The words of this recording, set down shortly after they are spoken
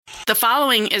The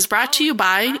following is brought to you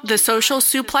by the Social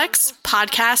Suplex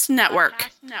Podcast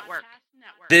Network.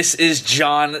 This is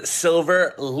John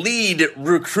Silver, lead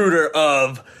recruiter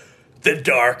of the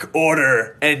Dark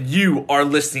Order, and you are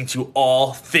listening to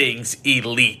All Things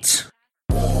Elite.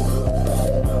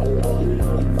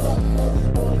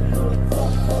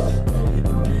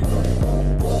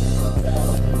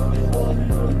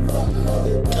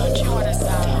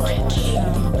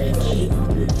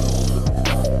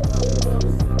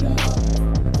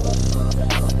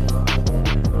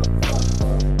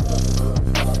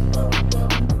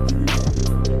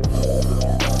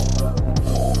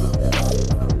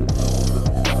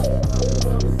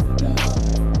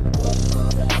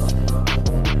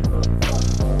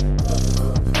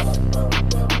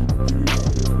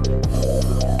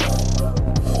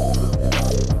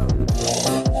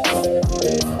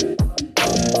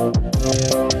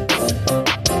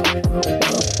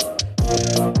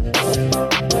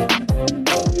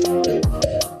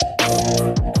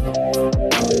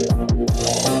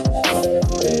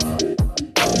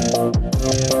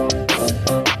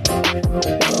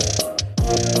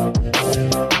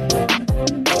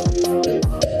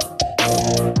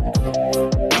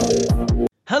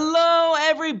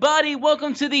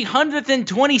 Welcome to the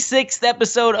 126th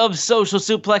episode of Social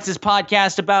Suplex's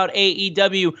podcast about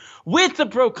AEW with the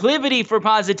proclivity for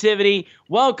positivity.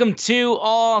 Welcome to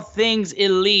All Things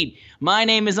Elite. My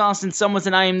name is Austin Summers,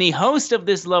 and I am the host of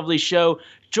this lovely show.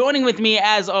 Joining with me,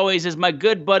 as always, is my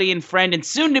good buddy and friend, and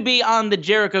soon to be on the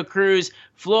Jericho Cruise,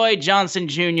 Floyd Johnson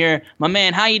Jr. My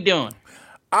man, how you doing?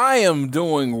 I am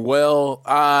doing well.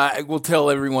 I will tell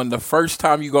everyone, the first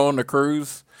time you go on the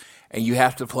cruise and you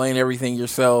have to plan everything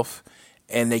yourself,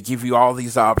 and they give you all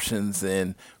these options,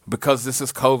 and because this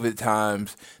is COVID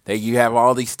times, that you have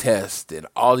all these tests and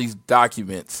all these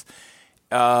documents,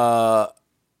 all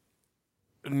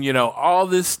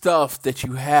this stuff that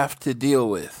you have to deal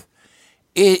with.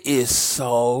 It is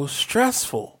so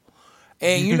stressful.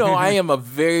 And, I am a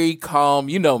very calm,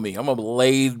 you know me, I'm a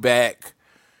laid back,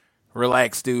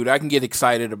 relaxed dude. I can get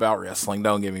excited about wrestling,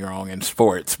 don't get me wrong, in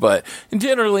sports, but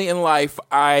generally in life,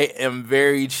 I am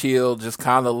very chill, just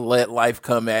kind of let life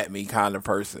come at me kind of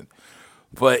person.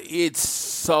 But it's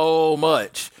so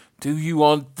much. Do you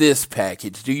want this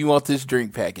package? Do you want this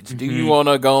drink package? Do you want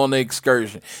to go on the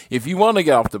excursion? If you want to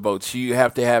get off the boat, you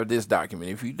have to have this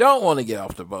document. If you don't want to get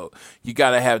off the boat, you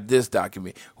got to have this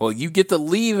document. Well, you get to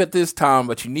leave at this time,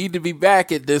 but you need to be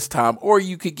back at this time, or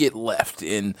you could get left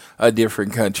in a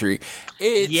different country.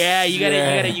 You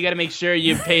gotta make sure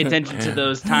you pay attention to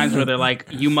those times where they're like,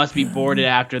 you must be boarded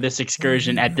after this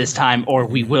excursion at this time, or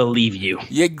we will leave you.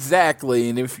 Exactly.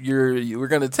 And if we're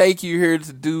gonna take you here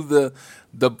to do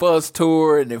the bus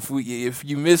tour, and if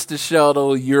you miss the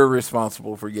shuttle, you're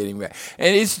responsible for getting back.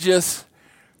 And it's just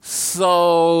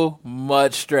so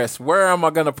much stress. Where am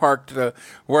I gonna park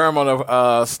where am I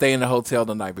gonna stay in the hotel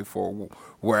the night before?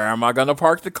 Where am I gonna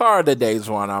park the car the days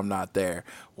when I'm not there?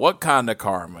 What kind of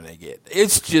car am I gonna get?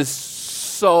 It's just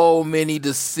so many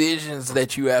decisions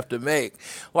that you have to make.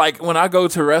 Like when I go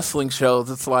to wrestling shows,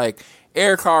 it's like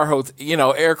air car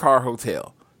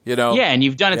hotel. Yeah, and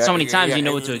you've done it so many times, you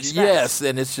know what to expect. Yes,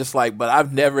 and it's just like, but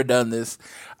I've never done this.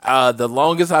 The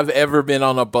longest I've ever been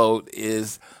on a boat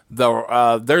is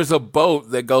there's a boat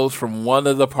that goes from one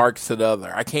of the parks to the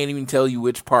other. I can't even tell you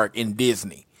which park in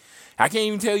Disney. I can't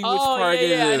even tell you which park it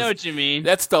is. I know what you mean.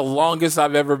 That's the longest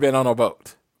I've ever been on a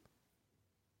boat.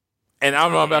 And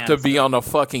I'm about to be on a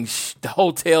fucking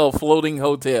floating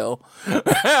hotel.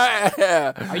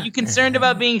 Are you concerned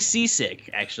about being seasick,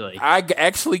 actually? I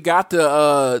actually got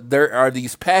there are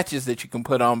these patches that you can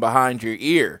put on behind your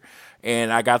ear.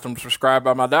 And I got them prescribed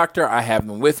by my doctor. I have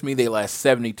them with me. They last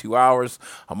 72 hours.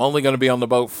 I'm only going to be on the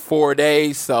boat 4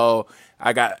 days, so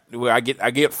I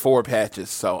get 4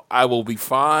 patches. So I will be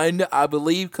fine, I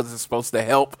believe, because it's supposed to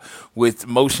help with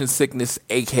motion sickness,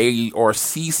 aka or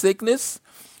seasickness.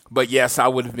 But yes, I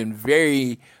would have been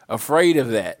very afraid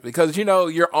of that because,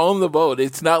 you're on the boat.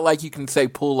 It's not like you can say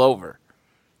pull over.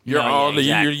 You're on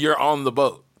the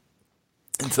boat.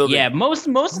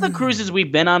 Most of the cruises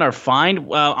we've been on are fine.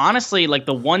 Honestly, like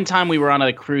the one time we were on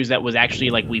a cruise that was actually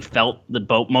like we felt the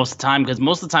boat most of the time, because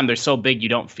most of the time they're so big you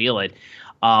don't feel it,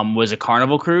 was a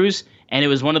Carnival cruise. And it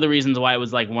was one of the reasons why it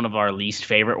was like one of our least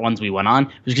favorite ones we went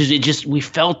on, because we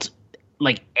felt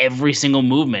like every single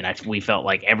movement. We felt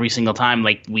like every single time,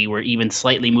 like we were even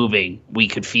slightly moving, we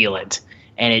could feel it.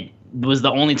 And it was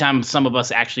the only time some of us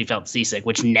actually felt seasick,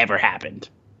 which never happened.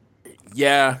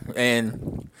 Yeah,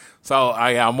 and so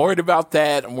I'm worried about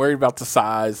that. I'm worried about the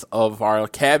size of our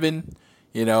cabin,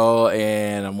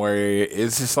 and I'm worried.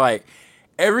 It's just like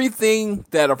everything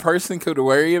that a person could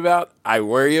worry about, I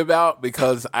worry about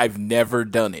because I've never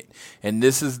done it. And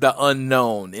this is the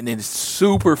unknown. And it's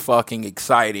super fucking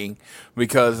exciting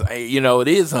because, it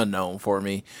is unknown for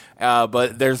me.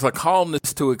 But there's a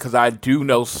calmness to it because I do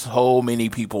know so many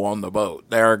people on the boat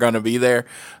that are going to be there.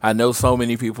 I know so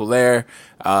many people there.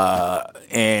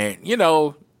 And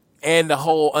the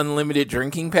whole unlimited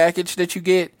drinking package that you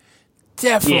get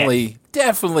definitely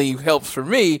helps for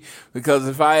me, because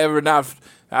if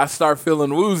I start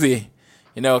feeling woozy,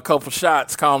 a couple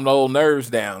shots calm the old nerves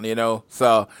down,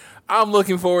 So I'm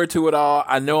looking forward to it all.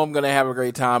 I know I'm going to have a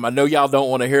great time. I know y'all don't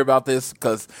want to hear about this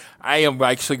because I am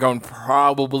actually going to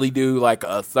probably do like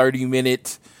a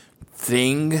 30-minute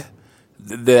thing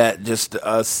that just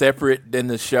separate than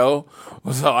the show,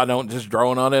 so I don't just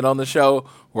drone on it on the show,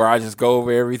 where I just go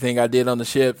over everything I did on the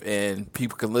ship and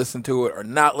people can listen to it or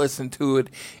not listen to it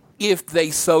if they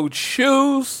so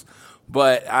choose.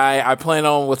 But I plan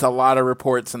on with a lot of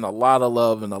reports and a lot of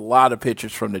love and a lot of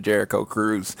pictures from the Jericho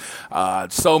cruise.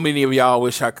 So many of y'all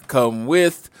wish I could come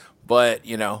with, but,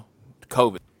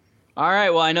 COVID. All right,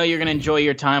 well, I know you're going to enjoy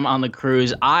your time on the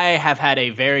cruise. I have had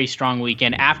a very strong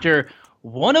weekend after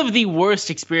one of the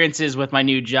worst experiences with my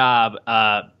new job,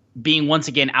 being once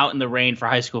again out in the rain for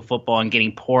high school football and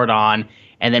getting poured on,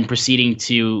 and then proceeding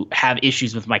to have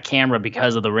issues with my camera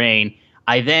because of the rain.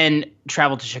 I then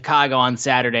traveled to Chicago on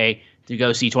Saturday to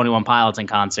go see 21 Pilots in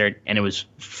concert, and it was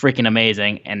freaking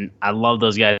amazing, and I love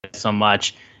those guys so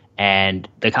much, and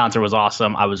the concert was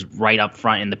awesome. I was right up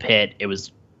front in the pit. It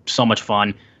was so much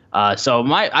fun. So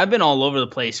I've been all over the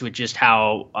place with just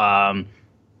how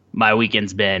my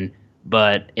weekend's been,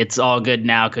 but it's all good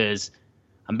now because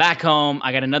I'm back home.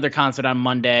 I got another concert on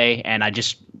Monday, and I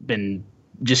just been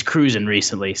cruising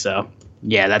recently. So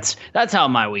yeah, that's how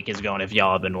my week is going, if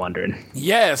y'all have been wondering.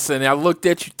 Yes, and I looked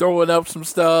at you throwing up some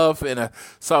stuff, and I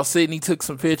saw Sydney took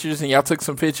some pictures, and y'all took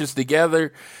some pictures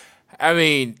together. I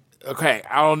mean, okay,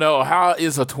 I don't know. How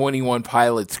is a 21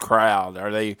 Pilots crowd?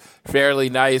 Are they fairly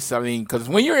nice? I mean, because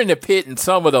when you're in the pit in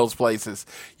some of those places,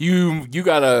 you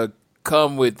got to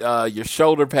come with your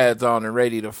shoulder pads on and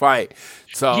ready to fight.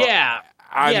 So yeah.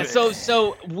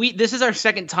 So this is our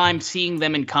second time seeing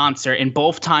them in concert, and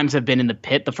both times have been in the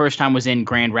pit. The first time was in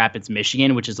Grand Rapids,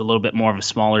 Michigan, which is a little bit more of a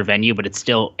smaller venue, but it's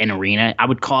still an arena. I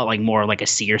would call it like more like a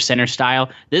Sears Center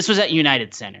style. This was at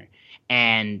United Center,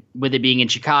 and with it being in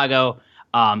Chicago,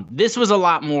 this was a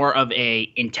lot more of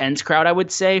a intense crowd, I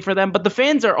would say, for them. But the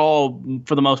fans are all,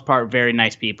 for the most part, very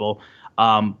nice people.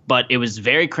 But it was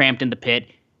very cramped in the pit.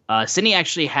 Sydney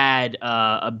actually had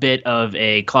a bit of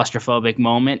a claustrophobic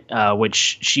moment,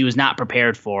 which she was not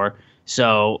prepared for.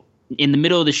 So in the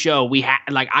middle of the show,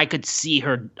 I could see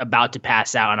her about to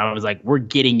pass out, and I was like, "We're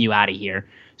getting you out of here."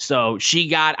 So she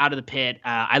got out of the pit.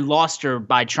 I lost her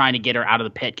by trying to get her out of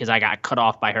the pit because I got cut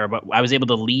off by her, but I was able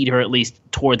to lead her at least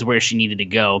towards where she needed to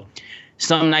go.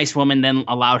 Some nice woman then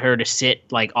allowed her to sit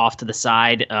like off to the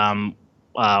side,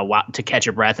 to catch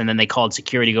her breath, and then they called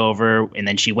security to go over, and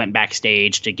then she went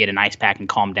backstage to get an ice pack and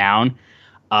calm down.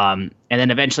 And then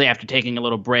eventually, after taking a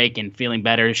little break and feeling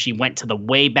better, she went to the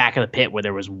way back of the pit where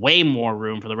there was way more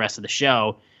room for the rest of the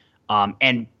show.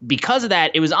 And because of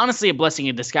that, it was honestly a blessing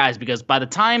in disguise, because by the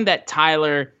time that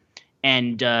Tyler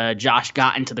and Josh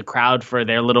got into the crowd for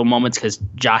their little moments, because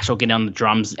Josh will get on the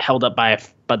drums held up by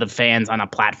the fans on a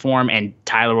platform, and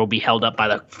Tyler will be held up by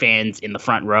the fans in the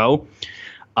front row.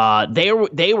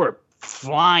 They were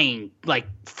flying, like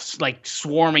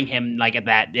swarming him like at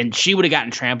that, and she would have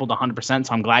gotten trampled 100%,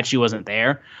 so I'm glad she wasn't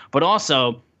there. But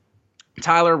also,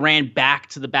 Tyler ran back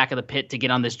to the back of the pit to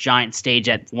get on this giant stage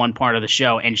at one part of the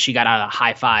show, and she got a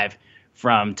high five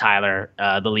from Tyler,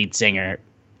 the lead singer,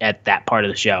 at that part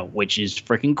of the show, which is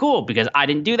freaking cool, because I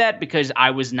didn't do that because I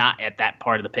was not at that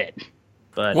part of the pit.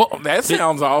 But that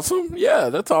sounds awesome. Yeah,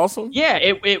 that's awesome. Yeah,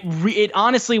 it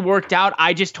honestly worked out.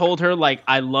 I just told her, like,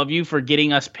 I love you for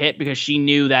getting us pit, because she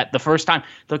knew that the first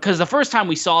time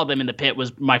we saw them in the pit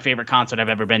was my favorite concert I've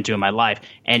ever been to in my life.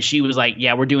 And she was like,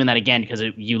 yeah, we're doing that again because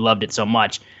you loved it so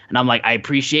much. And I'm like, I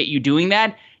appreciate you doing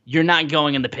that. You're not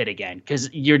going in the pit again, because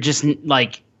you're just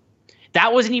like,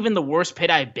 that wasn't even the worst pit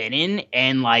I've been in.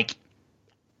 And like,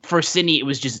 for Sydney, it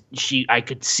was just, I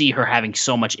could see her having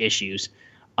so much issues.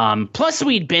 Plus,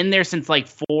 we'd been there since like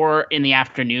 4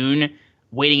 p.m,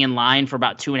 waiting in line for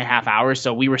about 2.5 hours.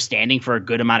 So we were standing for a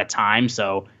good amount of time.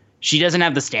 So she doesn't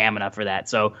have the stamina for that.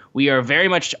 So we are very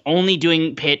much only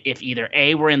doing pit if either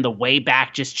A, we're in the way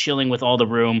back just chilling with all the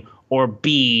room, or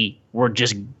B, we're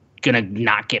just going to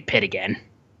not get pit again.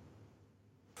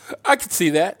 I could see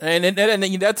that, and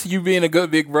that's you being a good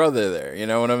big brother there. You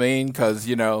know what I mean? Because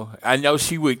I know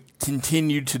she would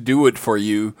continue to do it for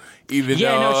you, even though.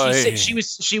 Yeah, no, she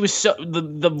was so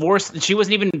the worst. She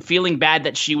wasn't even feeling bad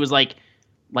that she was like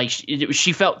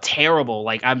she felt terrible.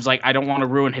 Like I was like, I don't want to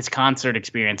ruin his concert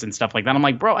experience and stuff like that. I'm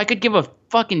like, bro, I could give a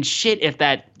fucking shit if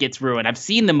that gets ruined. I've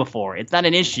seen them before. It's not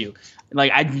an issue.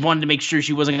 Like I wanted to make sure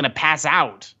she wasn't gonna pass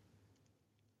out.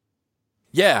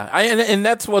 Yeah, and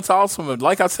that's what's awesome.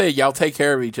 Like I said, y'all take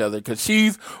care of each other because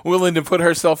she's willing to put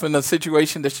herself in a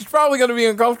situation that she's probably going to be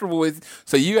uncomfortable with.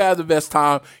 So you have the best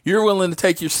time. You're willing to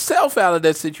take yourself out of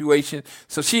that situation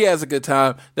so she has a good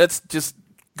time. That's just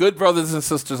good brothers and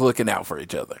sisters looking out for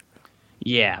each other.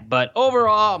 Yeah, but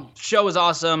overall, show was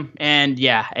awesome, and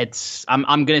yeah,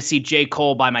 I'm gonna see J.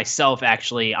 Cole by myself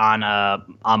actually on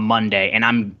Monday, and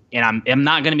I'm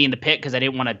not gonna be in the pit because I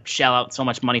didn't want to shell out so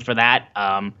much money for that.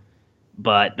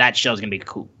 But that show's going to be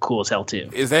cool as hell, too.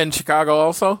 Is that in Chicago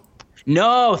also?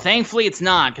 No, thankfully it's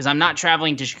not, because I'm not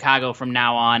traveling to Chicago from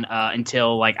now on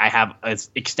until I have an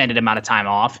extended amount of time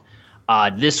off.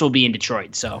 This will be in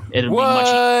Detroit, so it'll be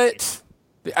much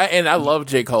easier. And I love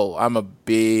J. Cole. I'm a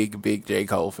big J.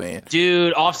 Cole fan.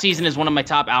 Dude, Off Season is one of my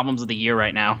top albums of the year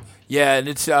right now. Yeah, and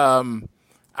it's I'm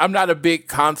not a big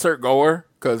concert goer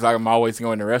because I'm always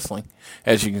going to wrestling.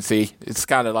 As you can see, it's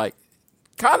kind of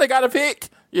got to pick.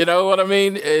 You know what I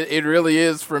mean? It really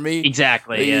is for me.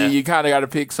 Exactly, yeah. You kind of got to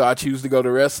pick, so I choose to go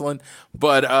to wrestling.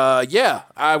 But, yeah,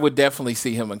 I would definitely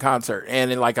see him in concert.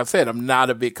 And like I said, I'm not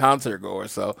a big concert goer,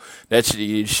 so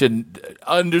you shouldn't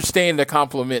understand the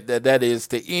compliment that is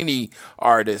to any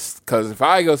artist. Because if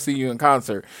I go see you in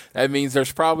concert, that means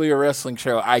there's probably a wrestling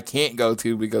show I can't go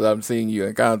to because I'm seeing you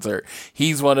in concert.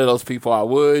 He's one of those people I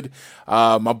would.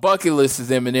 My bucket list is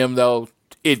Eminem, though.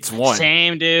 It's one.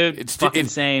 Same, dude.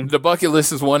 It's same. The bucket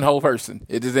list is one whole person.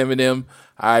 It is Eminem.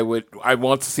 I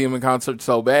want to see him in concert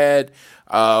so bad.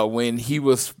 When he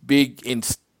was big in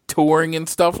touring and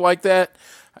stuff like that,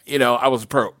 I was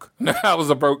broke.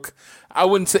 I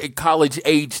wouldn't say college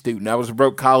age student. I was a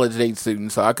broke college age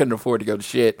student, so I couldn't afford to go to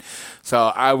shit. So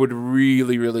I would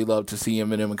really, really love to see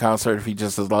Eminem in concert if he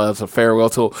just allows a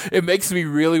farewell tour. It makes me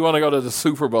really want to go to the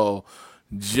Super Bowl.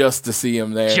 Just to see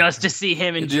him there. Just to see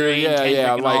him and Drake.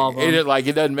 Yeah.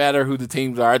 It doesn't matter who the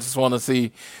teams are. I just want to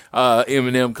see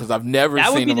Eminem because I've never seen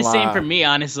him live. That would be the same for me,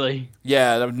 honestly.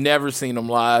 Yeah, I've never seen him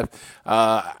live.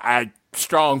 I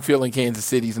strong feeling Kansas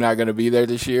City's not going to be there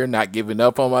this year. Not giving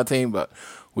up on my team, but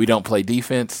we don't play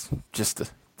defense. Just a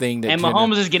thing that. And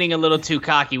Mahomes is getting a little too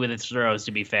cocky with his throws.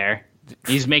 To be fair,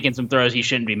 he's making some throws he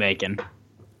shouldn't be making.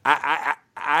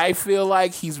 I feel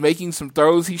like he's making some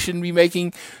throws he shouldn't be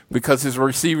making because his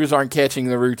receivers aren't catching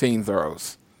the routine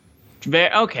throws.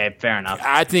 Okay, fair enough.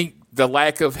 I think the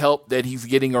lack of help that he's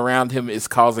getting around him is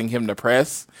causing him to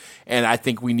press, and I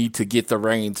think we need to get the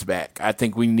reins back. I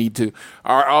think we need to –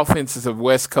 our offense is a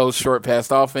West Coast short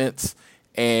pass offense,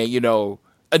 and,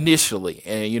 initially.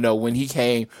 And, when he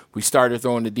came, we started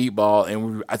throwing the deep ball,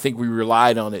 and I think we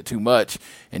relied on it too much,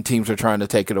 and teams are trying to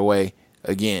take it away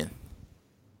again.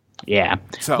 Yeah,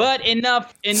 but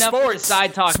enough for the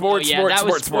side talk. That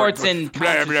was sports and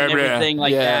everything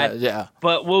like that. Yeah.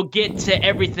 But we'll get to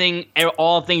everything,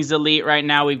 all things Elite right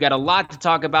now. We've got a lot to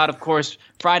talk about. Of course,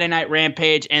 Friday Night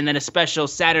Rampage and then a special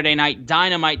Saturday Night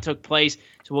Dynamite took place.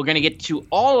 So we're going to get to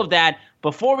all of that.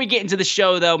 Before we get into the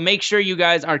show, though, make sure you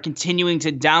guys are continuing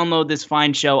to download this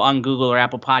fine show on Google or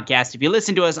Apple Podcasts. If you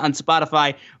listen to us on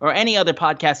Spotify or any other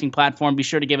podcasting platform, be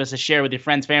sure to give us a share with your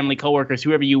friends, family, coworkers,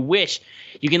 whoever you wish.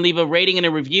 You can leave a rating and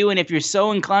a review, and if you're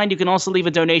so inclined, you can also leave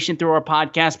a donation through our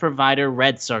podcast provider,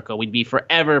 Red Circle. We'd be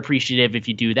forever appreciative if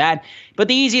you do that. But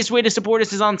the easiest way to support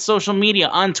us is on social media.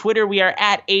 On Twitter, we are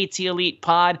at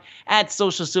ATElitePod, at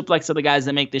Social Suplex are the guys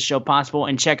that make this show possible,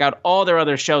 and check out all their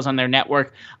other shows on their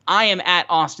network. I am at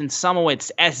Austin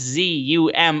Szumowicz,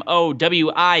 SZUMOWICZ,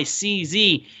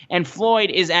 and Floyd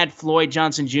is at Floyd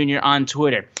Johnson Jr. on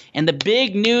Twitter. And the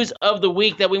big news of the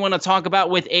week that we want to talk about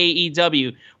with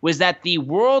AEW was that the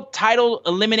World Title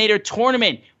Eliminator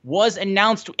Tournament was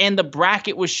announced and the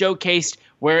bracket was showcased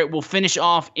where it will finish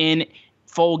off in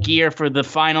full gear for the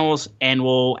finals and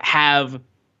will have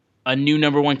a new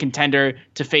number one contender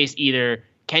to face either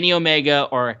Kenny Omega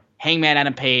or Hangman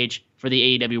Adam Page for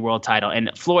the AEW World Title. And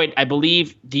Floyd, I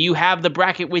believe, do you have the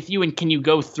bracket with you and can you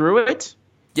go through it?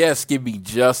 Yes, give me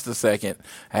just a second.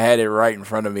 I had it right in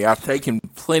front of me. I've taken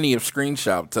plenty of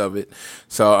screenshots of it,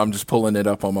 so I'm just pulling it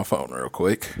up on my phone real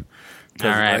quick. All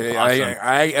right, awesome.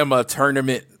 I am a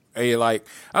tournament. I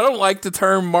don't like the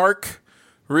term mark,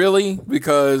 really,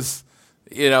 because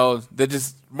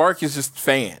Mark is just a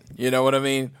fan. You know what I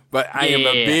mean? But I am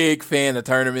a big fan of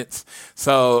tournaments.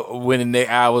 So when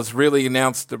I was really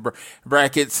announced the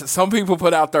brackets, some people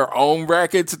put out their own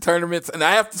brackets of tournaments. And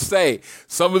I have to say,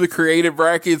 some of the creative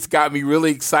brackets got me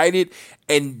really excited.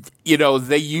 And,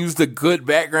 they used a good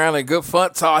background and good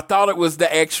font. So I thought it was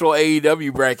the actual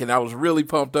AEW bracket. And I was really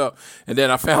pumped up. And then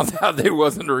I found out it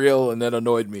wasn't real, and that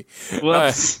annoyed me.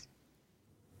 Whoops.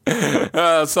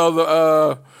 So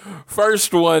the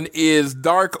first one is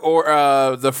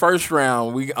the first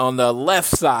round. We on the left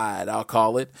side, I'll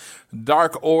call it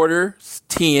Dark Order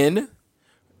 10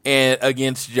 and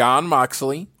against Jon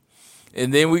Moxley.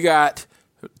 And then we got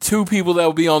two people that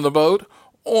will be on the boat,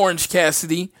 Orange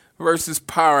Cassidy versus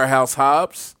Powerhouse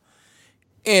Hobbs.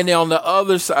 And on the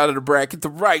other side of the bracket, the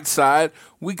right side,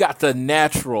 we got the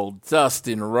Natural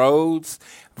Dustin Rhodes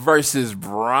versus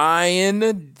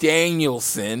Bryan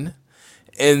Danielson.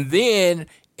 And then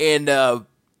in the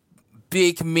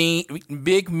big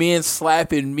men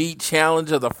slapping meat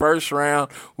challenge of the first round,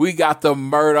 we got the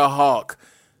Murder Hawk,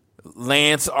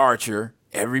 Lance Archer,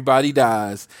 everybody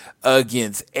dies,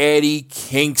 against Eddie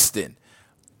Kingston.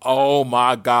 Oh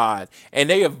my God. And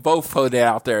they have both put it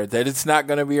out there that it's not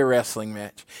going to be a wrestling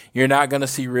match. You're not going to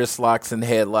see wrist locks and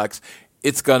headlocks.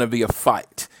 It's going to be a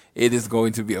fight. It is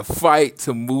going to be a fight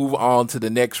to move on to the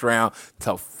next round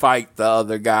to fight the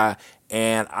other guy.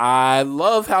 And I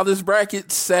love how this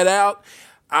bracket's set out.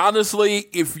 Honestly,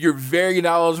 if you're very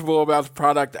knowledgeable about the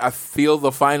product, I feel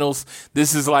the finals.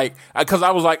 This is because I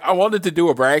was I wanted to do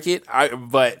a bracket,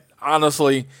 but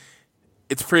honestly,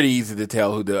 it's pretty easy to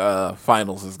tell who the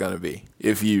finals is going to be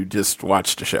if you just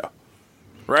watch the show,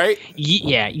 right?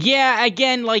 Yeah.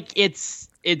 Again,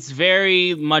 it's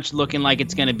very much looking like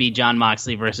it's going to be Jon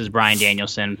Moxley versus Bryan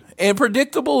Danielson. And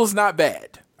predictable is not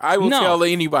bad. I will tell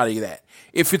anybody that.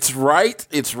 If it's right,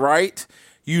 it's right.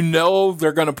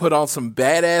 They're going to put on some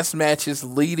badass matches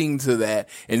leading to that.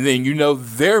 And then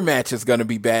their match is going to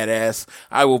be badass.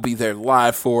 I will be there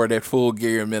live for it at Full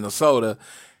Gear in Minnesota.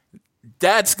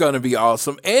 That's going to be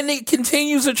awesome. And it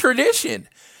continues a tradition.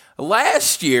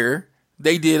 Last year,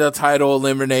 they did a title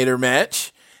eliminator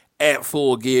match at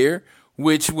Full Gear,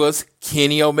 which was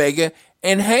Kenny Omega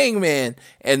and Hangman.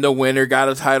 And the winner got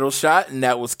a title shot, and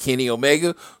that was Kenny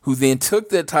Omega, who then took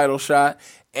that title shot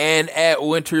and at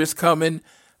Winter is Coming,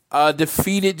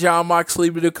 defeated Jon Moxley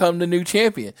to become the new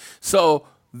champion. So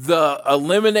the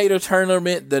Eliminator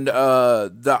tournament,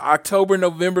 the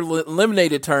October-November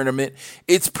Eliminator tournament,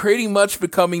 it's pretty much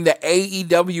becoming the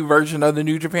AEW version of the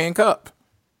New Japan Cup.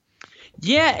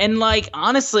 Yeah, and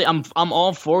honestly, I'm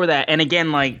all for that. And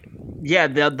again,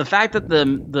 the fact that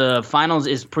the finals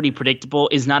is pretty predictable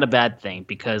is not a bad thing,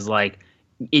 because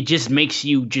it just makes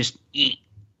you just eat.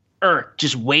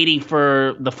 Just waiting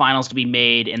for the finals to be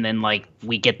made, and then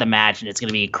we get the match, and it's going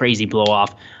to be a crazy blow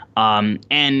off.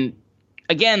 And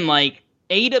again,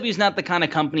 AEW is not the kind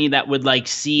of company that would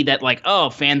see that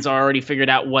fans are already figured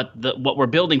out what we're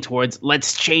building towards.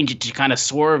 Let's change it to kind of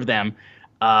swerve them,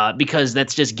 because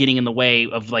that's just getting in the way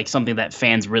of something that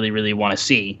fans really, really want to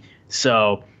see.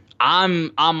 So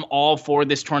I'm all for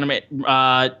this tournament.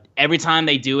 Every time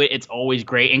they do it, it's always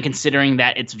great. And considering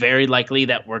that it's very likely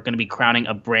that we're going to be crowning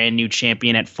a brand new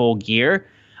champion at Full Gear,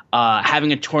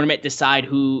 having a tournament decide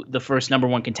who the first number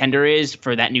one contender is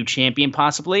for that new champion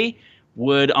possibly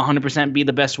would 100% be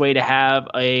the best way to have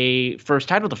a first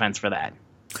title defense for that.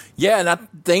 Yeah, and I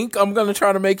think I'm going to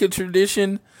try to make a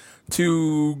tradition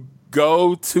to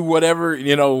go to whatever,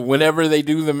 whenever they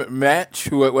do the match,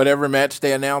 whatever match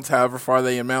they announce, however far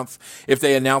they announce, if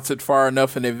they announce it far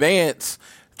enough in advance,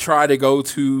 try to go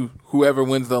to whoever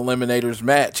wins the Eliminators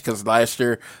match. Because last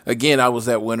year, again, I was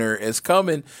at Winter is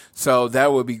Coming, so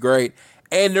that would be great.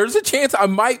 And there's a chance I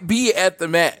might be at the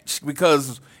match,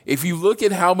 because if you look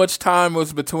at how much time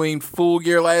was between Full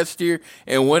Gear last year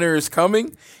and Winter is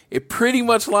Coming, it pretty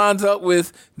much lines up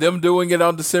with them doing it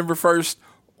on December 1st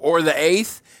or the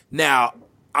 8th. Now,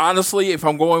 honestly, if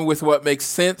I'm going with what makes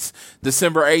sense,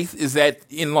 December 8th is that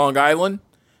in Long Island,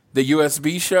 the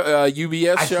UBS show.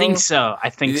 I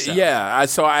think so. Yeah,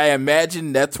 so I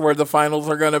imagine that's where the finals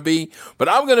are going to be. But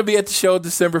I'm going to be at the show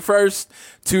December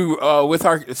 1st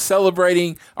with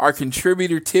celebrating our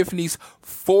contributor Tiffany's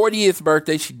 40th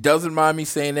birthday. She doesn't mind me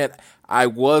saying that. I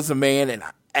was a man, and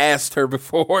I asked her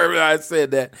before I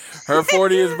said that. Her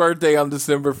 40th birthday on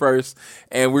December 1st,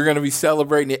 and we're going to be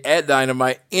celebrating it at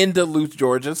Dynamite in Duluth,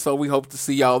 Georgia. So we hope to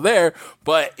see y'all there.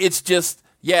 But it's just,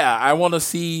 I want to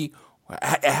see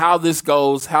how this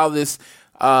goes, how this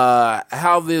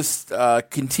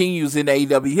continues in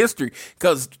AEW history,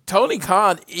 because Tony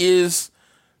Khan is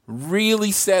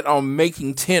really set on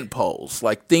making tent poles,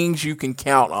 like things you can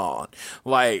count on,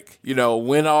 like, you know,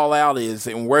 when All Out is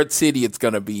and what city it's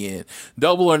going to be in.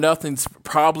 Double or Nothing's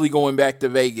probably going back to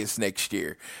Vegas next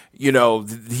year. You know,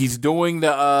 he's doing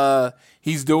the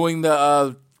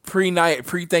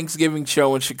pre-Thanksgiving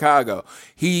show in Chicago.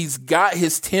 He's got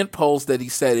his tent poles that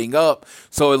he's setting up,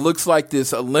 so it looks like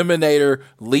this Eliminator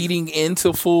leading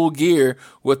into Full Gear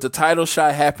with the title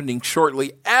shot happening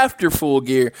shortly after Full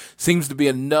Gear seems to be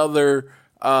another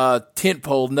tent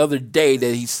pole, another day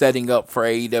that he's setting up for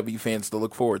AEW fans to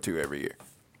look forward to every year.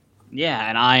 Yeah,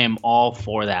 and I am all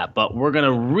for that. But we're going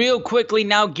to real quickly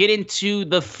now get into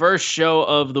the first show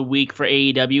of the week for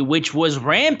AEW, which was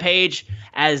Rampage,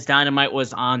 as Dynamite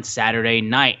was on Saturday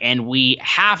night. And we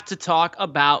have to talk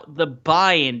about the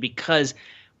buy-in, because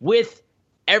with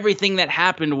everything that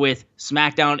happened with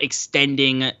SmackDown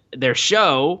extending their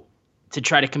show to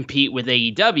try to compete with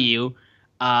AEW,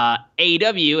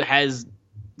 AEW has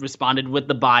responded with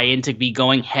the buy-in to be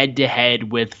going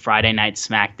head-to-head with Friday Night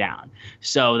SmackDown.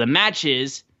 So the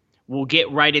matches, we'll get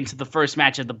right into the first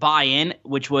match of the buy-in,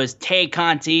 which was Tay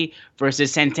Conti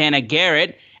versus Santana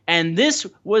Garrett. And this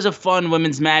was a fun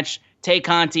women's match. Tay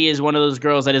Conti is one of those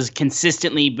girls that has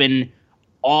consistently been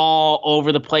all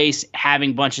over the place,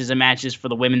 having bunches of matches for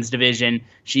the women's division.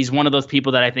 She's one of those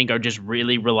people that I think are just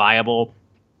really reliable.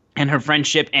 And her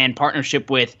friendship and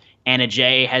partnership with Anna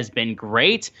Jay has been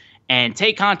great. And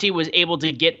Tay Conti was able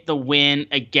to get the win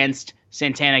against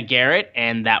Santana Garrett,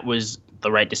 and that was the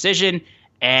right decision.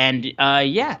 And,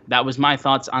 that was my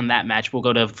thoughts on that match. We'll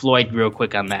go to Floyd real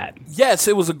quick on that. Yes,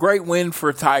 it was a great win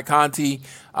for Tay Conti,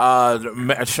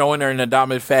 showing her in a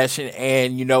dominant fashion.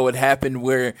 And, you know, it happened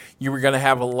where you were going to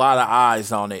have a lot of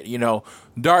eyes on it. You know,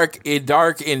 Dark and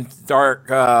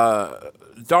Dark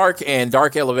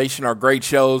Elevation are great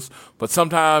shows, but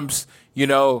sometimes, you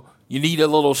know, you need a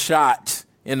little shot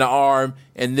in the arm,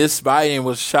 and this buy-in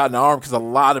was shot in the arm because a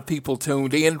lot of people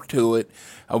tuned into it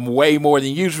way more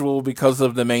than usual because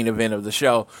of the main event of the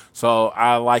show. So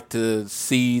I like to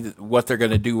see what they're going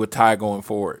to do with Ty going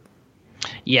forward.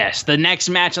 Yes, the next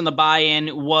match on the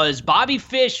buy-in was Bobby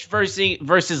Fish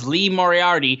versus Lee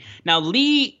Moriarty. Now,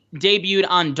 Lee debuted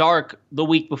on Dark the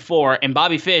week before, and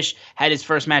Bobby Fish had his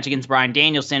first match against Bryan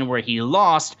Danielson where he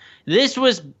lost. This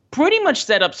was pretty much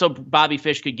set up so Bobby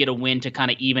Fish could get a win to kind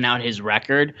of even out his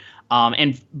record.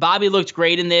 And Bobby looked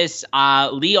great in this.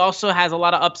 Lee also has a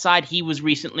lot of upside. He was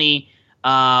recently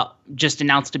just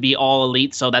announced to be All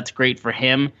Elite, so that's great for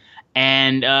him.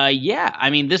 And,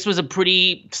 this was a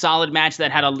pretty solid match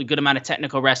that had a good amount of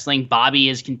technical wrestling. Bobby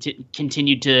has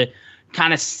continued to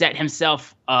kind of set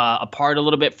himself apart a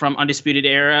little bit from Undisputed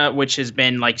Era, which has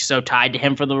been like so tied to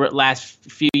him for the last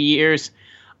few years.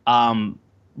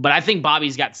 But I think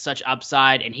Bobby's got such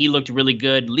upside, and he looked really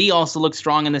good. Lee also looked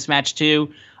strong in this match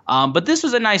too. But this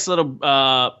was a nice little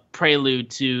prelude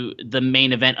to the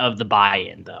main event of the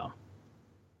buy-in, though.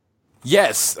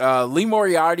 Yes, Lee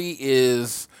Moriarty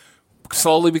is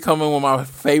slowly becoming one of my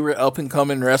favorite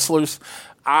up-and-coming wrestlers.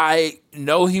 I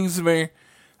know he's been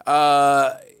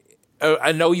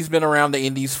around the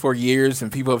indies for years,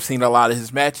 and people have seen a lot of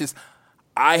his matches.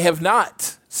 I have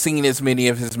not seen as many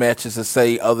of his matches as,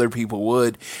 say, other people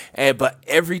would. But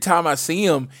every time I see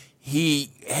him,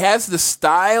 he has the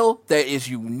style that is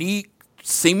unique,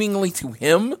 seemingly to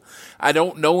him. I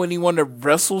don't know anyone that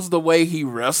wrestles the way he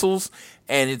wrestles,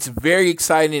 and it's very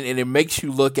exciting, and it makes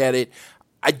you look at it.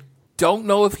 I don't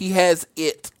know if he has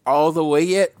it all the way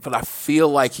yet, but I feel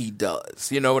like he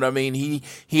does. You know what I mean?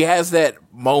 He has that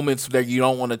moments that you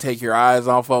don't want to take your eyes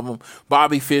off of him.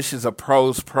 Bobby Fish is a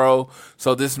pro's pro,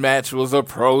 so this match was a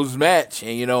pro's match,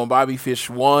 and Bobby Fish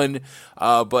won.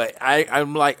 But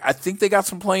I think they got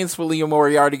some plans for Lee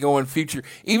Moriarty going future.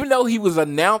 Even though he was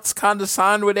announced kind of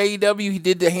signed with AEW, he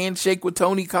did the handshake with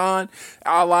Tony Khan,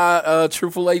 a la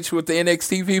Triple H with the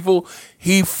NXT people.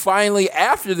 He finally,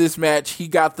 after this match, he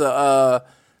got the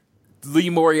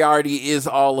Lee Moriarty is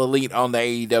All Elite on the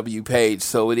AEW page,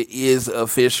 so it is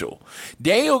official.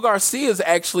 Daniel Garcia is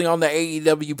actually on the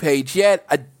AEW page yet.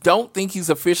 I don't think he's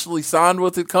officially signed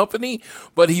with the company,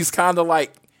 but he's kind of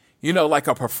like, like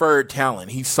a preferred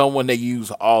talent. He's someone they use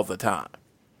all the time.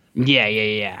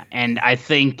 Yeah. And I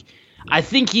think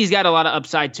he's got a lot of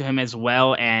upside to him as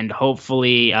well, and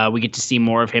hopefully we get to see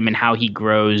more of him and how he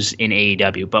grows in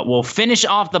AEW. But we'll finish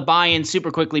off the buy-in super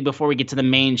quickly before we get to the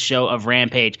main show of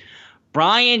Rampage.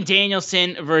 Bryan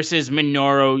Danielson versus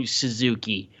Minoru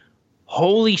Suzuki.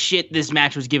 Holy shit, this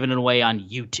match was given away on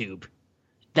YouTube.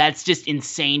 That's just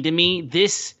insane to me.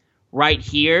 This right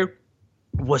here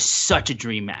was such a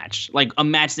dream match. Like a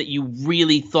match that you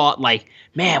really thought like,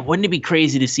 man, wouldn't it be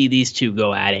crazy to see these two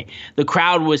go at it? The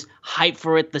crowd was hyped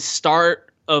for it. The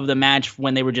start of the match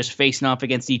when they were just facing off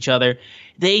against each other,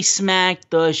 they smacked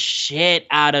the shit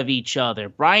out of each other.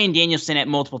 Bryan Danielson at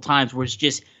multiple times was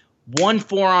just one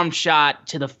forearm shot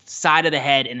to the side of the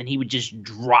head, and then he would just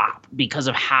drop because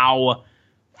of how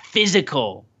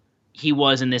physical he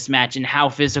was in this match and how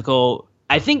physical.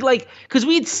 I think, like, because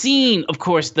we'd seen, of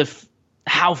course,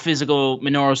 how physical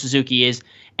Minoru Suzuki is,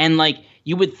 and like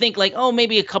you would think, like, oh,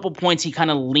 maybe a couple points he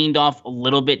kind of leaned off a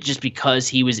little bit just because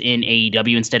he was in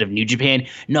AEW instead of New Japan.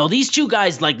 No, these two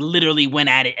guys like literally went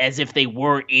at it as if they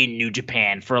were in New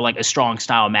Japan for like a strong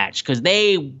style match because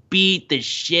they beat the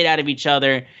shit out of each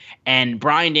other. And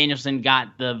Bryan Danielson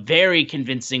got the very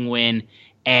convincing win,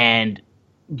 and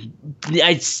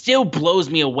it still blows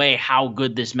me away how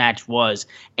good this match was.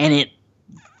 And it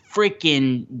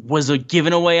freaking was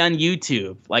given away on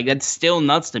YouTube. Like, that's still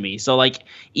nuts to me. So, like,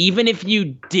 even if you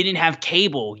didn't have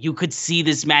cable, you could see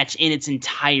this match in its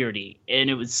entirety.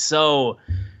 And it was so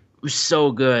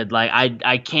good. Like,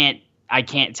 I can't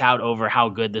tout over how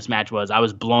good this match was. I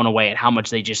was blown away at how much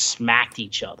they just smacked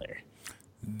each other.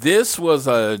 This was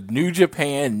a New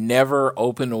Japan never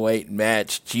open weight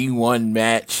match, G1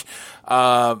 match.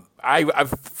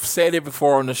 I've said it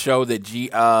before on the show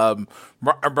that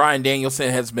Bryan Danielson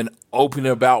has been open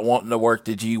about wanting to work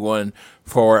the G1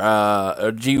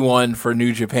 for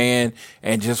New Japan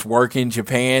and just work in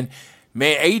Japan.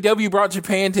 Man, AEW brought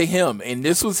Japan to him, and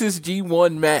this was his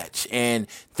G1 match, and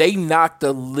they knocked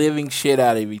the living shit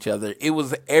out of each other. It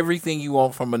was everything you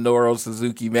want from a Minoru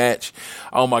Suzuki match.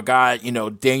 Oh my God,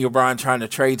 Daniel Bryan trying to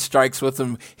trade strikes with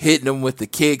him, hitting him with the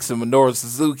kicks, and Minoru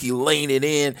Suzuki leaning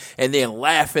in and then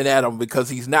laughing at him because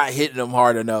he's not hitting him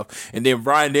hard enough. And then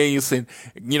Bryan Danielson,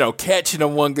 catching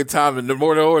him one good time, and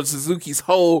Minoru Suzuki's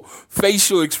whole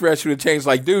facial expression would change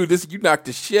like, dude, you knocked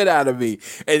the shit out of me.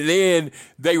 And then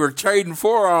they were trading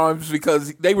forearms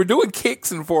because they were doing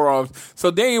kicks and forearms.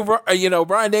 So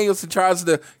Bryan Danielson tries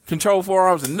to control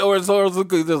forearms, and Minoru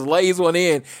Suzuki just lays one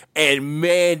in. And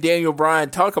man, Daniel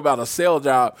Bryan, talk about a sell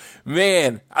job.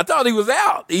 Man, I thought he was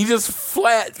out. He just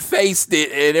flat faced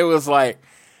it, and it was like,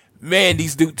 man,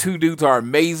 these two dudes are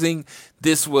amazing.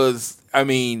 This was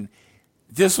Bryan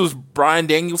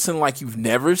Danielson like you've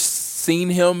never seen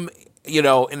him,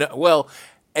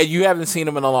 and you haven't seen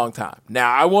him in a long time.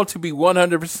 Now, I want to be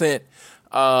 100%,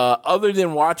 other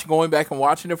than going back and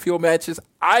watching a few matches,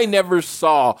 I never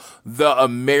saw the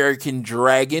American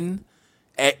Dragon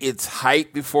at its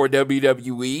height before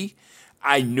WWE.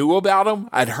 I knew about him.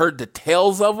 I'd heard the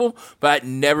tales of him, but I'd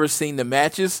never seen the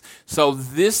matches. So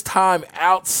this time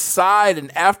outside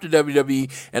and after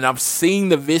WWE, and I'm seeing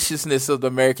the viciousness of the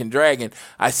American Dragon,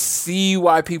 I see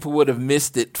why people would have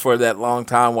missed it for that long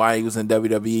time while he was in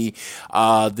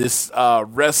WWE. This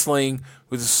wrestling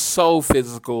was so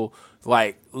physical,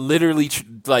 like literally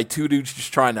like two dudes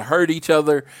just trying to hurt each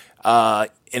other. And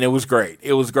it was great.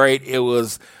 It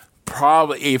was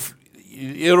probably,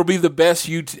 it'll be the best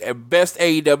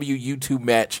AEW YouTube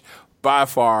match by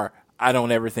far. I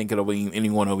don't ever think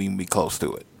anyone will even be close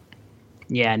to it.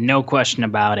 Yeah, no question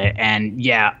about it. And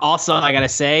yeah, also I gotta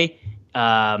say,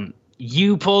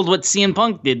 you pulled what CM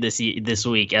Punk did this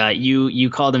week. You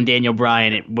called him Daniel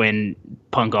Bryan when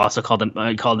Punk also called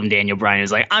him Daniel Bryan. He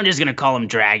was like, I'm just gonna call him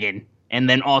Dragon, and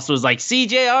then also was like,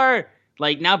 CJR,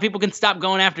 like now people can stop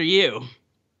going after you.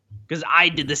 Because I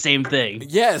did the same thing.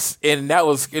 Yes, and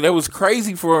it was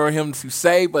crazy for him to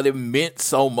say, but it meant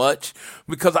so much.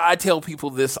 Because I tell people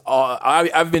this,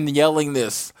 I've been yelling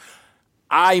this.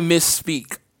 I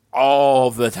misspeak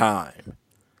all the time.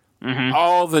 Mm-hmm.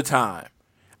 All the time.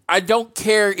 I don't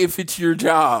care if it's your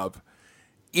job.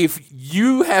 If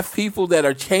you have people that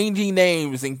are changing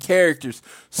names and characters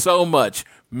so much,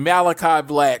 Malachi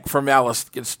Black from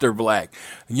Aleister Black,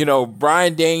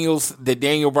 Bryan Danielson to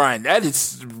Daniel Bryan, that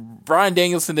is Bryan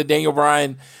Danielson to Daniel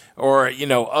Bryan, or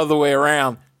other way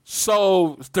around.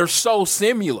 So they're so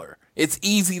similar. It's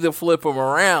easy to flip them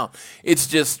around. It's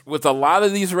just with a lot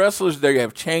of these wrestlers, they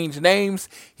have changed names.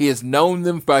 He has known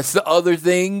them by other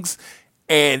things,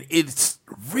 and it's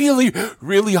really,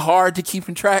 really hard to keep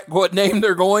in track what name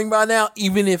they're going by now,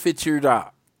 even if it's your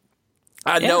job.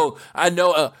 I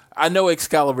know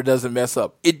Excalibur doesn't mess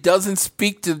up. It doesn't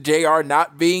speak to JR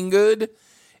not being good.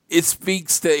 It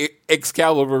speaks to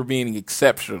Excalibur being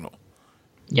exceptional.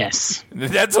 Yes.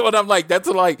 That's what I'm like. That's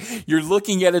like, you're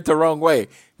looking at it the wrong way.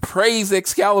 Praise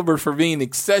Excalibur for being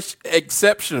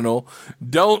exceptional.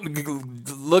 Don't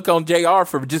look on JR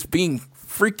for just being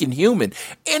freaking human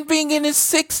and being in his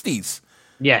 60s.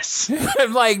 Yes.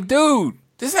 I'm like, dude,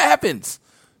 this happens.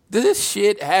 This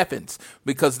shit happens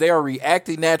because they are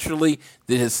reacting naturally.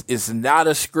 This is not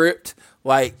a script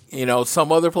like,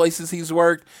 some other places he's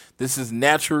worked. This is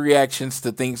natural reactions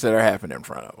to things that are happening in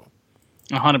front of him.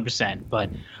 100%. But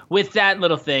with that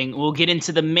little thing, we'll get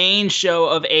into the main show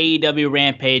of AEW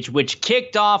Rampage, which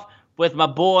kicked off with my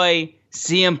boy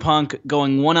CM Punk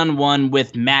going one-on-one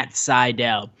with Matt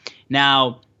Sydal.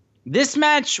 Now, this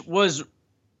match was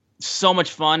so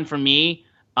much fun for me.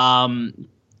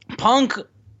 Punk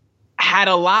had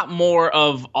a lot more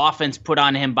of offense put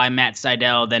on him by Matt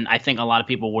Sydal than I think a lot of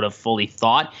people would have fully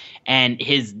thought. And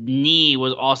his knee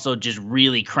was also just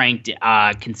really cranked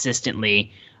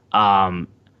consistently.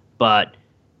 But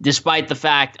despite the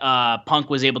fact Punk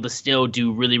was able to still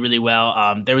do really, really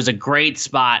well, there was a great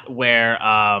spot where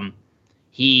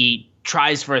he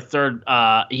tries for a third.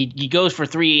 He goes for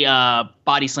 3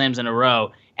 body slams in a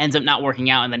row, ends up not working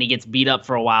out, and then he gets beat up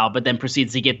for a while, but then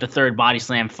proceeds to get the third body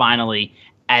slam finally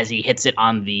as he hits it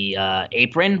on the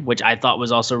apron, which I thought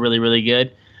was also really, really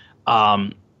good.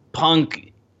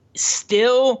 Punk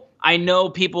still, I know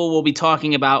people will be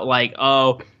talking about like,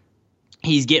 oh,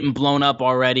 he's getting blown up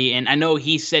already. And I know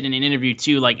he said in an interview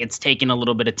too, like it's taken a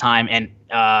little bit of time and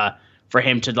for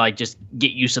him to like just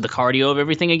get used to the cardio of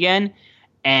everything again.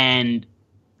 And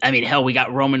I mean, hell, we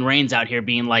got Roman Reigns out here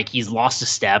being like he's lost a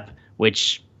step,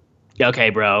 which, okay,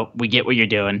 bro, we get what you're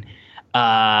doing.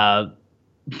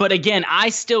 But again, I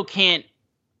still can't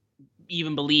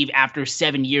even believe after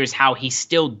 7 years how he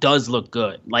still does look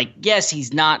good. Like, yes,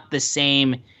 he's not the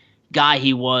same guy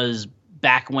he was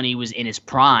back when he was in his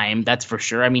prime. That's for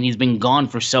sure. I mean, he's been gone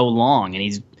for so long, and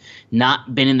he's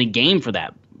not been in the game for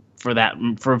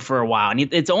a while. And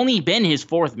it's only been his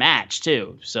 4th match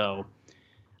too. So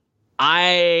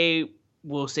I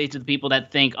will say to the people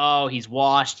that think, oh, he's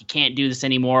washed, he can't do this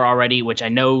anymore already, which I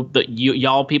know that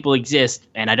y'all people exist,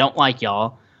 and I don't like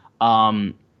y'all.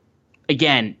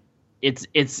 Again, it's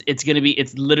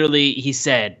literally, he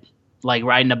said, like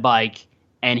riding a bike,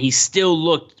 and he still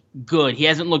looked good. He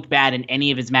hasn't looked bad in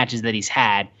any of his matches that he's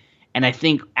had. And I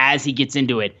think as he gets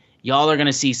into it, y'all are going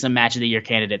to see some match of the year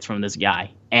candidates from this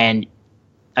guy. And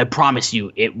I promise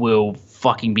you, it will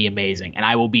fucking be amazing. And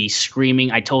I will be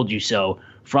screaming, I told you so,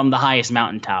 from the highest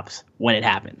mountaintops when it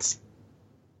happens.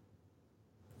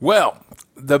 Well,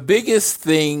 the biggest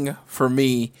thing for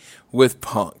me with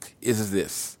Punk is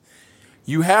this.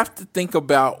 You have to think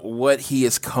about what he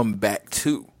has come back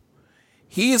to.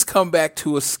 He has come back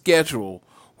to a schedule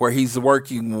where he's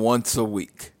working once a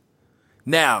week.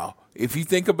 Now, if you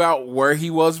think about where he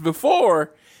was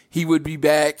before, he would be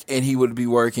back and he would be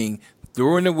working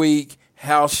during the week,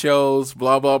 house shows,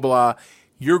 blah, blah, blah.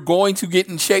 You're going to get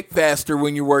in shape faster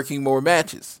when you're working more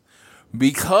matches.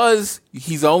 Because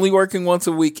he's only working once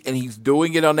a week and he's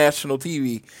doing it on national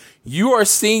TV, you are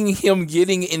seeing him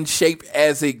getting in shape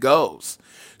as it goes.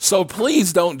 So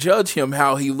please don't judge him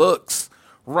how he looks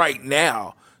right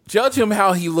now. Judge him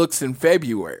how he looks in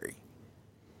February.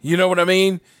 You know what I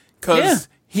mean? Because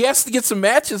he has to get some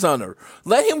matches under.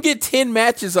 Let him get 10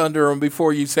 matches under him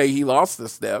before you say he lost a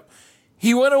step.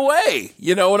 He went away.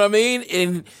 You know what I mean?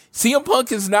 And CM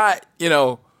Punk is not,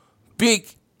 big.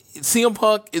 CM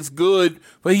Punk is good,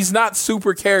 but he's not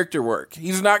super character work.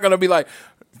 He's not going to be like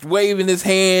waving his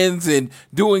hands and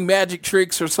doing magic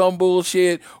tricks or some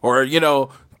bullshit or,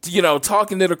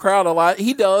 talking to the crowd a lot.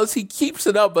 He does. He keeps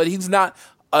it up, but he's not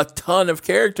a ton of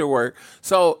character work.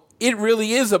 So it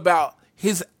really is about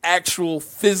his actual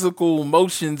physical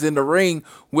motions in the ring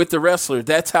with the wrestler.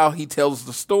 That's how he tells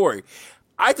the story.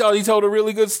 I thought he told a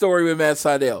really good story with Matt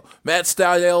Sydal. Matt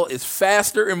Sydal is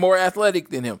faster and more athletic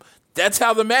than him. That's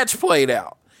how the match played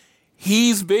out.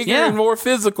 He's bigger and more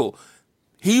physical.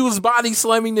 He was body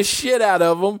slamming the shit out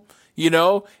of him,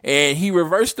 and he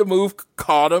reversed the move,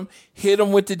 caught him, hit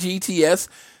him with the GTS.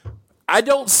 I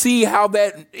don't see how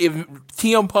that, if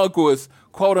CM Punk was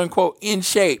quote unquote in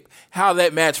shape, how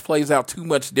that match plays out too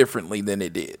much differently than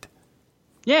it did.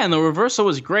 Yeah, and the reversal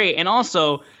was great. And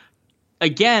also,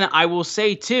 again, I will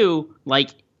say too,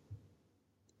 like,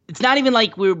 it's not even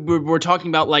like we're talking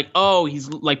about like, oh, he's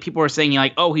like, people are saying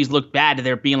like, oh, he's looked bad.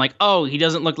 They're being like, oh, he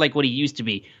doesn't look like what he used to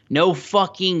be. No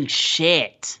fucking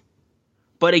shit.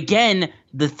 But again,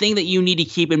 the thing that you need to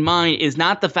keep in mind is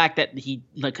not the fact that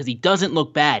because he doesn't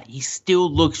look bad. He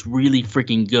still looks really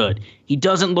freaking good. He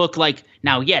doesn't look like,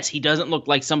 now, yes, he doesn't look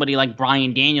like somebody like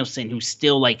Bryan Danielson who's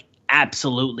still like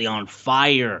absolutely on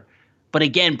fire. But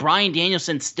again, Bryan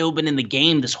Danielson's still been in the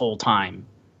game this whole time.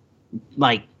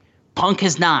 Like, Punk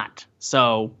has not.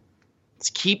 So let's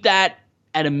keep that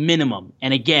at a minimum.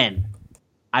 And again,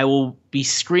 I will be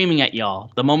screaming at y'all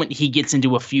the moment he gets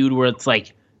into a feud where it's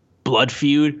like blood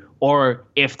feud, or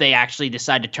if they actually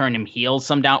decide to turn him heel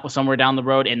somewhere down the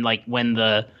road, and like when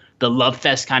the love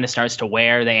fest kind of starts to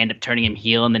wear, they end up turning him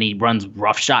heel, and then he runs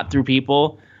roughshod through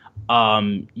people.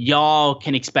 Y'all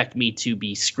can expect me to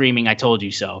be screaming "I told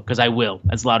you so," because I will,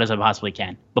 as loud as I possibly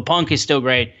can. But Punk is still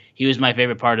great. He was my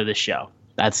favorite part of this show.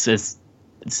 That's as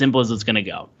simple as it's gonna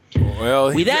go. Well,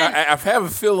 I have a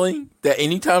feeling that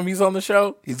anytime he's on the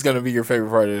show, he's gonna be your favorite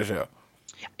part of the show.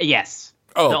 Yes.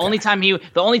 Oh, the only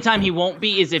time he won't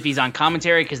be is if he's on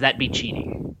commentary, because that'd be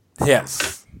cheating.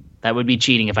 Yes. That would be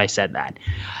cheating if I said that.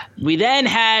 We then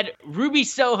had Ruby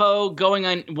Soho going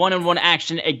on one-on-one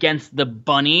action against the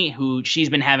Bunny, who she's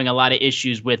been having a lot of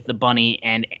issues with the Bunny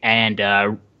and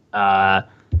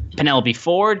Penelope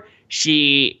Ford.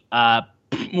 She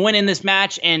went in this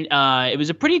match, and it was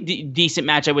a pretty decent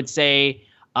match, I would say.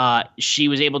 She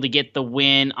was able to get the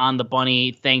win on the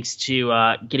Bunny thanks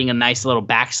to getting a nice little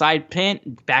backside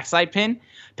pin.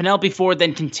 Penelope Ford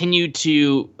then continued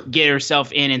to get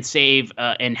herself in and save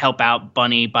and help out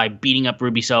Bunny by beating up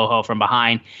Ruby Soho from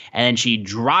behind, and then she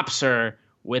drops her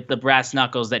with the brass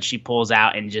knuckles that she pulls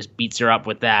out and just beats her up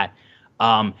with that.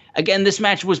 Again, this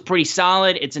match was pretty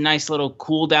solid. It's a nice little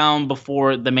cool down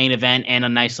before the main event, and a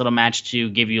nice little match to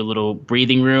give you a little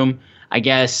breathing room, I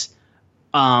guess.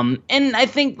 And I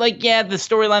think, the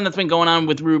storyline that's been going on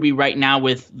with Ruby right now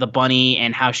with the Bunny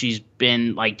and how she's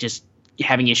been, just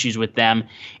having issues with them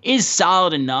is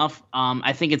solid enough.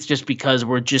 I think it's just because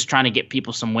we're just trying to get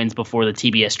people some wins before the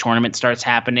TBS tournament starts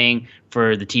happening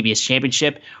for the TBS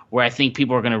championship, where I think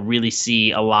people are going to really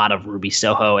see a lot of Ruby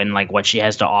Soho and, what she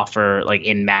has to offer,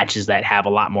 in matches that have a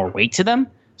lot more weight to them.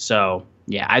 So,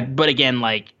 yeah, but again,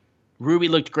 Ruby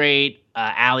looked great.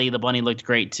 Allie, the Bunny, looked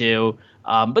great too.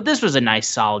 But this was a nice,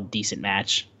 solid, decent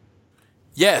match.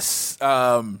 Yes.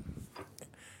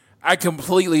 I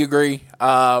completely agree.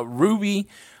 Ruby,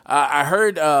 I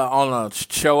heard on a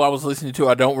show I was listening to,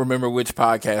 I don't remember which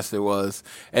podcast it was,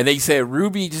 and they said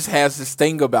Ruby just has this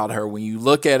thing about her. When you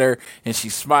look at her and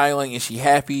she's smiling and she's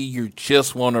happy, you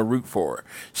just want to root for her.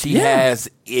 She has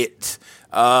it.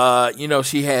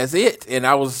 She has it. And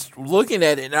I was looking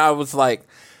at it and I was like,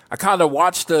 I kind of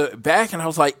watched the back and I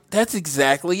was like, that's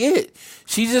exactly it.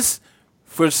 She just,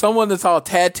 for someone that's all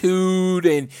tattooed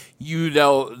and,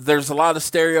 there's a lot of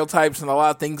stereotypes and a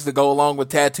lot of things that go along with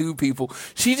tattooed people,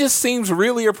 she just seems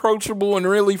really approachable and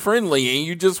really friendly, and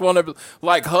you just want to,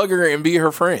 hug her and be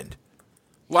her friend.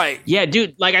 Yeah,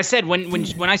 dude, like I said, when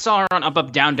I saw her on Up,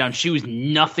 Up, Down, Down, she was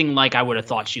nothing like I would have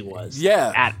thought she was.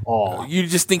 Yeah. At all. You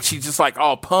just think she's just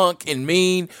all punk and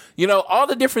mean. All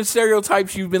the different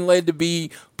stereotypes you've been led to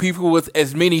be, people with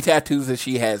as many tattoos as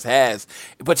she has.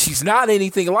 But she's not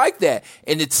anything like that.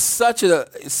 And it's such an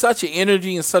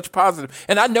energy and such positive.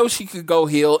 And I know she could go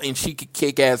heel and she could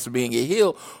kick ass for being a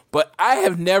heel. But I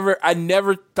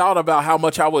never thought about how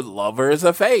much I would love her as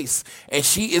a face. And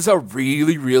she is a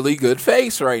really, really good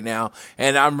face right now.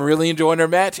 And I'm really enjoying her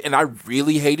match. And I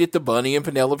really hated the Bunny and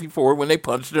Penelope Ford when they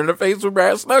punched her in the face with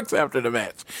brass knucks after the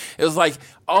match. It was like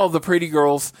all the pretty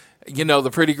girls, the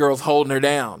pretty girls holding her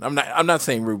down. I'm not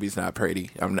saying Ruby's not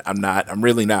pretty. I'm not. I'm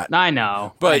really not. I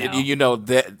know. But the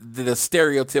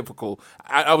stereotypical.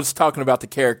 I was talking about the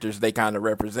characters they kind of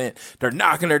represent. They're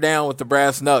knocking her down with the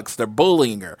brass knucks. They're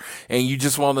bullying her, and you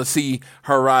just want to see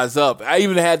her rise up. I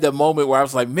even had the moment where I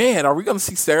was like, "Man, are we going to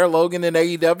see Sarah Logan in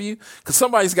AEW? Because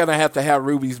somebody's going to have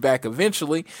Ruby's back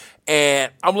eventually."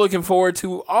 And I'm looking forward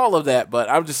to all of that. But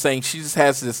I'm just saying, she just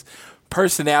has this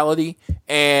personality,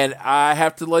 and I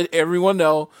have to let everyone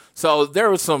know. So there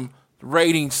was some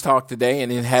ratings talk today, and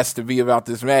it has to be about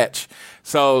this match.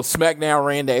 So SmackDown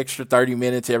ran the extra 30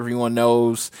 minutes, everyone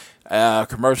knows,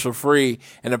 commercial free,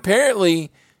 and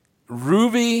apparently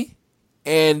Ruby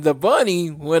and the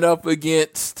Bunny went up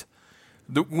against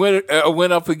Roman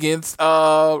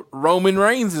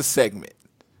Reigns' segment,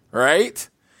 right?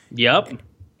 Yep.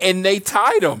 And they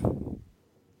tied him.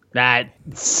 That's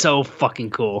so fucking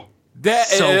cool.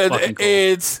 Fucking cool.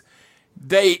 It's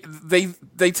they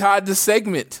tied the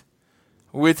segment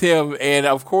with him, and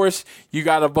of course you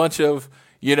got a bunch of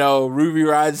Ruby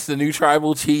rides the new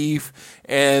tribal chief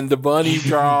and the Bunny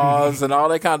draws and all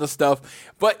that kind of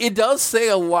stuff. But it does say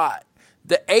a lot.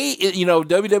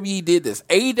 WWE did this.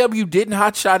 AEW didn't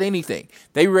hotshot anything.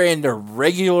 They ran the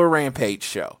regular Rampage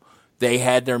show. They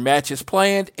had their matches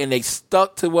planned and they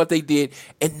stuck to what they did,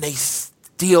 and they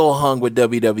still hung with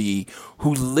WWE,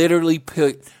 who literally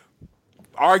put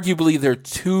arguably their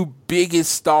two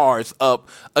biggest stars up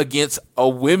against a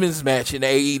women's match in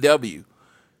AEW.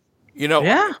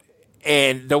 Yeah.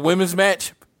 And the women's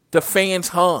match, the fans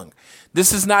hung.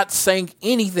 This is not saying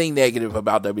anything negative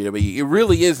about WWE. It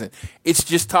really isn't. It's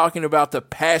just talking about the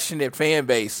passionate fan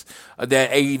base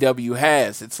that AEW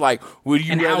has. It's like, would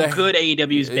you rather how good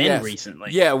AEW's been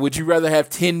recently? Yeah, would you rather have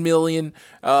 10 million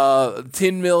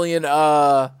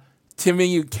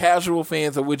casual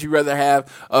fans, or would you rather have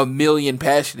 1 million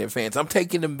passionate fans? I'm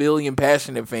taking 1 million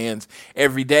passionate fans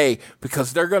every day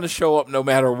because they're going to show up no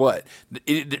matter what.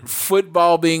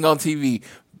 Football being on TV,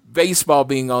 baseball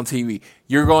being on TV,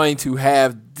 you're going to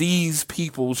have these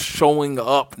people showing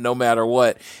up no matter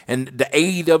what. And the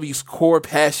AEW's core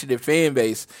passionate fan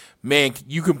base, man,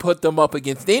 you can put them up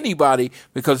against anybody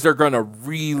because they're going to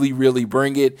really, really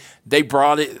bring it. They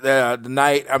brought it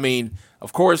tonight. I mean,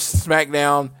 of course,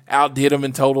 SmackDown outdid them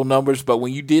in total numbers, but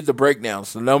when you did the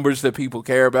breakdowns, the numbers that people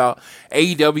care about,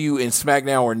 AEW and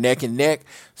SmackDown were neck and neck.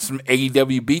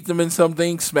 AEW beat them in some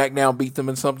things, SmackDown beat them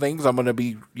in some things. I'm going to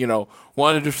be,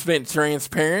 100%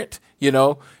 transparent.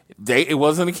 It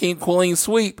wasn't a clean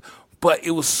sweep, but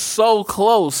it was so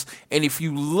close. And if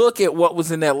you look at what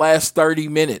was in that last 30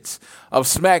 minutes of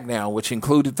SmackDown, which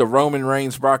included the Roman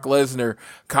Reigns, Brock Lesnar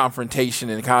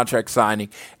confrontation and contract signing,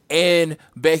 and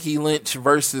Becky Lynch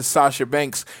versus Sasha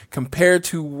Banks, compared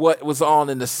to what was on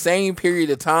in the same period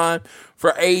of time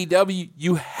for AEW,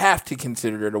 you have to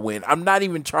consider it a win. I'm not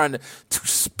even trying to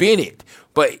spin it,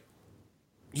 but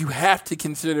you have to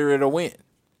consider it a win.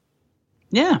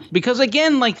 Yeah, because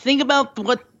again, think about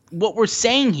what we're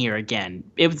saying here again.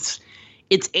 It's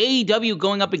AEW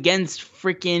going up against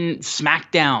freaking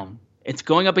SmackDown. It's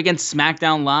going up against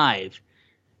SmackDown Live.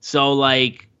 So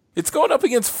it's going up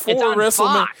against four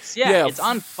WrestleMania. Yeah, it's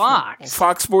on Fox.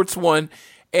 Fox Sports 1.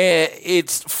 And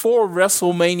it's 4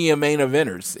 WrestleMania main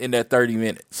eventers in that 30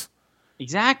 minutes.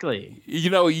 Exactly.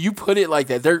 You put it like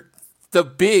that. They're the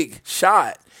big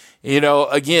shot,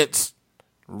 against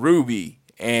Ruby,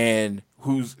 and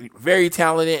who's very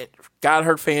talented, got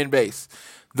her fan base.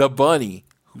 The Bunny,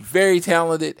 who's very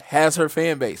talented, has her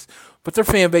fan base. But their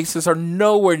fan bases are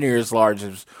nowhere near as large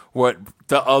as what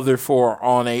the other 4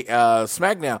 on a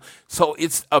SmackDown. So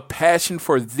it's a passion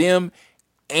for them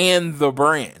and the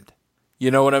brand.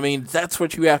 You know what I mean? That's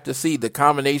what you have to see, the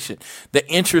combination, the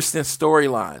interest in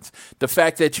storylines, the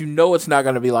fact that it's not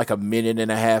going to be like a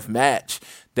 1.5-minute match,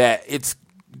 that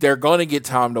they're going to get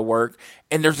time to work,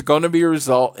 and there's going to be a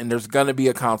result, and there's going to be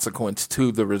a consequence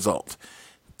to the result.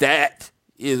 That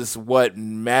is what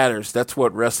matters. That's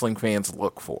what wrestling fans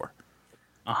look for.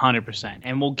 100%.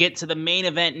 And we'll get to the main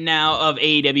event now of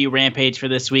AEW Rampage for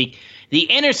this week. The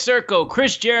Inner Circle,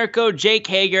 Chris Jericho, Jake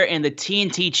Hager, and the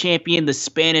TNT champion, the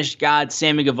Spanish God,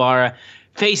 Sammy Guevara,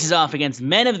 faces off against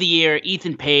Men of the Year,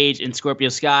 Ethan Page and Scorpio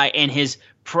Sky, and his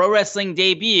pro wrestling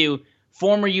debut,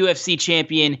 former UFC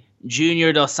champion,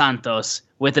 Junior Dos Santos,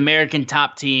 with American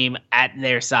Top Team at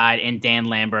their side, and Dan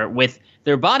Lambert with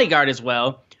their bodyguard as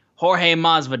well, Jorge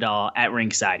Masvidal, at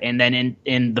ringside. And then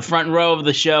in the front row of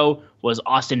the show was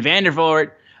Austin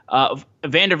Vandervoort,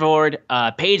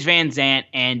 Paige Van Zant,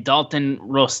 and Dalton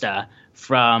Rosta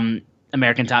from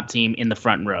American Top Team in the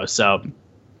front row. So,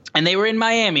 and they were in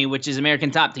Miami, which is American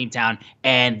Top Team town,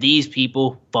 and these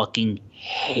people fucking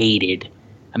hated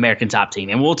American Top Team.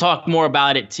 And we'll talk more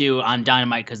about it too on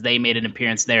Dynamite because they made an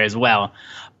appearance there as well.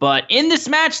 But in this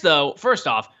match, though, first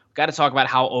off, got to talk about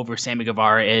how over Sammy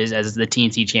Guevara is as the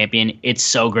TNT champion. It's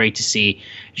so great to see.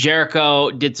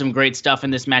 Jericho did some great stuff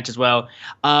in this match as well.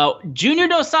 Junior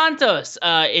Dos Santos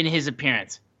in his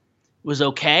appearance was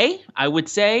okay, I would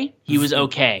say. He was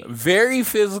okay. Very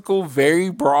physical, very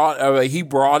broad. He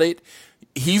brought it.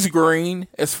 He's green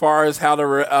as far as how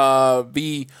to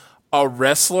be a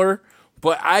wrestler.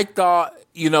 But I thought,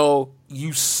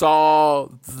 you saw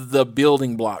the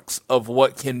building blocks of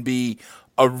what can be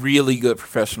a really good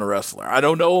professional wrestler. I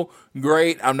don't know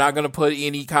great. I'm not going to put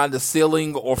any kind of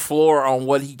ceiling or floor on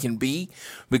what he can be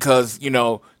because,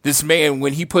 this man,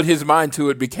 when he put his mind to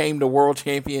it, became the world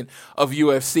champion of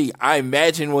UFC. I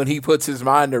imagine when he puts his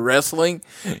mind to wrestling,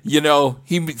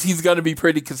 he's going to be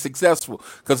pretty successful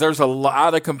because there's a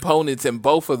lot of components in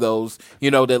both of those,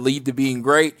 that lead to being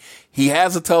great. He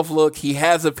has a tough look. He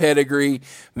has a pedigree.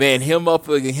 Man, him up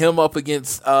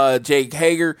against Jake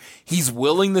Hager, he's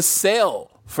willing to sell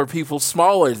for people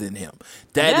smaller than him.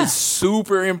 That is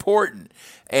super important.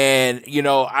 And,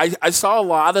 I saw a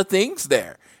lot of things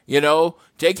there.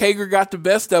 Jake Hager got the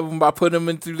best of him by putting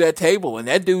him through that table, and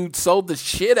that dude sold the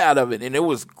shit out of it, and it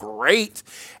was great.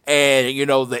 And,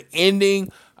 the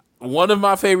ending, one of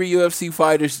my favorite UFC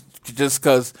fighters, just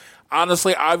because,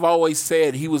 honestly, I've always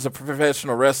said he was a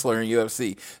professional wrestler in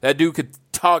UFC. That dude could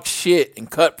talk shit and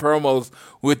cut promos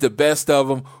with the best of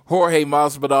them. Jorge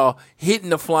Masvidal hitting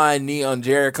the flying knee on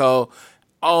Jericho.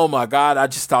 Oh my God, I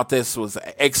just thought this was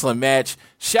an excellent match.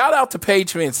 Shout out to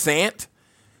Paige VanZant.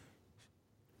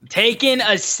 Taking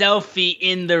a selfie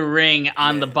in the ring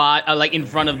on the like in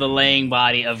front of the laying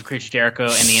body of Chris Jericho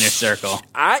in the Inner Circle.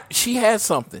 She has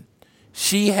something.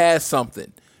 She has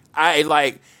something.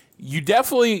 You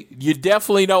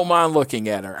definitely don't mind looking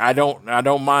at her. I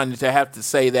don't mind to have to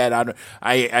say that.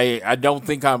 I don't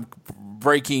think I'm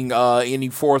breaking any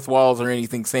fourth walls or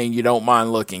anything saying you don't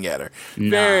mind looking at her.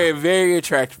 Nah. Very, very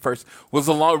attractive person. Was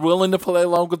willing to play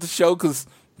along with the show because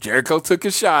Jericho took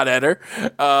a shot at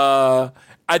her.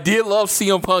 I did love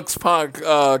CM Punk's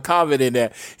comment in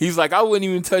that. He's like, I wouldn't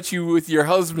even touch you with your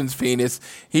husband's penis.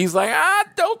 He's like, I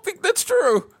don't think that's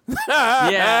true.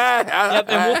 Yeah. Yep,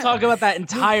 and we'll talk about that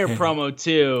entire promo,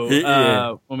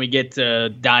 too, when we get to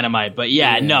Dynamite. But,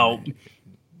 no,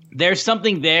 there's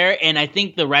something there, and I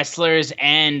think the wrestlers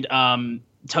and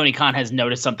Tony Khan has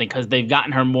noticed something because they've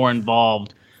gotten her more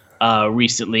involved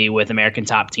recently with American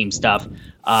Top Team stuff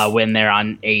when they're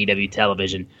on AEW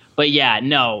television. But,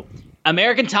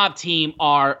 American Top Team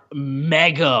are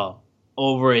mega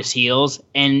over his heels,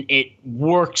 and it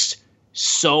works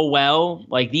so well.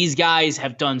 Like, these guys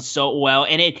have done so well,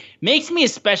 and it makes me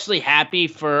especially happy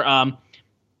for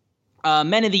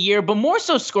Men of the Year, but more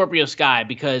so Scorpio Sky,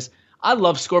 because I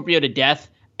love Scorpio to death,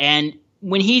 and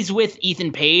when he's with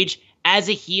Ethan Page, as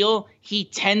a heel, he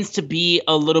tends to be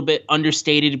a little bit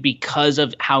understated because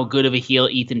of how good of a heel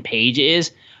Ethan Page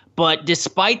is. But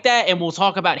despite that, and we'll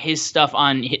talk about his stuff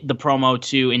on the promo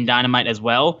too in Dynamite as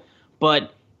well,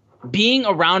 but being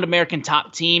around American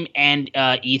Top Team and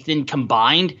Ethan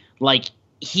combined, like,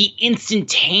 he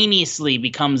instantaneously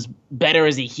becomes better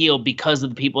as a heel because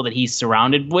of the people that he's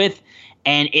surrounded with,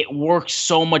 and it works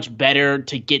so much better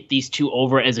to get these two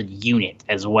over as a unit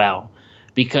as well.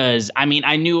 Because, I mean,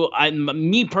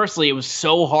 me personally, it was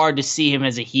so hard to see him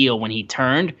as a heel when he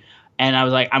turned, and I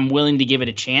was like, I'm willing to give it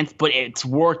a chance, but it's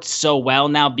worked so well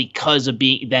now because of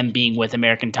them being with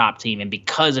American Top Team and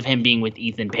because of him being with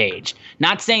Ethan Page.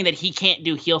 Not saying that he can't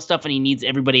do heel stuff and he needs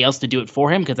everybody else to do it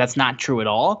for him, because that's not true at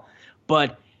all.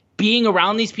 But being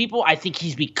around these people, I think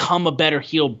he's become a better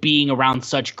heel being around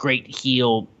such great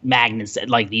heel magnets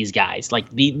like these guys.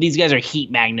 Like, these guys are heat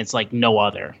magnets like no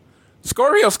other.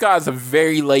 Scorpio Sky is a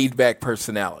very laid-back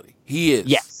personality. He is.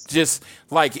 Yes. Just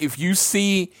like, if you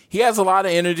see, he has a lot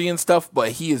of energy and stuff,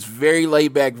 but he is very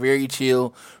laid back, very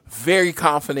chill, very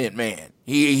confident man.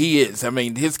 He is. I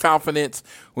mean, his confidence,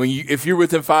 if you're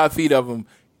within 5 feet of him,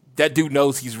 that dude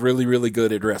knows he's really, really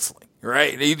good at wrestling,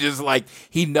 right?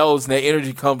 He knows that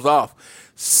energy comes off.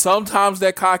 Sometimes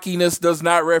that cockiness does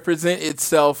not represent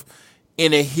itself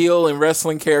in a heel and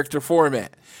wrestling character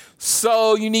format.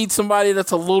 So you need somebody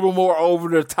that's a little more over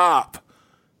the top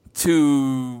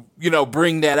to,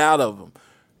 bring that out of him.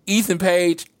 Ethan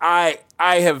Page, I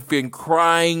have been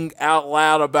crying out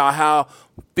loud about how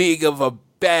big of a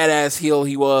badass heel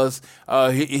he was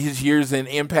his years in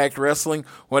Impact Wrestling,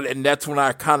 and that's when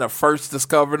I kind of first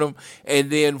discovered him.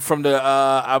 And then from the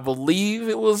I believe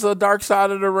it was a Dark Side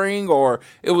of the Ring, or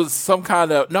it was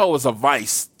it was a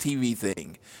Vice TV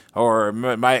thing, or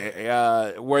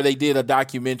where they did a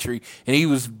documentary, and he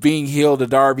was being heeled to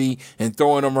Darby and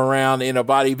throwing him around in a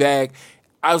body bag.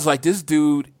 I was like, this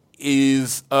dude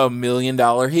is $1 million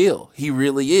heel. He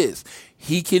really is.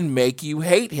 He can make you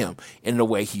hate him in the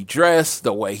way he dressed,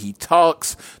 the way he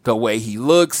talks, the way he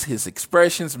looks, his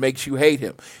expressions makes you hate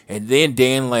him. And then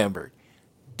Dan Lambert.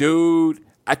 Dude,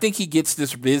 I think he gets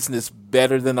this business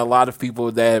better than a lot of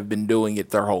people that have been doing it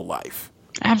their whole life.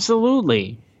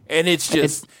 Absolutely. And it's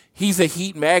just, he's a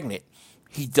heat magnet.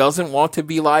 He doesn't want to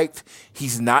be liked.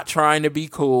 He's not trying to be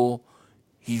cool.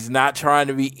 He's not trying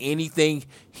to be anything.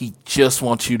 He just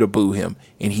wants you to boo him,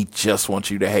 and he just wants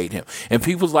you to hate him. And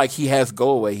people's like, he has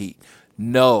go-away heat.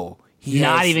 No.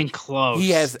 Not even close.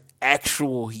 He has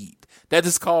actual heat. That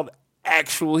is called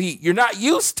actual heat. You're not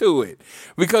used to it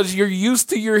because you're used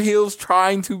to your heels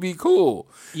trying to be cool.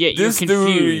 Yeah, you're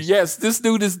confused. This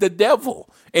dude is the devil,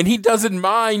 and he doesn't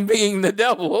mind being the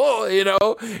devil,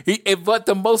 But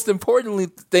the most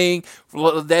important thing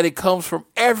that it comes from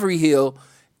every heel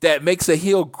that makes a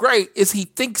heel great is he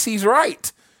thinks he's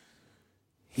right.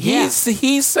 Yeah.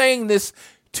 He's saying this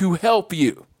to help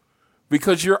you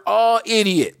because you're all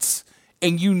idiots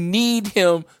and you need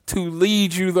him to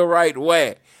lead you the right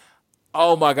way.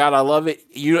 Oh my God, I love it.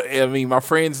 My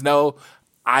friends know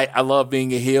I love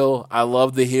being a heel. I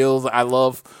love the heels. I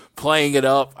love playing it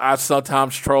up. I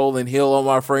sometimes troll and heel on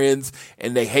my friends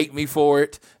and they hate me for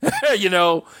it,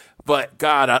 But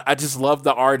God, I just love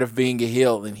the art of being a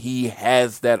heel, and he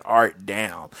has that art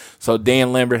down. So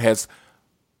Dan Lambert has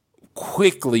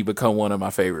quickly become one of my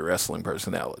favorite wrestling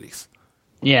personalities.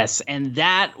 Yes, and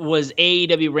that was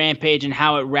AEW Rampage and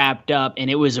how it wrapped up, and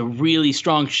it was a really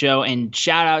strong show, and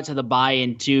shout out to the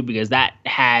buy-in too, because that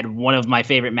had one of my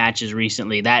favorite matches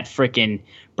recently. That frickin'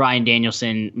 Bryan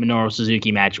Danielson Minoru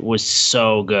Suzuki match was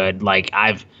so good. Like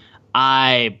I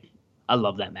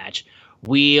love that match.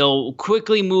 We'll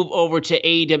quickly move over to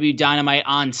AEW Dynamite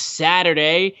on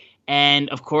Saturday, and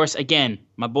of course, again,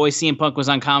 my boy CM Punk was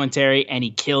on commentary, and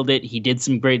he killed it. He did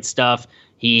some great stuff.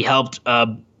 He helped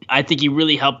I think he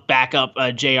really helped back up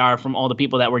JR from all the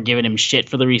people that were giving him shit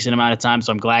for the recent amount of time,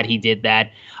 so I'm glad he did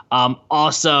that.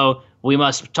 Also, we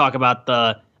must talk about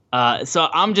so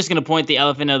I'm just going to point the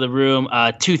elephant of the room.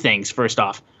 Two things, first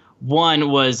off.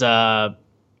 One was Kiera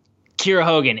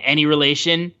Hogan, any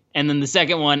relation? And then the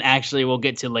second one, actually, we'll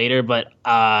get to later, but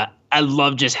I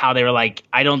love just how they were like,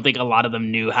 I don't think a lot of them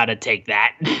knew how to take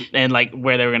that and like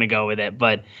where they were going to go with it,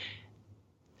 but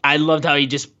I loved how he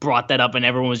just brought that up and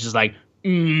everyone was just like,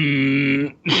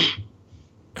 And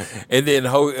then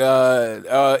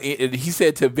he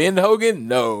said to Ben Hogan,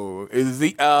 "No, is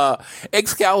the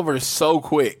Excalibur is so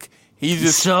quick. He's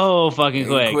just so fucking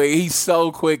quick. He's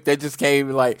so quick. That just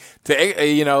came like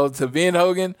to Ben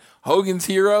Hogan, Hogan's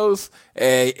Heroes,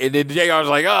 and then JR's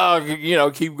like,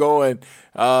 oh, keep going.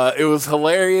 It was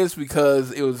hilarious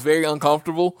because it was very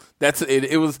uncomfortable. That's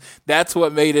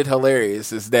what made it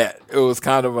hilarious. Is that it was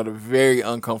kind of a very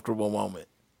uncomfortable moment.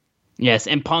 Yes,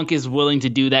 and Punk is willing to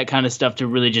do that kind of stuff to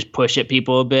really just push at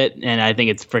people a bit, and I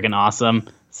think it's freaking awesome.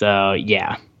 So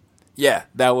yeah,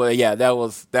 that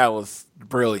was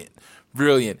brilliant.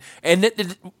 And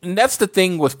that's the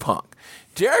thing with Punk,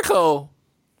 Jericho.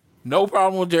 No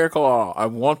problem with Jericho at all. I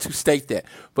want to state that,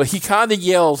 but he kind of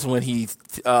yells when he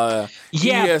yeah,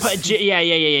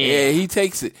 he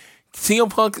takes it. CM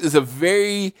Punk is a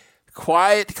very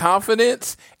quiet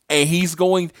confidence. And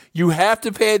you have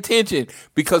to pay attention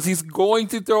because he's going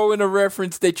to throw in a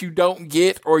reference that you don't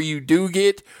get or you do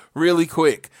get really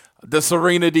quick. The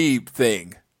Serena Deeb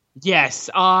thing. Yes.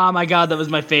 Oh my God, that was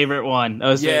my favorite one. That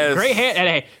was great head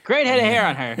of hair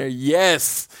on her.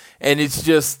 Yes. And it's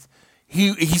just,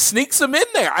 he sneaks them in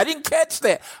there. I didn't catch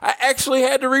that. I actually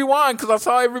had to rewind because I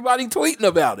saw everybody tweeting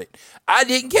about it. I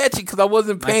didn't catch it because I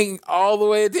wasn't paying all the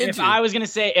way attention. If I was going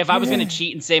to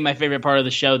cheat and say my favorite part of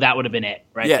the show, that would have been it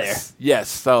there. Yes.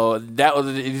 So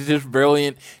it's just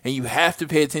brilliant. And you have to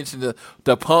pay attention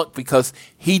to Punk because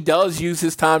he does use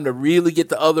his time to really get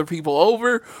the other people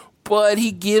over, but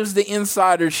he gives the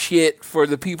insider shit for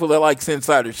the people that likes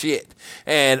insider shit.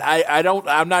 And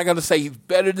I'm not going to say he's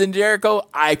better than Jericho.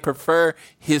 I prefer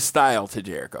his style to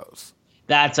Jericho's.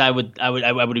 I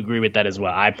would agree with that as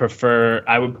well. I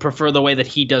would prefer the way that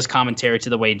he does commentary to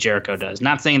the way Jericho does.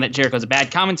 Not saying that Jericho's a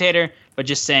bad commentator, but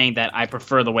just saying that I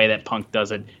prefer the way that Punk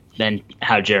does it than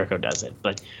how Jericho does it.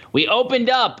 But we opened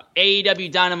up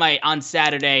AEW Dynamite on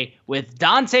Saturday with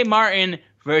Dante Martin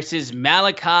versus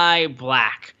Malachi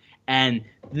Black. And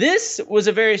this was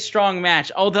a very strong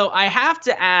match. Although I have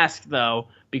to ask, though,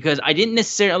 because I didn't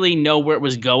necessarily know where it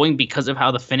was going because of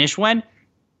how the finish went.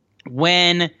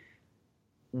 When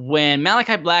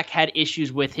Malachi Black had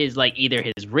issues with his either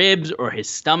his ribs or his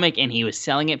stomach, and he was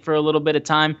selling it for a little bit of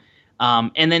time,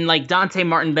 and then Dante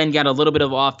Martin then got a little bit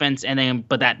of offense,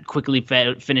 but that quickly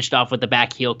finished off with the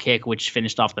back heel kick, which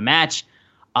finished off the match.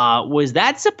 Was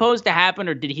that supposed to happen,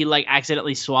 or did he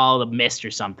accidentally swallow the mist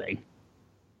or something?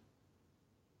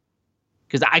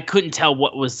 Because I couldn't tell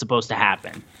what was supposed to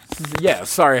happen. Yeah,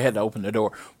 sorry, I had to open the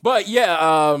door, but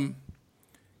yeah.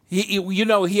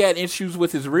 He had issues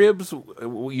with his ribs.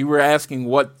 You were asking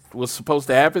what was supposed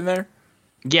to happen there?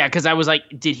 Yeah, because I was like,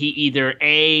 did he either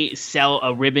A, sell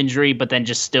a rib injury but then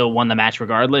just still won the match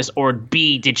regardless, or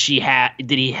B, did he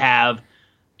have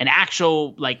an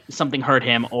actual something hurt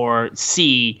him, or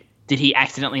C, did he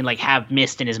accidentally have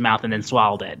mist in his mouth and then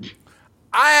swallowed it?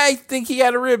 I think he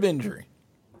had a rib injury.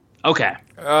 Okay.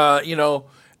 I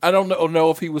don't know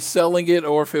if he was selling it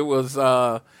or if it was.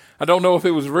 I don't know if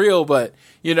it was real, but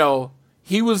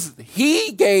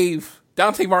he gave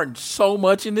Dante Martin so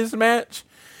much in this match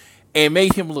and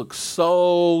made him look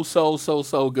so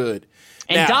good.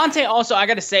 And now, Dante also, I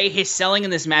got to say, his selling in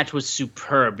this match was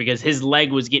superb because his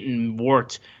leg was getting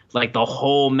worked the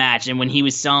whole match. And when he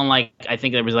was selling, I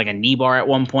think there was a knee bar at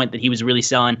one point that he was really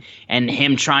selling, and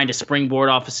him trying to springboard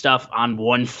off of stuff on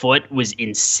one foot was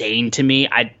insane to me.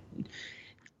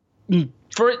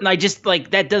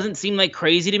 That doesn't seem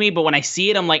crazy to me, but when I see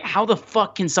it, I'm like, how the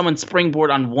fuck can someone springboard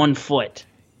on one foot?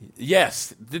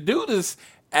 Yes, the dude is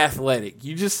athletic.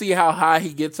 You just see how high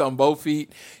he gets on both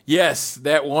feet. Yes,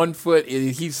 that one foot,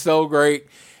 he's so great.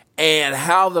 And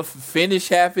how the finish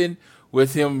happened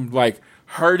with him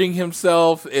hurting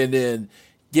himself and then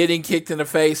getting kicked in the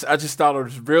face. I just thought it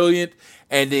was brilliant.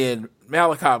 And then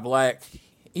Malachi Black,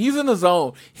 he's in the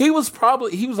zone. He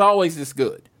was always this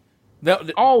good.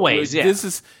 Always, yeah.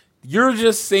 You're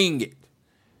just seeing it.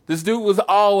 This dude was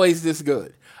always this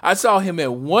good. I saw him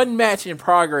in one match in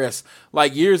Progress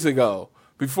like years ago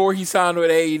before he signed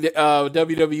with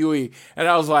WWE, and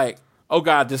I was like, oh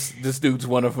God, this dude's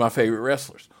one of my favorite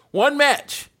wrestlers. One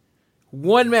match.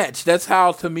 That's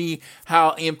to me,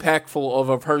 how impactful of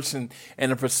a person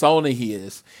and a persona he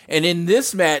is. And in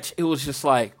this match, it was just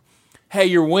like, hey,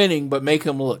 you're winning, but make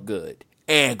him look good.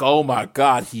 And oh my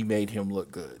God, he made him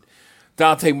look good.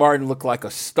 Dante Martin looked like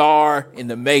a star in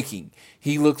the making.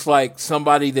 He looks like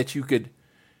somebody that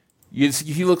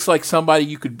he looks like somebody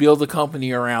you could build a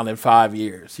company around in 5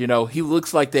 years. You know, he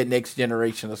looks like that next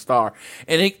generation of star.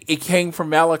 And it came from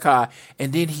Malachi,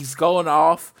 and then he's going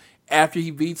off after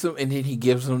he beats him, and then he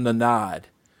gives him the nod.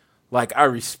 Like, I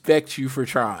respect you for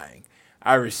trying.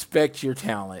 I respect your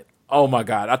talent. Oh my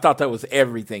God, I thought that was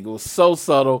everything. It was so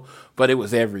subtle, but it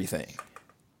was everything.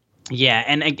 Yeah,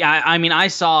 and I mean, I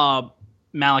saw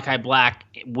Malachi Black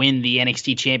win the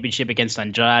NXT Championship against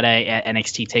Andrade at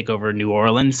NXT TakeOver New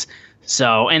Orleans.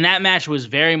 So, and that match was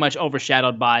very much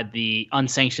overshadowed by the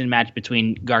unsanctioned match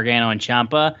between Gargano and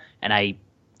Ciampa, and I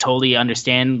totally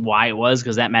understand why it was,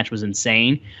 because that match was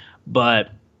insane. But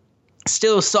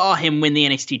still saw him win the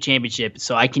NXT Championship,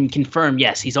 so I can confirm,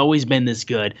 yes, he's always been this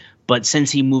good. But since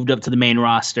he moved up to the main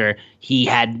roster, he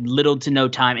had little to no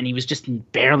time, and he was just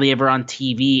barely ever on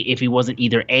TV if he wasn't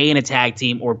either A, in a tag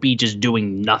team, or B, just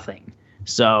doing nothing.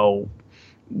 So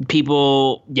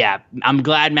people, yeah, I'm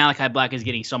glad Malachi Black is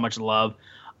getting so much love.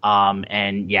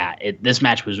 And yeah, this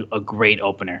match was a great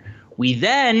opener. We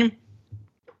then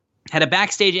had a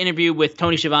backstage interview with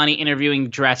Tony Schiavone interviewing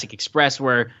Jurassic Express,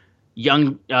 where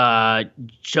young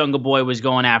Jungle Boy was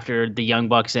going after the Young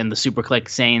Bucks and the Super Click,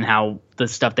 saying how the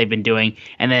stuff they've been doing.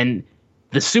 And then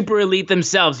the Super Elite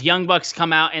themselves, Young Bucks,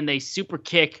 come out and they super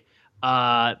kick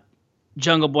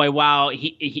Jungle Boy while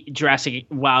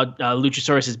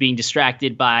Luchasaurus is being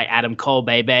distracted by Adam Cole,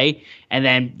 baby.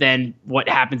 And then what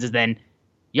happens is then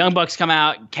Young Bucks come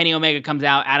out, Kenny Omega comes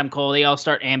out, Adam Cole, they all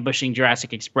start ambushing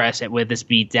Jurassic Express with this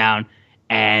beatdown.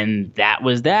 And that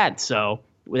was that. So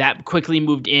that quickly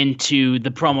moved into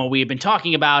the promo we have been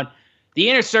talking about. The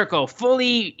Inner Circle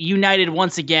fully united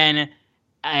once again,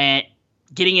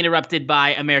 getting interrupted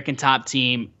by American Top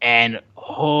Team. And,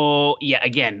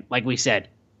 again, like we said,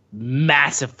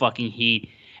 massive fucking heat.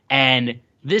 And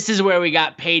this is where we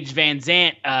got Paige Van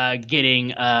Zant getting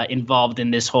involved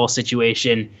in this whole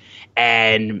situation.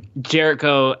 And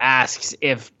Jericho asks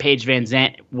if Paige Van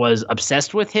Zant was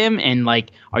obsessed with him and,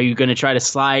 like, are you going to try to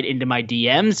slide into my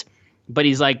DMs? But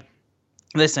he's like,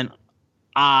 listen,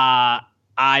 I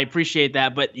appreciate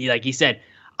that, but like he said,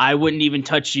 I wouldn't even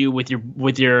touch you with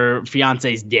your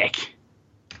fiance's dick.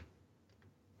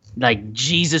 Like,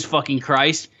 Jesus fucking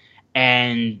Christ.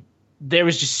 And there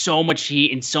was just so much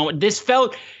heat and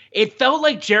it felt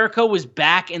like Jericho was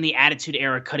back in the Attitude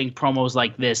Era cutting promos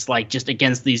like this, like just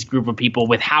against these group of people,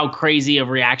 with how crazy of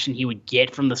reaction he would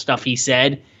get from the stuff he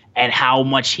said and how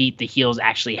much heat the heels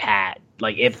actually had.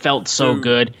 Like, it felt so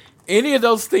good. Any of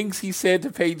those things he said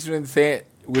to Paige Van Zant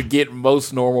would get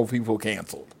most normal people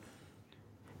canceled.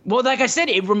 Well, like I said,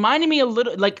 it reminded me a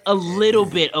little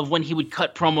bit of when he would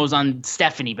cut promos on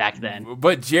Stephanie back then.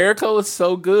 But Jericho is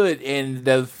so good, and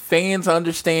the fans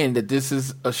understand that this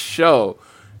is a show.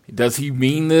 Does he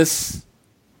mean this?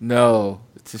 No,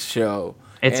 it's a show.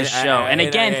 It's a show. And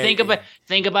again, think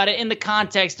about it in the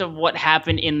context of what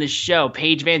happened in the show.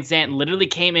 Paige Van Zant literally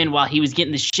came in while he was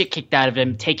getting the shit kicked out of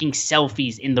him, taking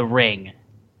selfies in the ring.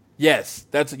 Yes,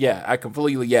 that's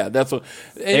what.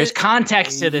 There's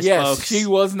context to this, folks. She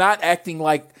was not acting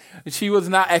like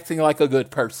a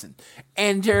good person,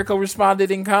 and Jericho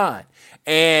responded in kind.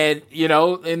 And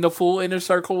and the full Inner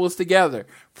Circle was together.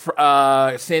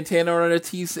 Santana and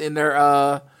Ortiz in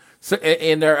their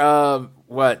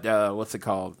what's it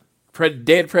called?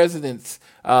 Dead Presidents,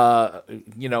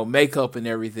 makeup and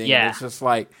everything. Yeah. It's just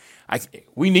like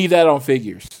we need that on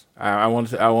figures. I want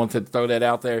to throw that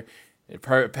out there.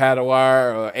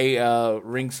 Padawar or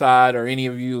Ringside or any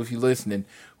of you, if you're listening,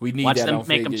 we need that on figures. Watch them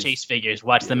make them chase figures.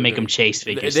 Watch them make them chase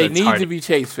figures. They need to be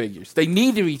chase figures. They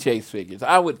need to be chase figures.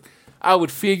 I would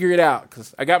figure it out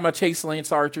because I got my Chase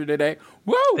Lance Archer today.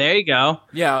 Woo! There you go.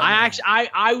 Yeah.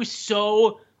 I was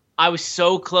so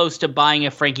close to buying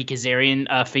a Frankie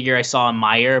Kazarian figure I saw in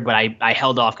Meyer, but I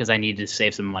held off because I needed to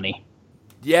save some money.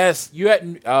 Yes, you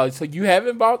hadn't. So you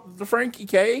haven't bought the Frankie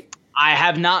K? I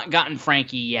have not gotten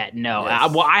Frankie yet. No.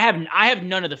 Yes. I have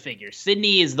none of the figures.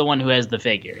 Sydney is the one who has the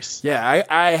figures. Yeah,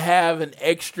 I have an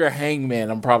extra Hangman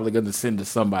I'm probably going to send to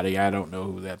somebody. I don't know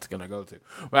who that's going to go to.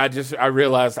 But I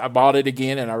realized I bought it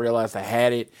again, and I realized I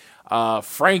had it.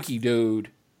 Frankie, dude.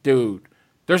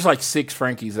 There's like 6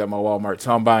 Frankies at my Walmart,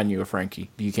 so I'm buying you a Frankie.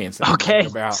 You can't say okay,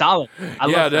 about. Solid. I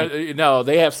love no,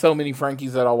 they have so many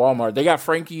Frankies at our Walmart. They got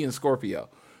Frankie and Scorpio.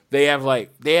 They had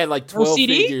like 12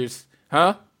 figures,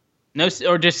 huh? No,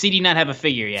 or does CD not have a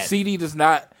figure yet? CD does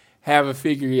not have a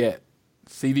figure yet.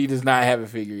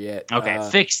 Okay,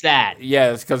 fix that.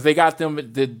 Yes, because they got them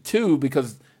the 2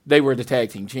 because they were the tag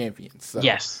team champions. So.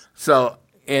 Yes. So.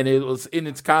 And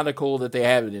it's kind of cool that they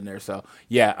have it in there. So,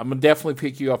 yeah, I'm going to definitely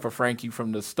pick you up a Frankie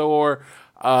from the store.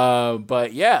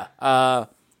 But the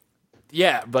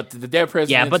Dead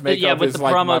President's makeup is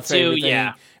like my favorite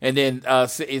thing. And then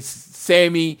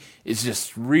Sammy is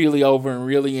just really over and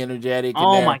really energetic.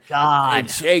 Oh, my God. And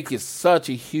Jake is such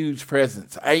a huge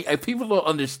presence. People don't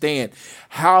understand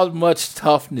how much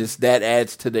toughness that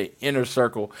adds to the inner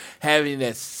circle. Having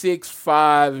that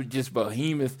 6'5", just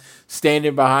behemoth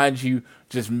standing behind you,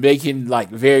 just making like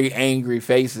very angry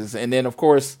faces. And then, of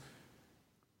course,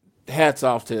 hats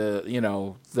off to,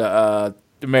 the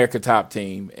America Top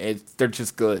Team. They're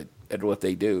just good at what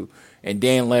they do. And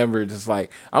Dan Lambert is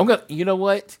like, you know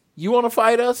what? You want to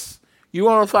fight us?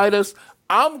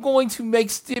 I'm going to make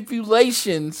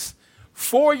stipulations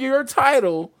for your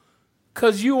title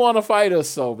because you want to fight us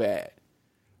so bad.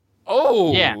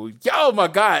 Oh, yeah. Oh my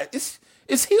God. It's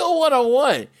heel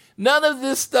 101. None of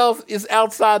this stuff is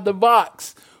outside the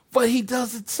box, but he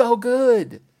does it so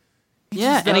good.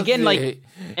 And again,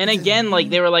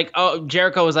 they were like, oh,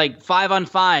 Jericho was like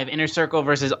 5-on-5, Inner Circle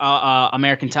versus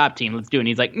American Top Team. Let's do it. And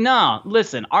he's like, no,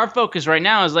 listen, our focus right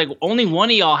now is like only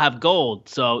one of y'all have gold.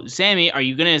 So, Sammy, are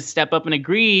you going to step up and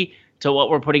agree to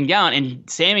what we're putting down? And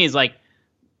Sammy is like,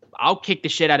 I'll kick the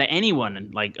shit out of anyone.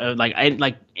 And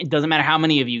it doesn't matter how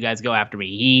many of you guys go after me.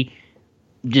 He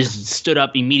just stood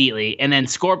up immediately. And then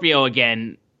Scorpio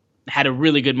again had a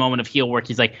really good moment of heel work.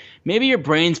 He's like, maybe your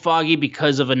brain's foggy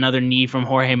because of another knee from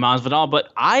Jorge Masvidal,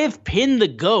 but I have pinned the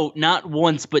GOAT not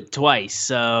once but twice.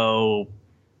 So,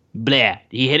 blah.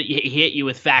 He hit you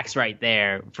with facts right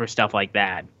there for stuff like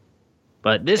that.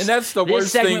 But this segment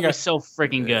was so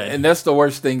freaking good. And that's the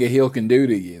worst thing a heel can do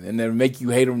to you, and it'll make you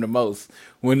hate them the most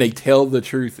when they tell the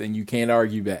truth and you can't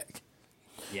argue back.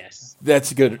 Yes.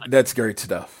 That's good. That's great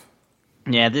stuff.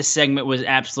 Yeah, this segment was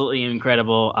absolutely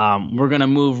incredible. We're going to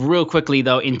move real quickly,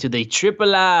 though, into the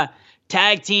AAA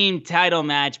tag team title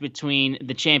match between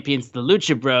the champions, the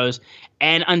Lucha Bros,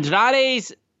 and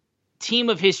Andrade's team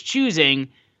of his choosing.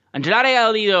 Andrade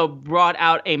Alito brought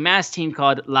out a masked team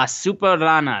called Las Super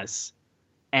Ranas.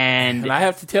 And I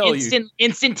have to tell you,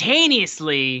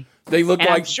 instantaneously, they look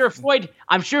like.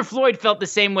 I'm sure Floyd felt the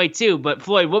same way too. But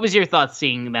Floyd, what was your thoughts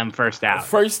seeing them first out?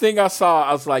 First thing I saw,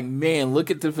 I was like, man,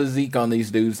 look at the physique on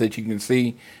these dudes that you can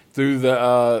see through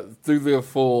the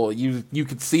full. You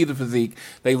could see the physique.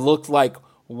 They looked like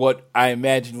what I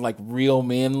imagine like real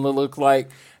men look like,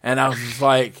 and I was just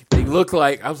like,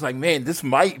 I was like, man, this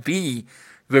might be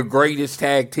the greatest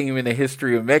tag team in the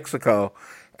history of Mexico.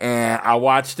 And I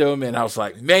watched them, and I was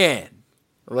like, man,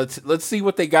 let's see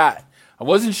what they got. I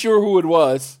wasn't sure who it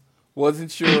was.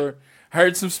 Wasn't sure.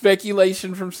 Heard some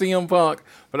speculation from CM Punk,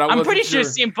 but I'm pretty sure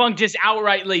CM Punk just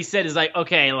outrightly said, "Is like,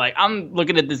 okay, like I'm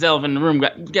looking at this elephant in the room.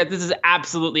 This is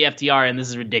absolutely FTR, and this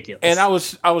is ridiculous." And I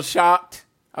was shocked.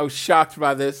 I was shocked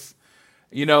by this.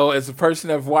 As a person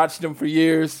that's watched them for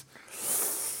years.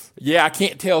 Yeah, I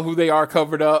can't tell who they are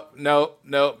covered up. Nope,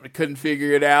 I couldn't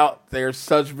figure it out. They're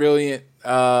such brilliant.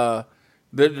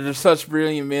 They're such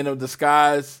brilliant men of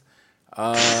disguise.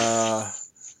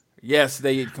 Yes,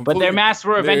 they. But their masks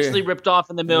were eventually ripped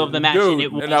off in the middle of the match, and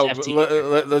it was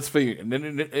FTR. Let's be.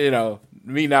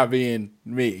 Me not being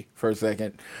me for a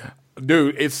second.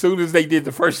 Dude, as soon as they did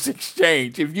the first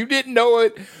exchange, if you did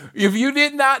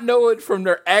not know it from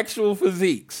their actual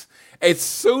physiques, as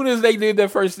soon as they did their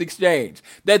first exchange,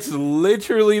 that's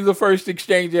literally the first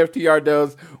exchange FTR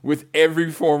does with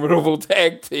every formidable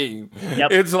tag team.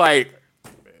 Yep. It's like,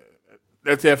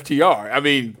 that's FTR. I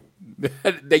mean,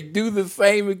 they do the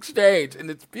same exchange,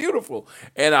 and it's beautiful,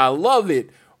 and I love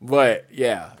it. But,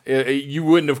 yeah, you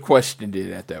wouldn't have questioned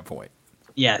it at that point.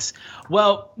 Yes.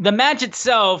 Well, the match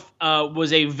itself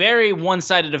was a very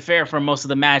one-sided affair for most of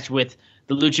the match, with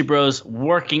the Lucha Bros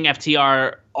working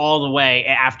FTR all the way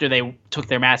after they took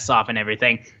their masks off and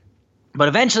everything. But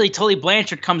eventually, Tully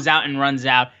Blanchard comes out and runs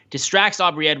out, distracts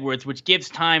Aubrey Edwards, which gives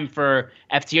time for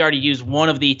FTR to use one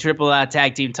of the AAA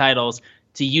tag team titles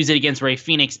to use it against Rey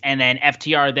Fenix, and then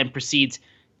FTR then proceeds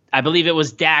I believe it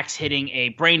was Dax hitting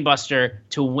a brainbuster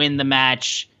to win the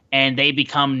match, and they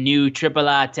become new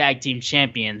AAA Tag Team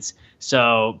Champions.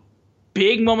 So,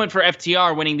 big moment for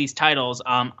FTR winning these titles.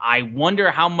 I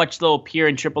wonder how much they'll appear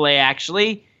in AAA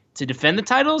actually to defend the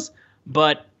titles,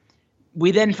 but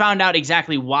we then found out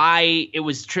exactly why it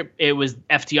was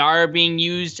FTR being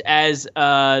used as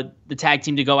the tag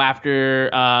team to go after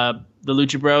the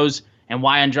Lucha Bros, and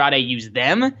why Andrade used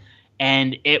them.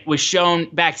 And it was shown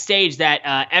backstage that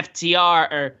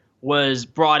FTR was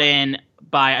brought in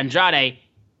by Andrade,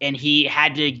 and he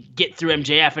had to get through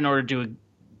MJF in order to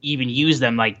even use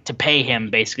them, like to pay him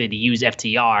basically to use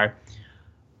FTR.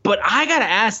 But I gotta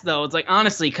ask though, it's like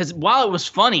honestly, because while it was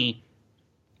funny,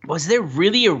 was there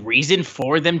really a reason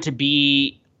for them to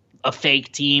be a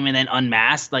fake team and then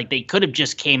unmasked? Like they could have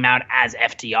just came out as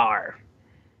FTR.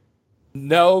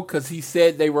 No, because he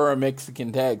said they were a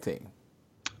Mexican tag team.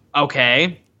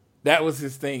 Okay. That was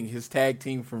his thing, his tag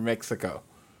team from Mexico.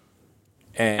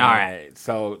 And all right.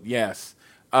 So, yes.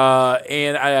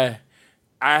 And I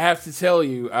have to tell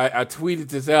you, I tweeted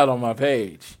this out on my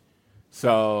page.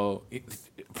 So,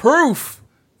 proof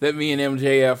that me and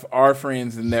MJF are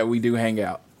friends and that we do hang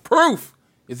out. Proof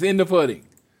is in the pudding.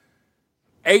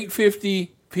 8:50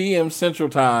 p.m. Central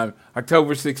Time,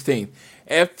 October 16th.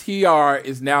 FTR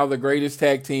is now the greatest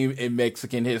tag team in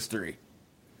Mexican history.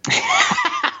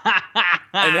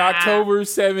 And October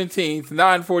 17th,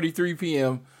 9:43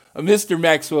 p.m., Mr.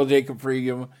 Maxwell Jacob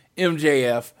Freedom,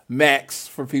 MJF, Max,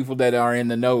 for people that are in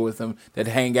the know with him, that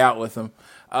hang out with him.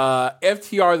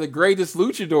 FTR, the greatest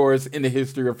luchadors in the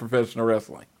history of professional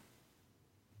wrestling.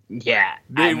 Yeah.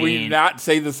 Did we not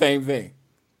say the same thing?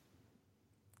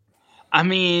 I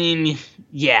mean,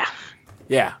 yeah.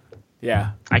 Yeah.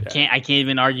 Yeah. I can't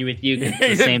even argue with you. It's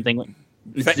the same thing.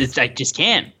 I just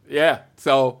can't. Yeah.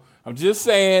 So I'm just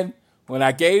saying, when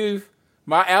I gave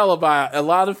my alibi, a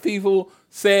lot of people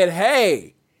said,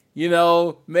 hey,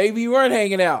 maybe you weren't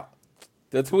hanging out.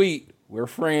 The tweet, we're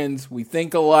friends, we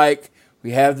think alike,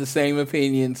 we have the same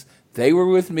opinions. They were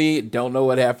with me, don't know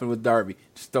what happened with Darby.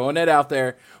 Just throwing that out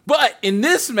there. But in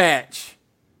this match,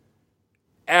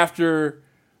 after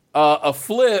a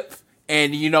flip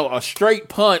and, a straight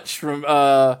punch from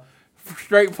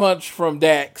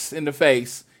Dax in the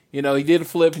face, he did a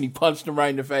flip and he punched him right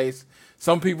in the face.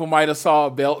 Some people might have saw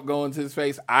a belt go into his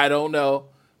face. I don't know.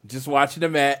 Just watching the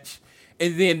match.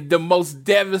 And then the most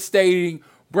devastating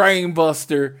brain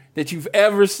buster that you've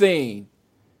ever seen.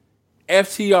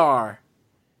 FTR.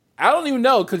 I don't even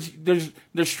know, because there's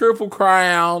Triple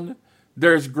Crown.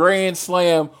 There's Grand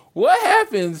Slam. What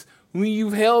happens when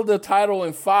you've held the title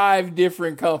in 5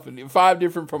 different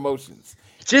promotions?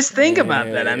 Just think about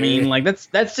that. I mean, like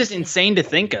that's just insane to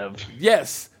think of.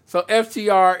 Yes. So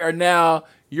FTR are now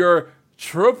your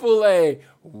AAA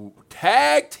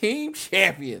Tag Team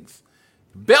Champions.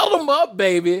 Belt them up,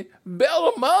 baby.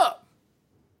 Belt them up.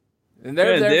 And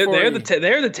they're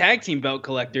the tag team belt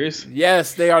collectors.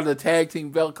 Yes, they are the tag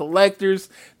team belt collectors.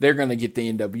 They're going to get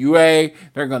the NWA.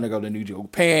 They're going to go to New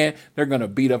Japan. They're going to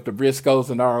beat up the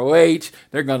Briscoes and ROH.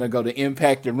 They're going to go to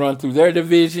Impact and run through their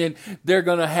division. They're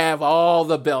going to have all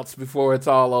the belts before it's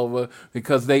all over,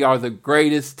 because they are the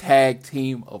greatest tag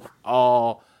team of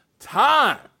all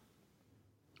time.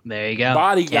 There you go.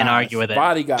 Body Can't guys. Argue with it.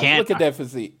 Body guys. Look at that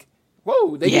physique.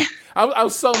 Whoa. I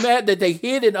was so mad that they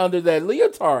hid it under that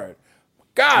leotard.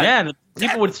 God. Yeah,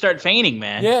 people would start fainting,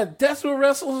 man. Yeah, that's what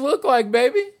wrestlers look like,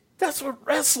 baby. That's what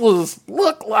wrestlers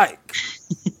look like.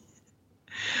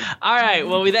 All right,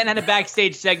 well, we then had a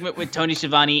backstage segment with Tony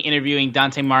Schiavone interviewing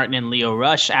Dante Martin and Lio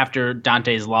Rush after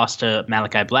Dante's loss to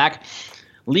Malachi Black.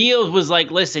 Lio was like,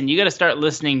 listen, you got to start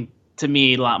listening to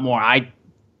me a lot more.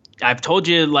 I've told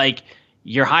you, like,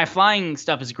 your high-flying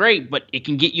stuff is great, but it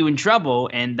can get you in trouble,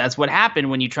 and that's what happened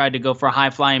when you tried to go for a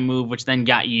high-flying move, which then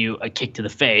got you a kick to the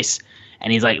face.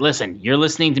 And he's like, listen, you're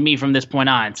listening to me from this point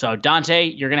on. So, Dante,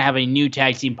 you're going to have a new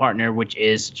tag team partner, which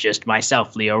is just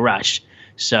myself, Lio Rush.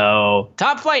 So,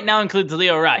 Top Flight now includes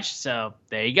Lio Rush. So,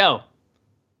 there you go.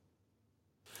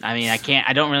 I mean,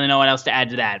 I don't really know what else to add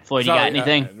to that. Floyd, you got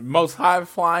anything? Most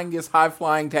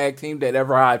high-flying tag team that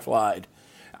ever high-flyed.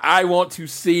 I want to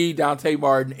see Dante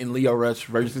Martin and Lio Rush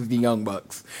versus the Young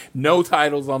Bucks. No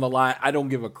titles on the line. I don't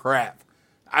give a crap.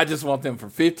 I just want them for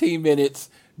 15 minutes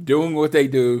doing what they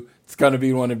do. It's going to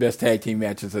be one of the best tag team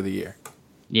matches of the year.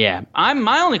 Yeah.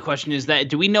 My only question is that,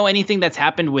 do we know anything that's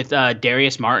happened with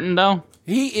Darius Martin, though?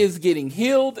 He is getting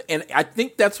healed, and I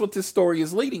think that's what this story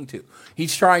is leading to.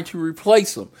 He's trying to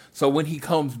replace him. So when he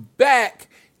comes back,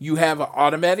 you have an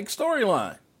automatic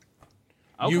storyline.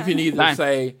 Okay. You can either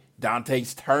say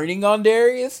Dante's turning on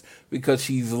Darius because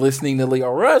she's listening to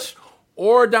Lio Rush,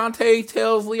 or Dante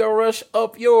tells Lio Rush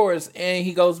up yours and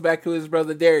he goes back to his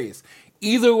brother Darius.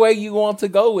 Either way you want to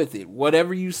go with it,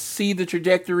 whatever you see the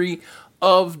trajectory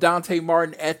of Dante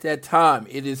Martin at that time,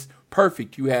 it is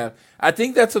perfect. I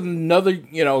think that's another,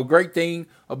 great thing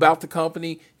about the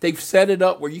company. They've set it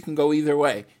up where you can go either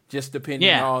way, just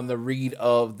depending on the read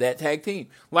of that tag team.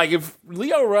 Like if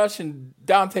Lio Rush and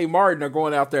Dante Martin are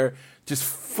going out there just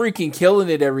freaking killing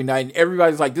it every night, and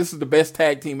everybody's like, this is the best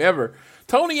tag team ever,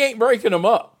 Tony ain't breaking them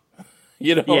up.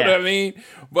 You know what I mean?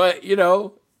 But,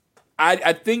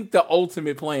 I think the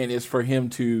ultimate plan is for him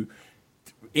to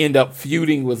end up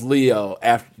feuding with Lio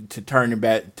after to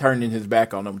turning his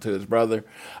back on him to his brother.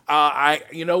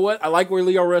 You know what? I like where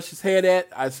Lio Rush's head at.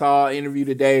 I saw an interview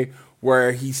today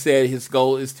where he said his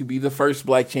goal is to be the first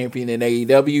black champion in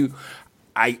AEW.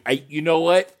 You know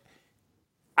what?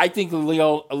 I think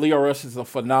Lio Rush is a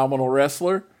phenomenal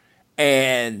wrestler,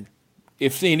 and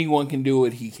if anyone can do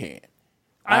it, he can.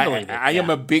 I am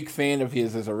a big fan of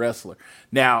his as a wrestler.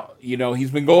 Now,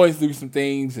 he's been going through some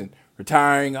things and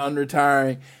retiring,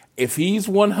 unretiring. If he's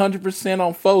 100%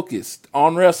 on focused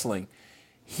on wrestling,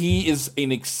 he is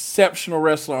an exceptional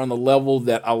wrestler on the level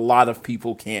that a lot of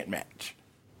people can't match.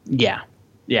 Yeah.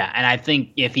 Yeah, and I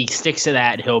think if he sticks to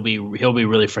that, he'll be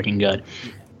really freaking good.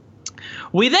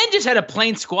 We then just had a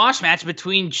plain squash match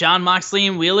between Jon Moxley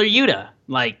and Wheeler Yuta.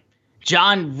 Like,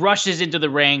 Jon rushes into the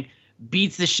ring,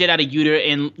 beats the shit out of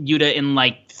Yuta in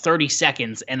like 30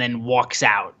 seconds, and then walks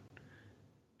out.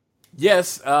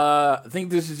 Yes, I think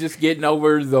this is just getting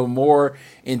over the more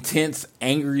intense,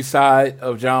 angry side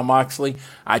of Jon Moxley.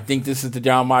 I think this is the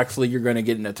Jon Moxley you're going to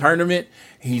get in a tournament.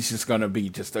 He's just going to be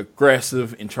just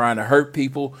aggressive and trying to hurt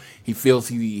people. He feels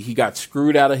he got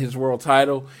screwed out of his world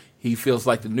title. He feels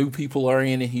like the new people are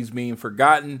in and he's being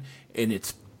forgotten, and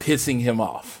it's pissing him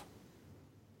off.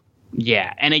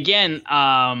 Yeah, and again,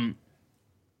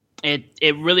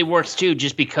 It really works too,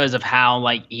 just because of how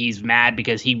like he's mad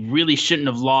because he really shouldn't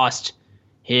have lost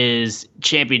his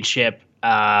championship.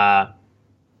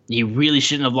 He really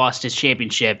shouldn't have lost his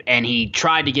championship, and he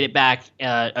tried to get it back,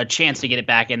 a chance to get it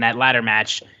back in that ladder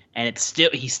match, and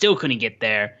he still couldn't get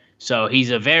there. So he's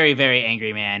a very, very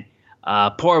angry man.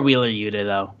 Poor Wheeler Yuta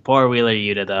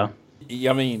though.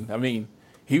 I mean,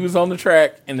 he was on the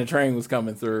track and the train was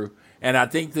coming through, and I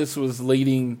think this was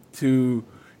leading to.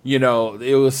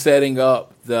 It was setting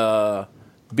up the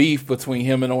beef between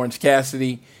him and Orange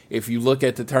Cassidy. If you look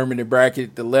at the tournament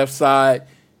bracket, the left side,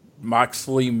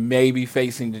 Moxley may be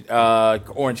facing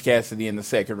Orange Cassidy in the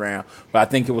second round, but I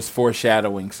think it was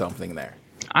foreshadowing something there.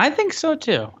 I think so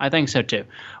too.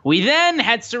 We then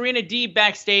had Serena Deeb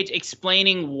backstage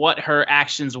explaining what her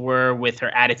actions were with her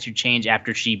attitude change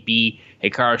after she beat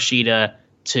Hikaru Shida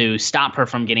to stop her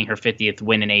from getting her 50th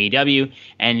win in AEW.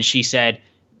 And she said,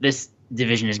 this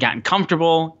division has gotten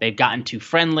comfortable, they've gotten too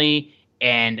friendly,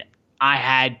 and I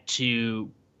had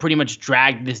to pretty much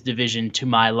drag this division to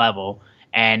my level.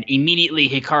 And immediately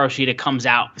Hikaru Shida comes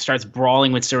out, starts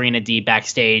brawling with Serena Deeb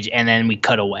backstage, and then we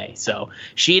cut away. So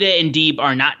Shida and Deeb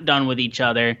are not done with each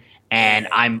other, and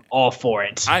I'm all for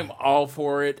it.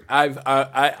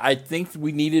 I think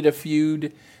we needed a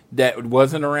feud that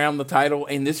wasn't around the title,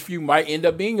 and this feud might end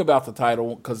up being about the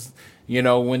title because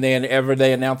whenever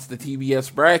they announced the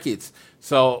TBS brackets.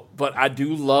 So, but I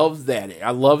do love that. I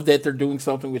love that they're doing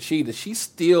something with Shida. She's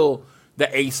still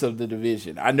the ace of the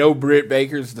division. I know Britt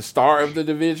Baker's the star of the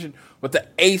division, but the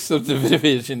ace of the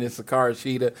division is Hikaru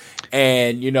Shida.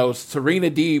 And, Serena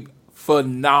Deeb,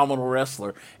 phenomenal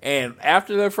wrestler. And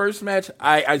after their first match,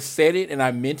 I said it and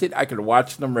I meant it. I could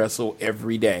watch them wrestle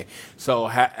every day. So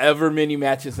however many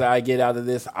matches that I get out of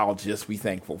this, I'll just be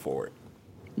thankful for it.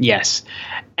 Yes.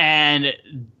 And,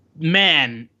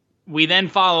 man, we then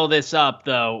follow this up,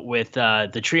 though, with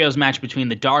the trios match between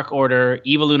the Dark Order,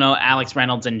 Evil Uno, Alex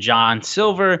Reynolds, and John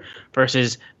Silver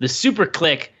versus the Super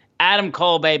Clique, Adam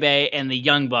Cole, Bebe, and the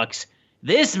Young Bucks.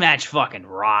 This match fucking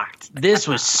rocked. This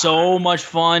was so much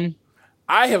fun.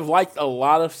 I have liked a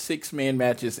lot of six-man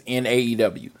matches in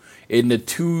AEW. In the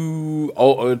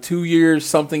 2 years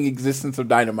something existence of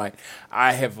Dynamite,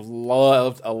 I have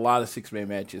loved a lot of six-man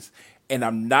matches. And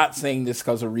I'm not saying this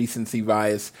because of recency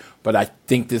bias, but I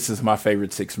think this is my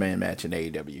favorite six-man match in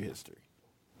AEW history.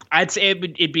 I'd say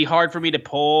it'd be hard for me to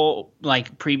pull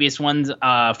like previous ones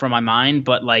from my mind,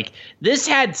 but like this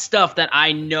had stuff that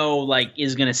I know like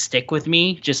is gonna stick with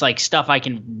me, just like stuff I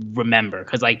can remember.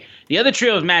 Because like the other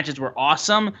trios matches were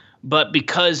awesome, but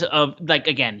because of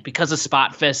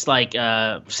Spot Fest, like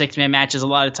six-man matches, a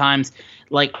lot of times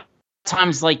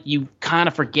you kind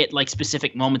of forget like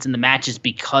specific moments in the matches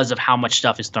because of how much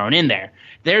stuff is thrown in there.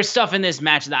 There's stuff in this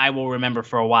match that I will remember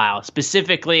for a while.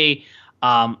 Specifically,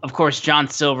 Of course, John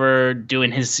Silver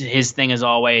doing his thing as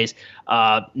always.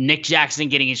 Nick Jackson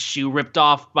getting his shoe ripped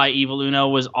off by Evil Uno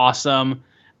was awesome.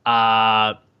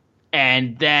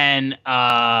 And then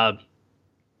the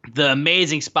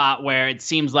amazing spot where it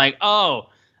seems like,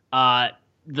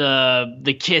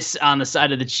 the kiss on the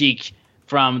side of the cheek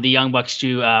from the Young Bucks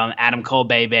to Adam Cole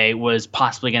Bebe was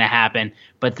possibly going to happen.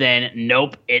 But then,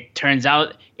 nope, it turns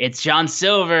out it's John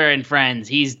Silver and friends.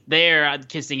 He's there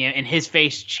kissing him, and his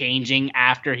face changing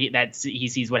after he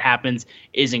sees what happens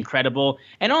is incredible.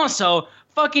 And also,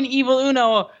 fucking Evil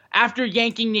Uno, after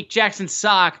yanking Nick Jackson's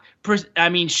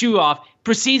shoe off,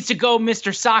 proceeds to go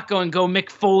Mr. Socko and go Mick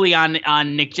Foley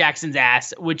on Nick Jackson's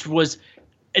ass, which was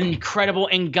incredible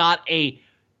and got a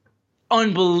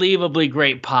unbelievably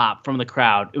great pop from the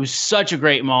crowd. It was such a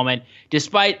great moment.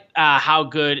 Despite how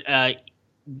good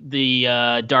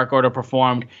the Dark Order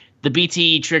performed, the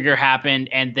BTE trigger happened,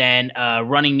 and then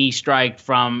running knee strike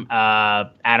from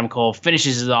Adam Cole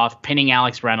finishes it off, pinning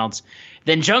Alex Reynolds.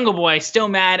 Then Jungle Boy, still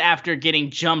mad after getting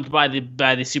jumped by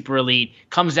the Super Elite,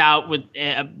 comes out with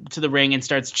to the ring and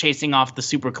starts chasing off the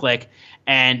Super Click,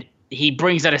 and he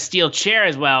brings out a steel chair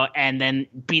as well, and then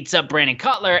beats up Brandon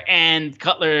Cutler, and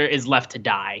Cutler is left to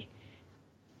die.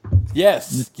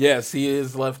 Yes, he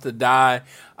is left to die.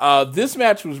 This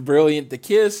match was brilliant. The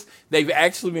kiss, they've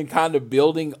actually been kind of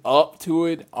building up to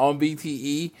it on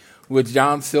BTE with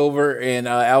John Silver and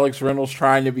Alex Reynolds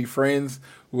trying to be friends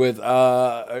with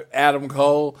Adam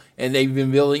Cole, and they've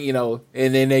been building, and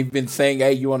then they've been saying,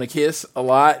 "Hey, you want to kiss?" a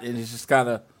lot, and it's kind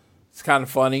of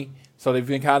funny. So they've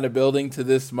been kind of building to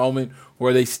this moment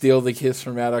where they steal the kiss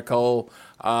from Adam Cole.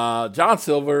 John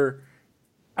Silver,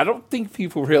 I don't think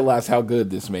people realize how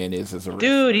good this man is as a wrestler.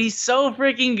 Dude, he's so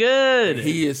freaking good.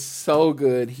 He is so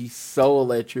good. He's so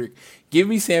electric. Give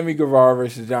me Sammy Guevara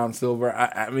versus John Silver.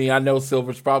 I mean, I know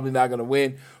Silver's probably not going to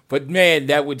win, but man,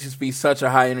 that would just be such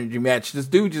a high energy match. This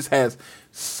dude just has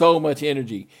so much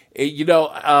energy.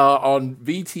 On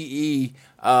BTE,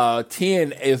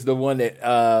 10 is the one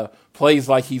that plays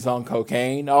like he's on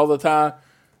cocaine all the time.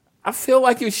 I feel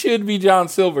like it should be John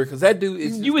Silver because that dude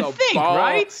is just you would think, ball,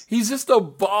 right? He's just a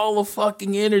ball of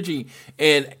fucking energy.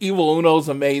 And Evil Uno's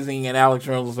amazing, and Alex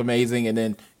Reynolds is amazing, and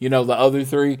then the other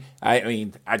three. I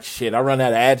run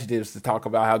out of adjectives to talk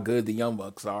about how good the Young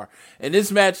Bucks are. And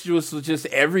this match was just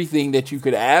everything that you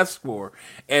could ask for.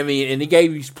 I mean, and it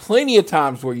gave you plenty of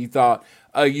times where you thought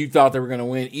they were going to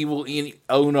win. Evil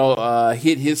Uno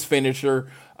hit his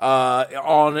finisher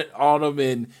on him,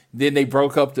 and then they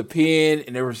broke up the pin,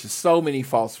 and there was just so many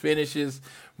false finishes.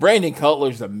 Brandon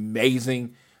Cutler's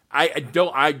amazing. I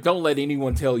don't let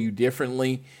anyone tell you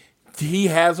differently. He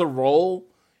has a role,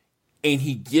 and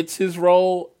he gets his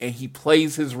role, and he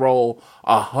plays his role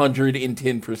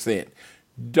 110%.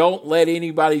 Don't let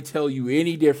anybody tell you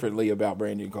any differently about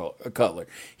Brandon Cutler.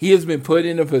 He has been put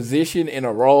in a position, in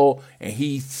a role, and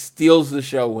he steals the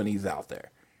show when he's out there.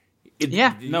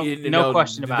 No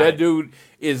question about it. That dude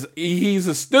he's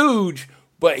a stooge,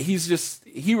 but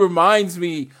he reminds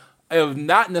me of,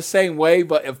 not in the same way,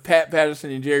 but of Pat Patterson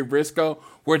and Jerry Briscoe,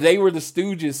 where they were the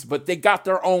Stooges, but they got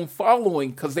their own following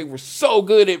because they were so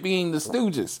good at being the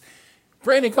Stooges.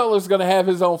 Brandon Cutler's going to have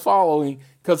his own following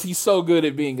because he's so good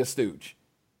at being a stooge.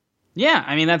 Yeah,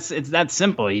 I mean it's that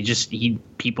simple.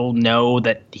 People know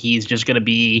that he's just going to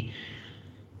be.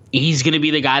 He's going to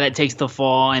be the guy that takes the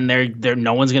fall, and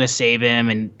no one's going to save him,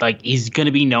 and he's going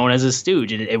to be known as a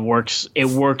stooge. And it works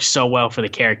so well for the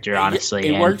character, honestly.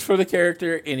 It works for the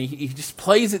character, and he just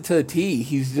plays it to a T.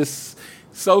 He's just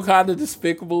so kind of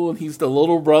despicable, and he's the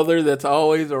little brother that's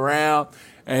always around,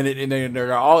 and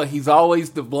he's always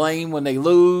to blame when they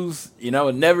lose,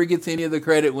 and never gets any of the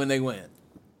credit when they win.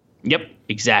 Yep,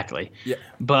 exactly. Yeah.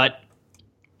 But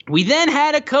we then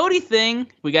had a Cody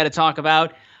thing we got to talk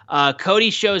about.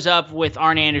 Cody shows up with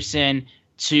Arn Anderson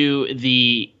to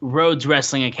the Rhodes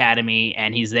Wrestling Academy,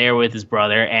 and he's there with his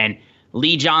brother. And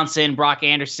Lee Johnson, Brock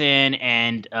Anderson,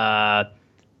 and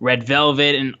Red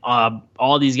Velvet, and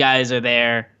all these guys are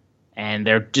there, and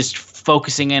they're just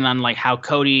focusing in on how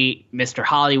Cody, Mr.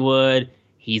 Hollywood,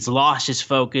 he's lost his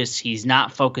focus. He's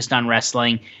not focused on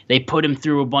wrestling. They put him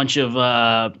through a bunch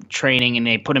of training, and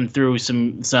they put him through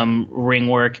some ring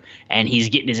work, and he's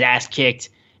getting his ass kicked.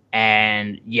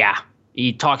 And yeah,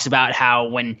 he talks about how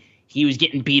when Arn was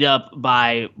getting beat up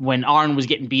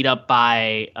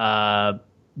by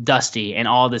Dusty and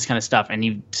all this kind of stuff, and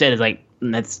he said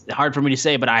that's hard for me to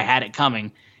say, but I had it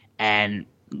coming, and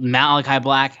Malachi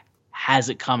Black has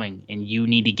it coming, and you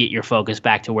need to get your focus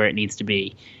back to where it needs to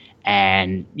be.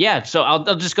 And yeah, so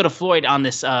I'll just go to Floyd on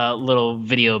this little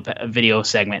video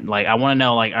segment. I want to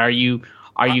know, are you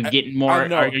getting more?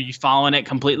 Are you following it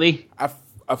completely?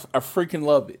 I freaking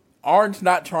love it. Arn's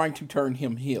not trying to turn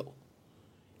him heel.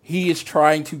 He is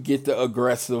trying to get the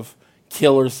aggressive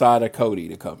killer side of Cody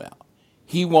to come out.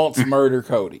 He wants murder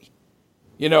Cody.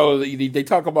 You know, they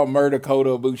talk about murder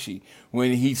Kota Ibushi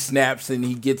when he snaps and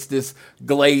he gets this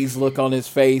glazed look on his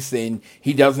face and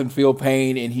he doesn't feel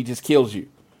pain and he just kills you.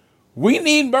 We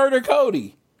need murder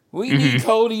Cody. We need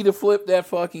Cody to flip that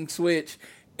fucking switch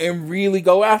and really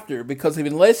go after it, because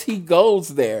unless he goes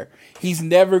there, he's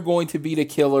never going to be the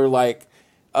killer like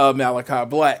Malachi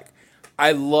Black.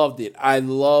 I loved it. I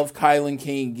love Kylan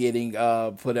King getting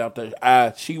put out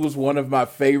there. She was one of my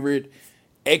favorite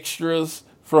extras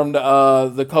from the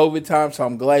COVID time, so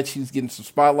I'm glad she's getting some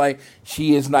spotlight.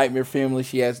 She is Nightmare Family.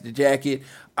 She has the jacket.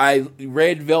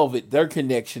 Red Velvet, their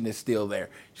connection is still there.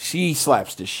 She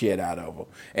slaps the shit out of them,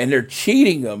 and they're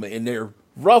cheating them, and they're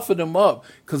roughing him up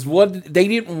because they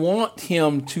didn't want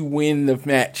him to win the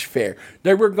match fair.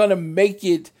 They were gonna make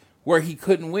it where he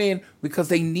couldn't win because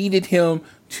they needed him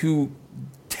to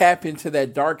tap into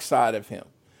that dark side of him.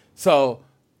 So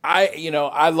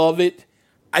I love it.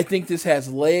 I think this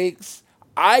has legs.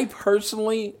 I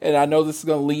personally, and I know this is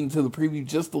going to lead into the preview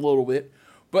just a little bit,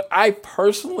 but I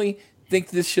personally think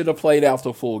this should have played out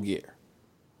to Full Gear.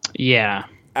 Yeah.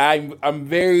 I'm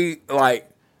very,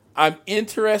 I'm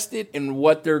interested in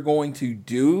what they're going to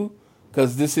do,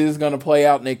 because this is going to play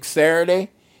out next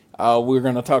Saturday. We're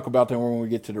going to talk about that when we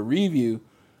get to the review.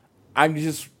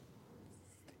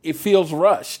 It feels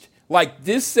rushed. Like,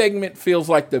 this segment feels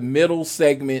like the middle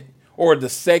segment or the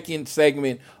second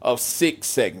segment of 6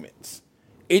 segments.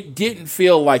 It didn't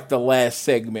feel like the last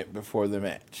segment before the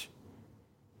match.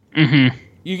 Mm-hmm.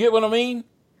 You get what I mean?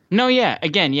 No, yeah.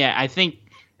 Again, yeah. I think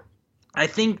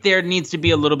there needs to be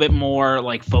a little bit more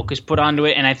focus put onto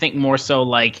it, and I think more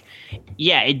so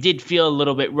it did feel a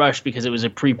little bit rushed because it was a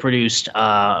pre-produced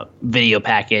video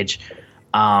package.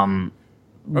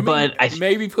 But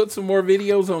maybe put some more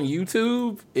videos on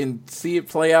YouTube and see it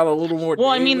play out a little more.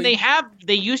 Well, daily. I mean,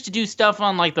 they used to do stuff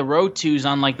on the Road Twos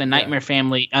on the Nightmare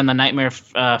Family on the Nightmare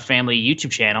Family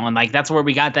YouTube channel, and that's where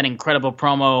we got that incredible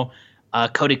promo,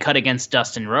 Cody cut against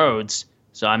Dustin Rhodes.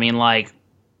 So I mean, I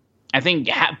think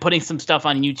putting some stuff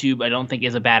on YouTube, I don't think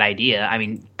is a bad idea. I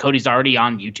mean, Cody's already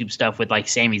on YouTube stuff with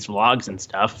Sammy's vlogs and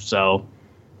stuff. So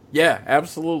yeah,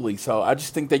 absolutely. So I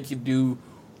just think they could do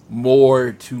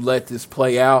more to let this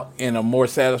play out in a more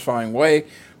satisfying way,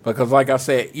 because like I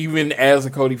said, even as a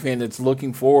Cody fan that's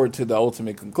looking forward to the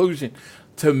ultimate conclusion,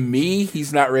 to me,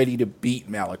 he's not ready to beat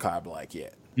Malachi Black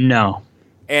yet. No.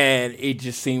 And it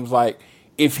just seems like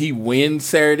if he wins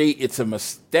Saturday, it's a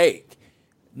mistake.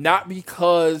 Not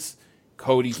because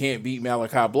Cody can't beat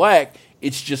Malachi Black,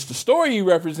 it's just the story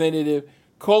representative.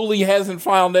 Cody hasn't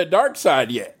found that dark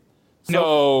side yet.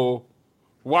 So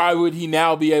why would he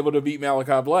now be able to beat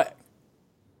Malachi Black?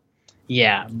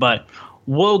 Yeah, but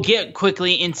we'll get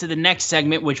quickly into the next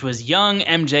segment, which was young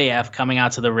MJF coming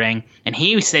out to the ring. And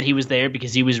he said he was there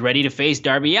because he was ready to face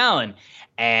Darby Allin.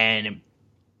 And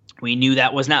we knew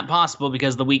that was not possible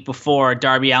because the week before,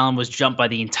 Darby Allin was jumped by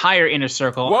the entire Inner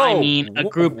Circle. Whoa, I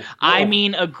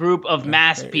mean a group of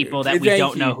masked people that we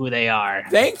don't know who they are.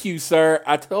 Thank you, sir.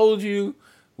 I told you.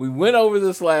 We went over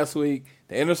this last week.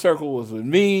 The Inner Circle was with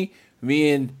me.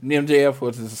 Me and MJF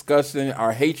was discussing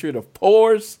our hatred of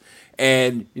pores,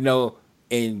 and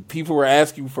and people were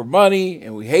asking for money,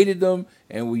 and we hated them,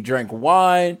 and we drank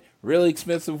wine, really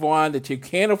expensive wine that you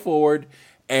can't afford,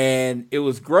 and it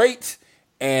was great.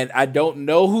 And I don't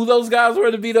know who those guys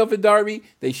were to beat up at Darby.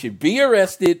 They should be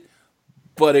arrested,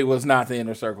 but it was not the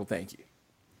Inner Circle. Thank you.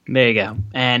 There you go.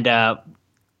 And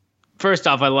first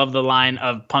off, I love the line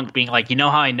of Punk being like, you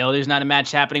know how I know there's not a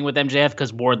match happening with MJF?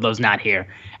 Because Wardlow's not here.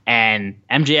 And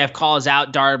MJF calls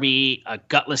out Darby a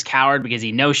gutless coward because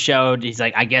he no-showed. He's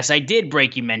like, I guess I did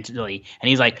break you mentally. And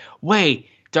he's like, wait,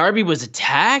 Darby was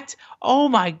attacked? Oh,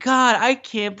 my God, I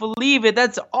can't believe it.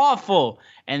 That's awful.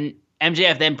 And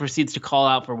MJF then proceeds to call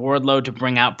out for Wardlow to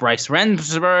bring out Bryce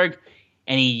Remsburg.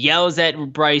 And he yells at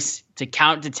Bryce to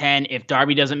count to 10. If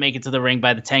Darby doesn't make it to the ring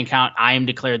by the 10 count, I am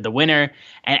declared the winner.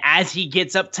 And as he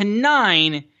gets up to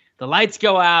 9, the lights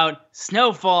go out,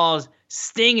 snow falls,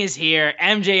 Sting is here.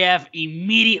 MJF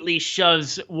immediately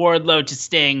shoves Wardlow to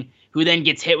Sting, who then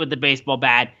gets hit with the baseball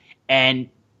bat, and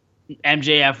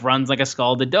MJF runs like a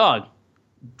scalded dog.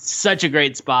 Such a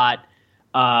great spot.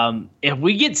 If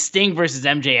we get Sting versus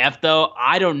MJF, though,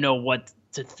 I don't know what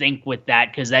to think with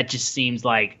that, because that just seems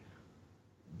like,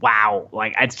 wow.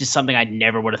 It's just something I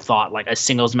never would have thought. A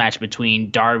singles match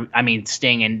between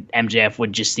Sting and MJF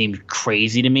would just seem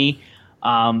crazy to me.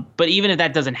 But even if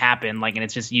that doesn't happen, and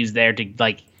it's just used there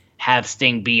to have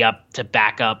Sting be up to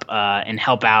back up and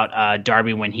help out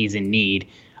Darby when he's in need,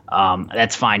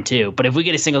 that's fine too. But if we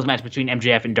get a singles match between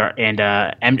MJF and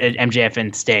MJF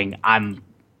and Sting,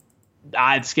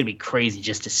 it's gonna be crazy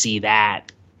just to see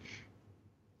that.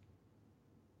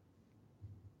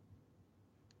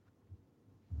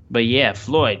 But yeah,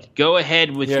 Floyd, go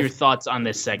ahead with your thoughts on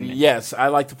this segment. Yes, I'd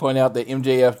like to point out that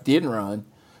MJF didn't run.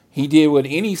 He did what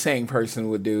any sane person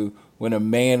would do when a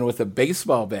man with a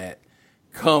baseball bat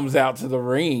comes out to the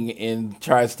ring and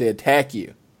tries to attack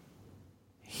you.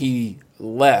 He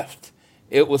left.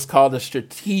 It was called a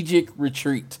strategic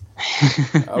retreat.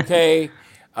 Okay?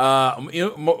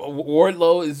 Wardlow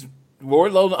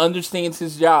understands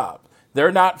his job.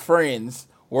 They're not friends.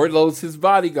 Wardlow's his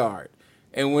bodyguard.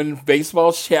 And when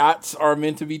baseball shots are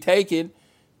meant to be taken,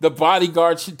 the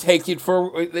bodyguard should take it for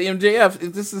the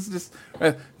MJF.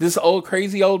 This old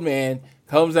crazy old man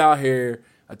comes out here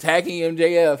attacking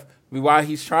MJF while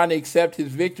he's trying to accept his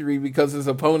victory because his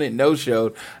opponent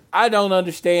no-showed. I don't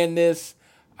understand this.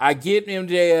 I get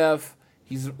MJF.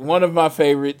 He's one of my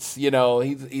favorites. You know,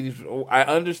 I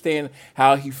understand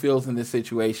how he feels in this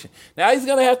situation. Now he's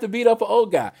going to have to beat up an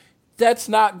old guy. That's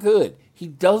not good. He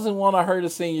doesn't want to hurt a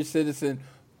senior citizen,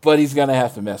 but he's going to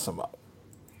have to mess him up.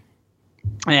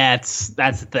 Yeah, that's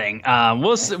the thing.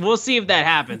 We'll see if that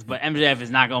happens, but MJF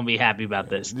is not going to be happy about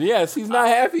this. Yes, he's not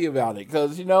happy about it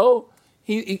because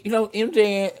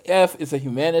MJF is a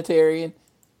humanitarian.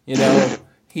 You know,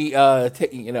 he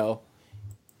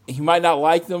might not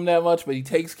like them that much, but he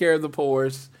takes care of the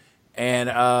poors. And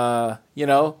now he's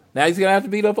gonna have to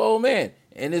beat up an old man,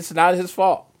 and it's not his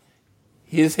fault.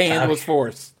 His hand was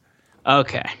forced.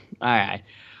 Okay, all right.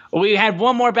 We had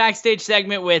one more backstage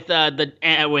segment with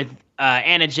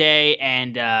Anna Jay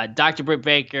and Dr. Britt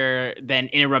Baker. Then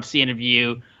interrupts the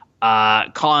interview,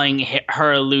 calling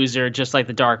her a loser, just like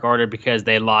the Dark Order, because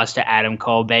they lost to Adam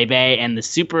Cole, Bebe, and the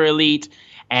Super Elite.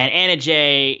 And Anna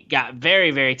Jay got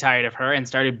very, very tired of her and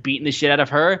started beating the shit out of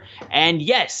her. And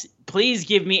yes, please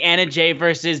give me Anna Jay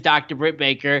versus Dr. Britt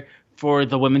Baker for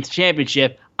the Women's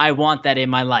Championship. I want that in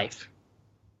my life.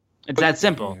 It's that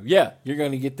simple. Yeah, you're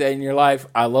going to get that in your life.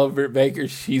 I love Britt Baker.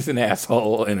 She's an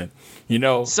asshole. And,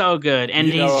 so good.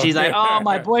 And she's like, oh,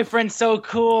 my boyfriend's so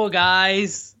cool,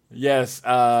 guys. Yes.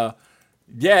 And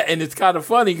it's kind of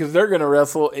funny because they're going to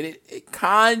wrestle. And it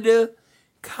kind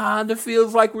of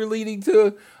feels like we're leading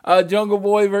to Jungle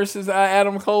Boy versus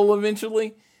Adam Cole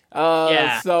eventually.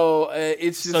 So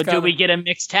it's just. So do we get a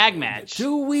mixed tag match?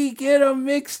 Do we get a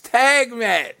mixed tag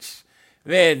match?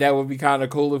 Man, that would be kind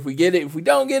of cool if we get it. If we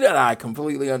don't get it, I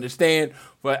completely understand.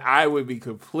 But I would be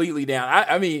completely down.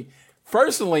 I mean,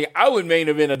 personally, I would main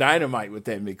event a Dynamite with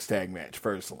that mixed tag match.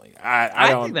 Personally,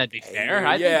 I think that'd be fair.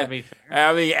 I think that'd be fair.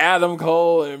 I mean, Adam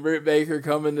Cole and Britt Baker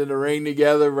coming to the ring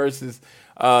together versus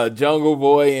Jungle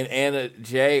Boy and Anna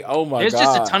Jay. Oh my God! There's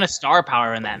just a ton of star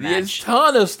power in that match. There's a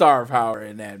ton of star power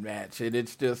in that match, and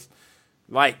it's just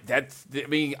like that's. I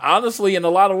mean, honestly, in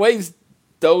a lot of ways,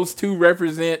 those two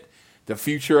represent the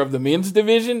future of the men's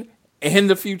division and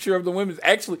the future of the women's.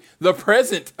 Actually, the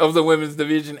present of the women's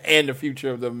division and the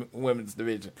future of the women's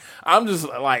division. I'm just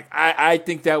like, I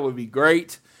think that would be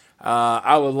great.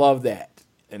 I would love that.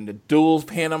 And the duels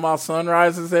Panama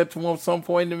Sunrises at some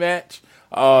point in the match.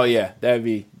 Oh yeah, that'd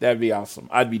be awesome.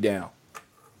 I'd be down.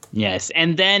 Yes,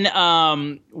 and then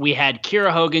we had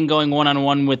Kiera Hogan going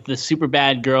one-on-one with the super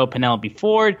bad girl Penelope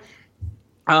Ford.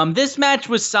 This match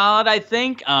was solid, I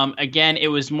think. Again, it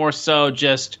was more so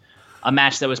just a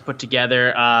match that was put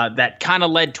together that kind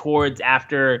of led towards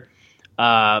after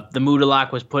the Muda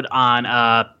Lock was put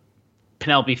on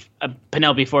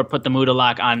Penelope Ford put the Muda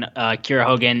Lock on Kiera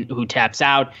Hogan, who taps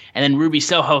out, and then Ruby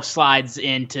Soho slides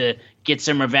in to get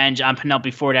some revenge on Penelope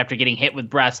Ford after getting hit with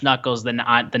brass knuckles the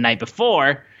night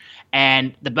before.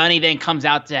 And the Bunny then comes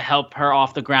out to help her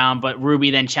off the ground, but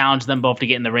Ruby then challenged them both to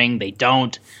get in the ring. They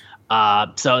don't.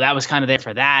 So that was kind of there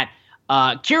for that.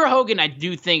 Kiera Hogan, I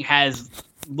do think, has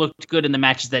looked good in the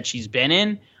matches that she's been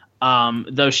in,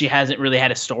 though she hasn't really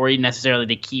had a story necessarily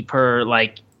to keep her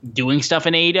doing stuff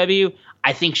in AEW.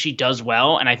 I think she does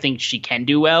well, and I think she can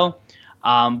do well.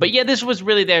 But yeah, this was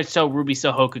really there so Ruby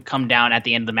Soho could come down at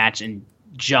the end of the match and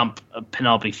jump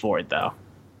Penelope Ford, though.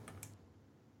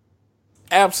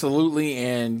 Absolutely,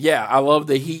 and yeah, I love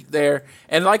the heat there.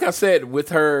 And like I said,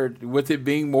 with it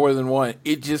being more than one,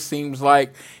 it just seems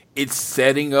like it's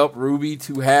setting up Ruby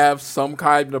to have some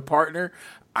kind of partner.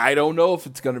 I don't know if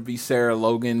it's going to be Sarah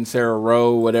Logan, Sarah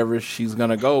Rowe, whatever she's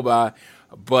going to go by,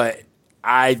 but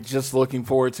I just looking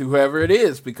forward to whoever it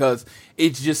is because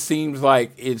it just seems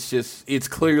like it's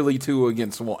clearly 2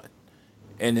 against 1.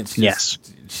 And it's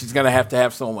just, she's going to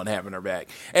have someone having her back.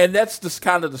 And that's just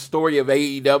kind of the story of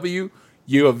AEW.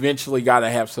 You eventually got to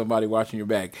have somebody watching your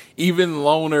back. Even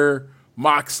loner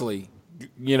Moxley,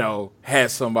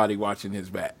 has somebody watching his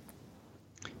back.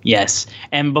 Yes.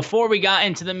 And before we got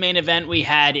into the main event, we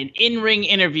had an in-ring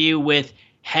interview with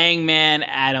Hangman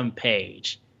Adam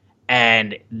Page.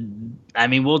 And I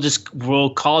mean, we'll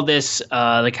call this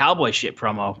the cowboy shit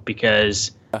promo,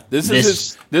 because this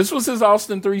was his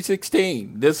Austin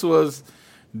 316. This was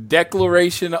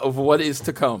declaration of what is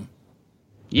to come.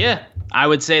 Yeah, I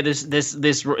would say this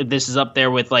is up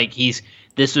there with, like,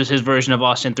 this was his version of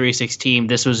Austin 316.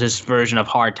 This was his version of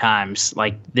Hard Times.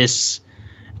 Like, this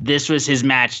was his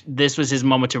match. This was his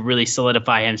moment to really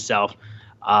solidify himself.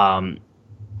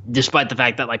 Despite the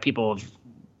fact that, like, people have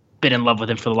been in love with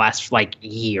him for the last, like,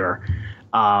 year.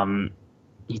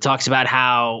 He talks about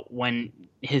how when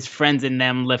his friends and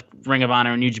them left Ring of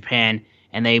Honor and New Japan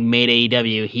and they made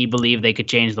AEW, he believed they could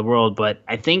change the world. But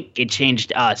I think it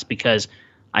changed us, because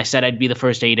I said I'd be the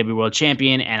first AEW World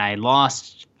Champion, and I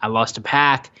lost to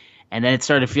Pac, and then it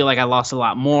started to feel like I lost a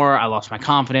lot more. I lost my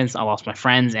confidence, I lost my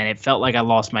friends, and it felt like I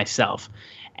lost myself.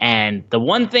 And the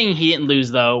one thing he didn't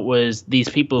lose, though, was these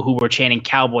people who were chanting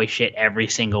cowboy shit every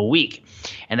single week.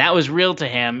 And that was real to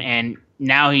him, and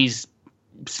now he's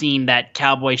seen that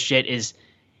cowboy shit is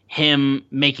him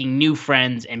making new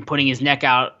friends and putting his neck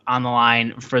out on the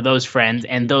line for those friends,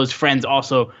 and those friends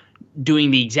also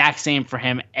doing the exact same for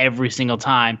him every single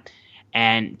time.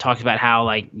 And talks about how,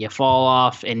 like, you fall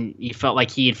off and you felt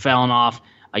like he had fallen off.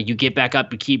 You get back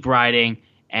up, you keep riding.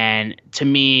 And to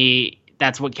me,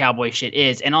 that's what cowboy shit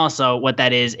is. And also what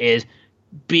that is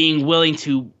being willing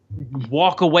to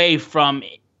walk away from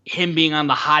him being on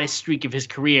the hottest streak of his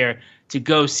career to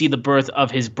go see the birth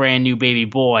of his brand new baby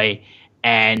boy,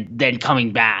 and then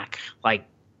coming back. Like,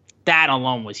 that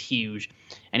alone was huge.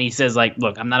 And he says, like,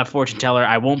 look, I'm not a fortune teller.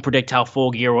 I won't predict how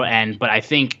Full Gear will end, but I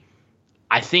think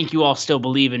you all still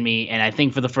believe in me, and I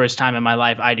think for the first time in my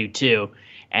life I do too.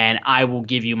 And I will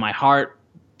give you my heart,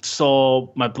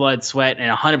 soul, my blood, sweat,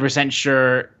 and 100%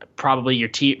 sure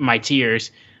probably my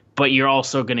tears, but you're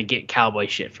also going to get cowboy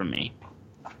shit from me.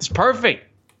 It's perfect.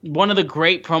 One of the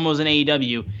great promos in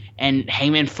AEW, and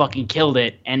Hangman fucking killed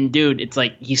it. And, dude, it's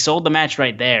like he sold the match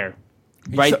right there.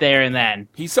 There and then.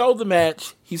 He sold the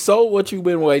match. He sold what you've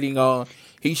been waiting on.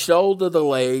 He showed the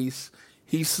delays.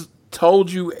 He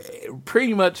told you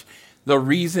pretty much the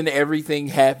reason everything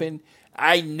happened.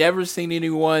 I never seen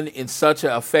anyone in such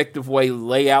an effective way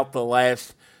lay out the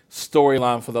last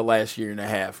storyline for the last year and a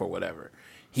half or whatever.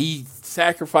 He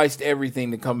sacrificed everything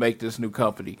to come make this new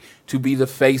company, to be the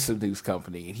face of this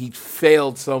company. And he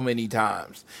failed so many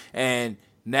times. And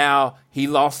now he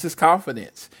lost his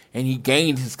confidence, and he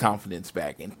gained his confidence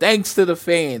back. And thanks to the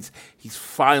fans, he's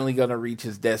finally going to reach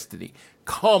his destiny.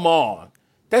 Come on.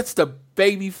 That's the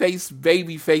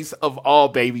babyface of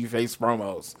all babyface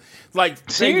promos. Like,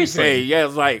 seriously. Yeah,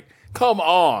 it's like, come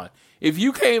on. If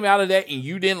you came out of that and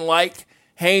you didn't like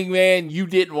Hangman, you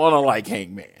didn't want to like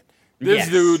Hangman.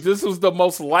 This was the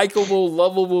most likable,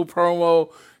 lovable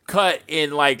promo cut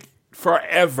in, like,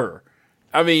 forever.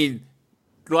 I mean,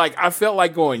 like, I felt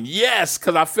like going, yes,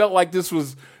 because I felt like this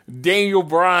was Daniel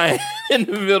Bryan in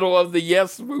the middle of the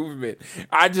Yes movement.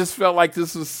 I just felt like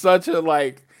this was such a,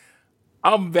 like,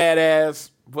 I'm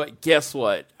badass, but guess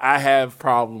what? I have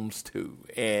problems too.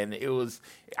 And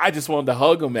I just wanted to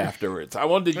hug him afterwards. I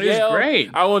wanted to yell. Great.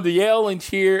 I wanted to yell and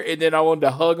cheer, and then I wanted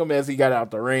to hug him as he got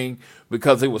out the ring,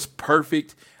 because it was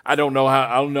perfect. I don't know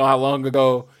how long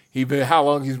ago how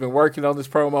long he's been working on this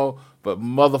promo, but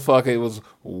motherfucker, it was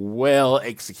well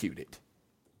executed.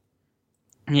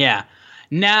 Yeah.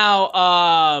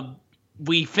 Now,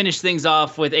 we finish things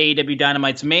off with AEW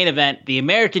Dynamite's main event, the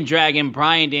American Dragon,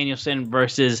 Bryan Danielson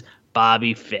versus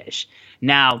Bobby Fish.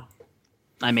 Now,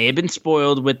 I may have been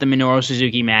spoiled with the Minoru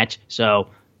Suzuki match, so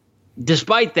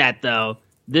despite that, though,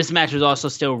 this match was also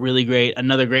still really great.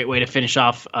 Another great way to finish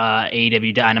off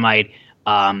AEW Dynamite.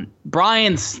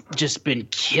 Bryan's just been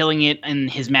killing it in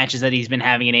his matches that he's been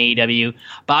having in AEW.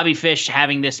 Bobby Fish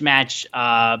having this match,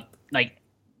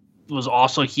 was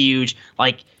also huge.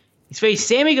 Like, he's faced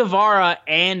Sammy Guevara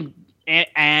and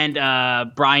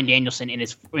Bryan Danielson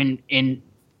in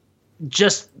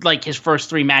just like his first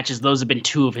three matches. Those have been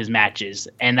two of his matches,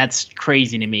 and that's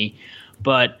crazy to me.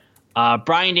 But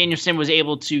Bryan Danielson was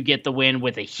able to get the win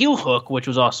with a heel hook, which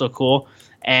was also cool.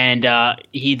 And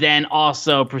he then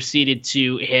also proceeded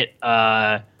to hit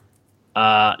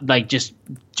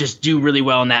just do really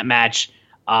well in that match.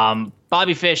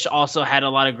 Bobby Fish also had a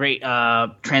lot of great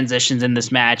transitions in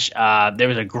this match. There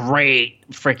was a great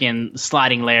freaking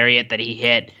sliding lariat that he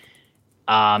hit.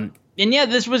 yeah,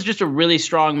 this was just a really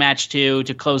strong match too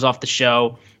to close off the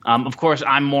show. Of course,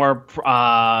 I'm more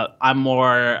fond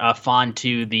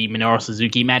to the Minoru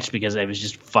Suzuki match because it was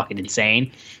just fucking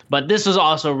insane. But this was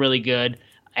also really good.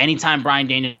 Anytime Bryan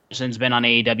Danielson's been on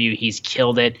AEW, he's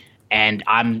killed it, and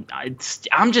I'm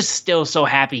just still so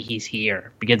happy he's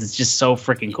here because it's just so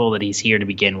freaking cool that he's here to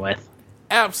begin with.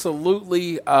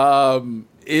 Absolutely,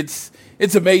 it's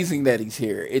amazing that he's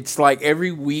here. It's like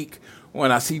every week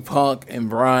when I see Punk and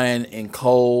Bryan and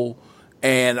Cole,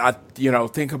 and I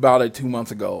think about it 2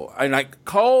 months ago, and like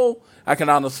Cole, I can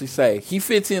honestly say he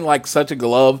fits in like such a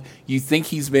glove. You think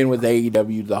he's been with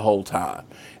AEW the whole time.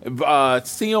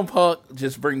 CM Punk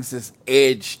just brings this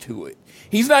edge to it.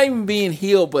 He's not even being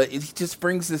heel, but he just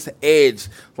brings this edge,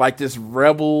 like this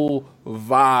rebel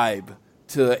vibe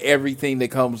to everything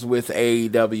that comes with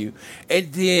AEW.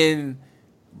 And then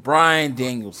Bryan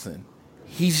Danielson,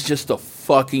 he's just a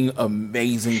fucking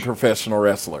amazing professional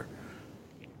wrestler.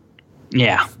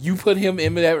 Yeah. You put him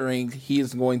in that ring, he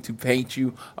is going to paint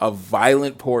you a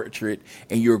violent portrait,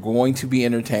 and you're going to be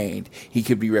entertained. He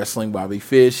could be wrestling Bobby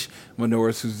Fish,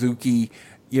 Minoru Suzuki,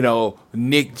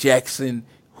 Nick Jackson,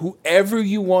 whoever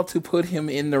you want to put him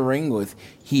in the ring with,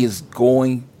 he is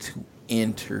going to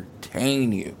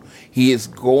entertain you. He is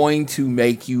going to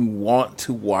make you want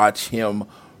to watch him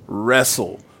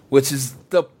wrestle, which is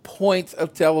the point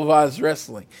of televised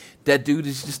wrestling. That dude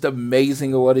is just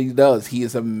amazing at what he does. He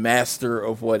is a master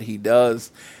of what he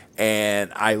does,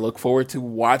 and I look forward to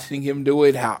watching him do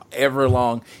it however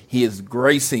long he is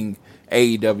gracing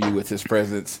AEW with his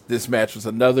presence. This match was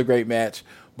another great match.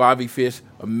 Bobby Fish,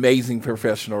 amazing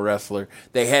professional wrestler.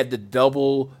 They had the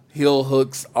double heel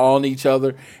hooks on each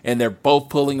other, and they're both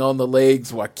pulling on the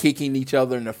legs while kicking each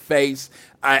other in the face.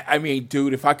 I mean,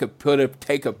 dude, if I could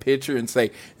take a picture and say,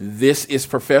 this is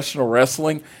professional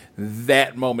wrestling,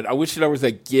 that moment. I wish there was a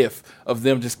gif of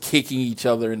them just kicking each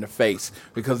other in the face,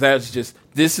 because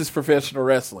this is professional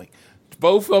wrestling.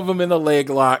 Both of them in a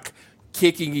leg lock,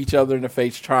 kicking each other in the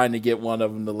face, trying to get one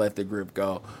of them to let the grip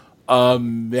go.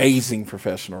 Amazing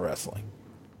professional wrestling.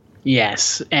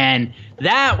 Yes, and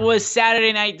that was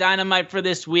Saturday Night Dynamite for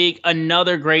this week.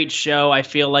 Another great show. I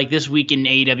feel like this week in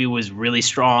AEW was really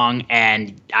strong,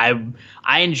 and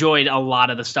I enjoyed a lot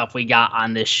of the stuff we got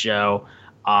on this show.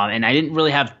 And I didn't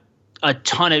really have a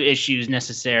ton of issues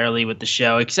necessarily with the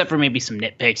show, except for maybe some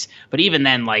nitpicks. But even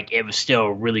then, it was still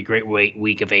a really great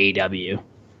week of AEW.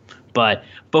 But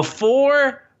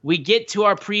before we get to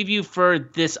our preview for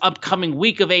this upcoming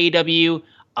week of AEW,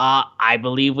 I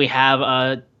believe we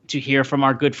have to hear from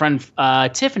our good friend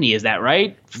Tiffany. Is that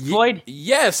right, Floyd?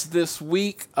 Yes, this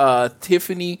week,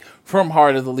 Tiffany from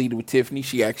Heart of the Leader with Tiffany,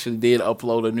 she actually did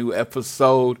upload a new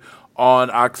episode on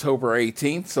October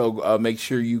 18th, so make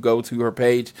sure you go to her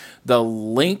page. The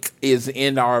link is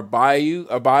in our bio.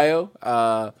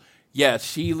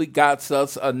 She got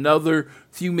us another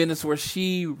few minutes where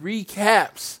she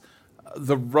recaps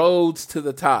the roads to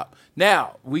the top.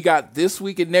 Now, we got this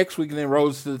week and next week, and then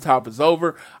Roads to the Top is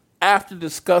over. After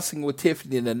discussing with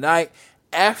Tiffany tonight,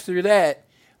 after that,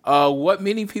 what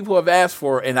many people have asked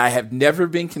for, and I have never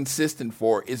been consistent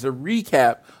for, is a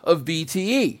recap of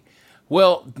BTE.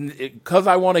 Well, because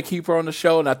I want to keep her on the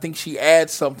show, and I think she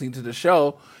adds something to the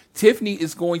show, Tiffany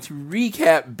is going to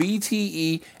recap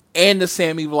BTE and the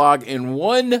Sammy vlog in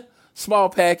one small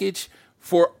package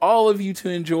for all of you to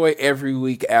enjoy every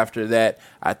week after that.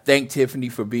 I thank Tiffany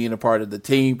for being a part of the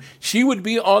team. She would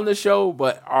be on the show,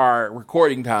 but our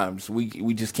recording times,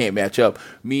 we just can't match up.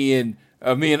 Me and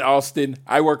Austin,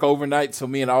 I work overnight, so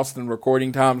me and Austin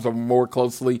recording times are more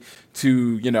closely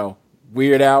to,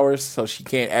 weird hours, so she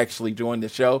can't actually join the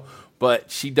show. But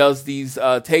she does these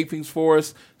tapings for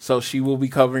us, so she will be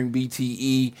covering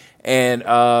BTE and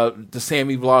the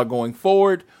Sammy vlog going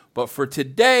forward. But for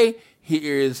today,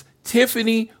 here is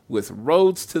Tiffany with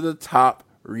Roads to the Top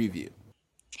review.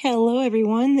 Hello,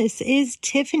 everyone. This is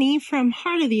Tiffany from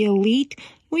Heart of the Elite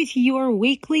with your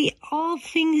weekly All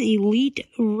Things Elite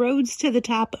Roads to the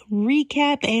Top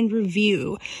recap and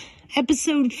review.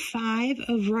 Episode 5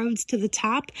 of Roads to the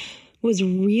Top was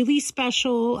really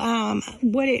special.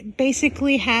 What it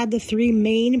basically had, the 3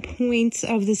 main points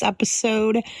of this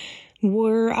episode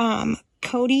were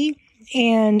Cody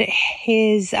and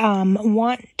his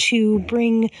want to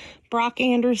bring Brock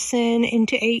Anderson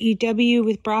into AEW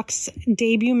with Brock's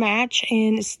debut match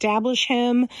and establish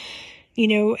him,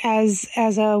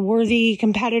 as a worthy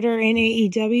competitor in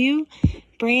AEW.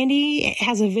 Brandy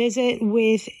has a visit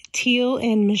with Teal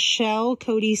and Michelle,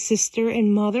 Cody's sister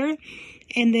and mother.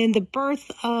 And then the birth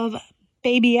of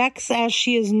Baby X, as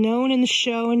she is known in the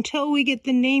show until we get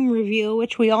the name reveal,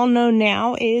 which we all know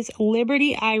now is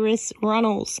Liberty Iris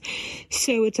Runnels.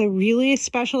 So it's a really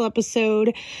special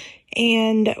episode.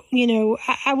 And, you know,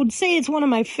 I would say it's one of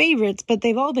my favorites, but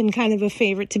they've all been kind of a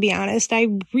favorite, to be honest. I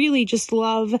really just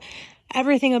love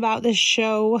everything about this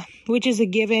show, which is a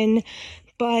given,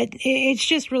 but it's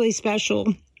just really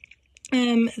special.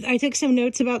 I took some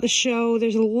notes about the show.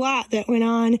 There's a lot that went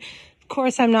on. Of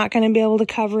course, I'm not going to be able to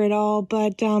cover it all,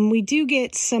 but we do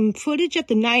get some footage at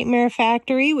the Nightmare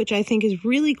Factory, which I think is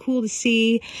really cool to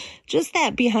see. Just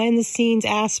that behind-the-scenes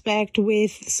aspect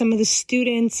with some of the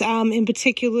students, in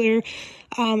particular,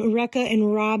 Rekka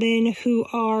and Robin, who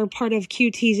are part of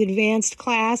QT's advanced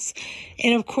class,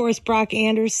 and of course Brock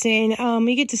Anderson.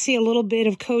 We get to see a little bit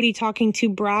of Cody talking to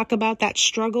Brock about that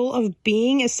struggle of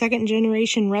being a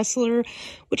second-generation wrestler,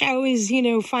 which I always,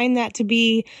 find that to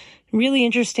be really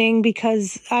interesting,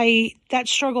 because that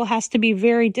struggle has to be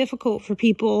very difficult for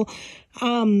people,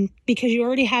 because you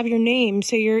already have your name.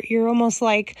 So you're almost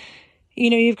like,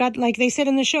 you've got, like they said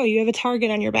in the show, you have a target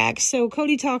on your back. So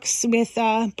Cody talks with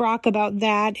Brock about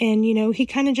that, and he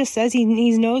kind of just says he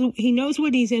knows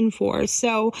what he's in for.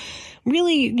 So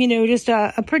really, just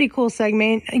a pretty cool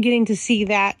segment, getting to see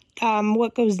that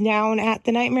what goes down at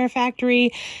the Nightmare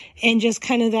Factory, and just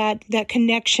kind of that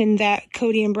connection that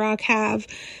Cody and Brock have.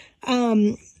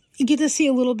 You get to see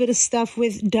a little bit of stuff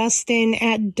with Dustin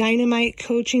at Dynamite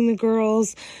coaching the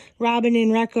girls. Robin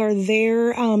and Rekka are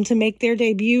there to make their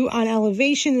debut on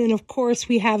Elevation. And of course,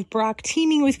 we have Brock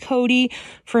teaming with Cody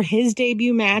for his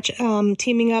debut match,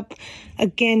 teaming up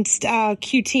against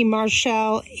QT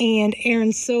Marshall and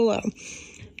Aaron Solo.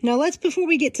 Now, before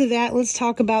we get to that, let's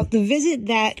talk about the visit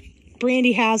that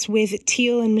Brandi has with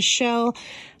Teal and Michelle.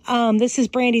 This is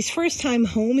Brandi's first time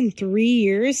home in 3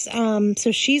 years.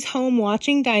 So she's home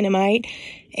watching Dynamite,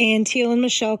 and Teal and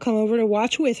Michelle come over to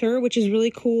watch with her, which is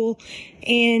really cool.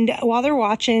 And while they're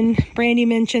watching, Brandi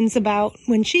mentions about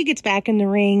when she gets back in the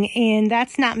ring, and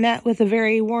that's not met with a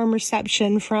very warm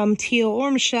reception from Teal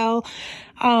or Michelle.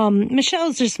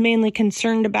 Michelle's just mainly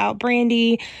concerned about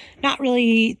Brandi, not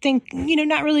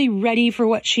really ready for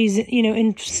what she's,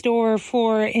 in store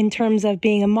for in terms of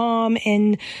being a mom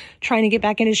and trying to get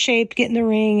back into shape, get in the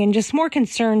ring, and just more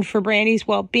concerned for Brandi's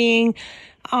well-being,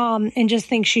 and just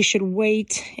thinks she should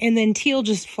wait. And then Teal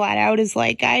just flat out is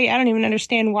like, I don't even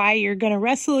understand why you're going to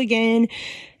wrestle again.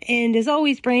 And as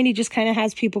always, Brandi just kind of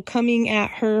has people coming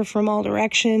at her from all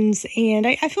directions. And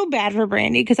I feel bad for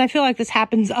Brandi, because I feel like this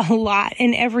happens a lot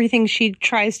in everything she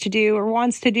tries to do or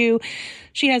wants to do.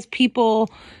 She has people,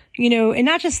 and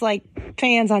not just like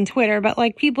fans on Twitter, but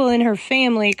like people in her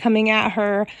family coming at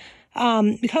her,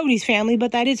 Cody's family,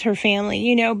 but that is her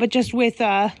family, but just with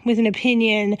an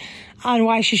opinion on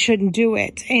why she shouldn't do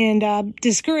it, and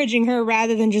discouraging her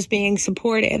rather than just being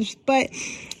supportive. But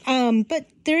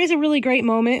there is a really great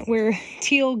moment where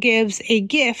Teal gives a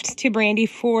gift to Brandi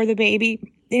for the baby,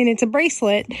 and it's a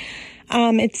bracelet.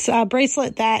 It's a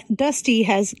bracelet that Dusty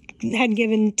had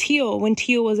given Teal when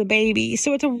Teal was a baby.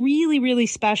 So it's a really, really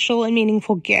special and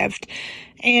meaningful gift.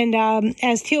 And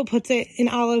as Teal puts it, an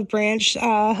olive branch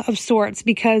of sorts,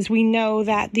 because we know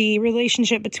that the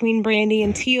relationship between Brandi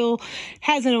and Teal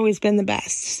hasn't always been the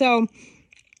best. So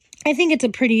I think it's a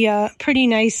pretty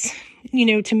nice,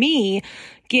 to me,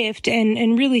 gift,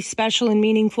 and really special and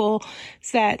meaningful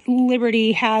that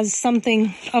Liberty has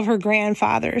something of her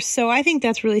grandfather. So I think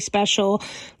that's really special.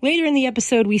 Later in the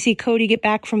episode, we see Cody get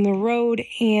back from the road,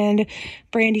 and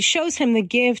Brandi shows him the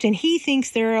gift, and he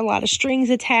thinks there are a lot of strings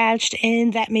attached,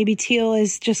 and that maybe Teal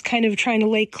is just kind of trying to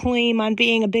lay claim on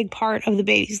being a big part of the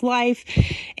baby's life.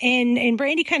 And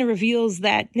Brandi kind of reveals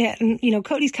that,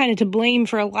 Cody's kind of to blame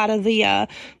for a lot of the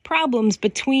problems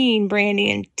between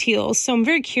Brandi and Teal. So I'm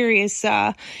very curious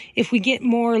if we get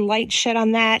more light shed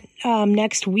on that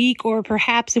next week, or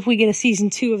perhaps if we get a season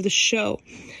 2 of the show.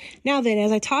 Now then,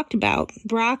 as I talked about,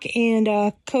 Brock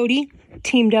and Cody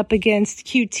teamed up against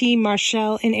QT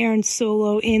Marshall and Aaron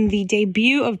Solo in the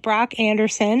debut of Brock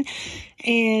Anderson,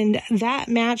 and that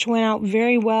match went out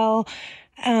very well.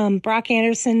 Brock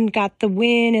Anderson got the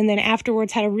win, and then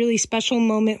afterwards had a really special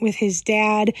moment with his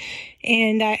dad,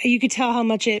 and you could tell how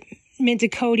much it meant to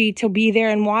Cody to be there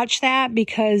and watch that,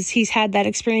 because he's had that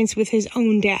experience with his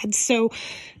own dad. So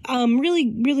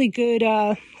really, really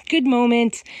good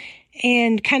moment,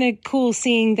 and kind of cool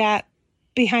seeing that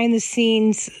behind the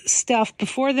scenes stuff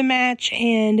before the match,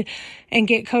 and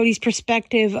get Cody's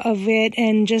perspective of it.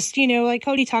 And just, like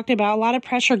Cody talked about, a lot of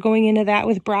pressure going into that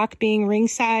with Brock being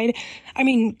ringside.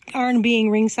 Arn being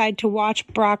ringside to watch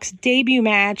Brock's debut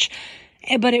match,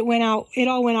 but it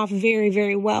all went off very,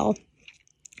 very well.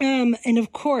 And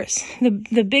of course,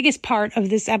 the biggest part of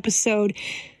this episode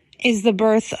is the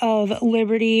birth of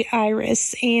Liberty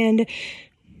Iris. And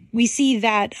we see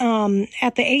that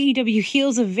at the AEW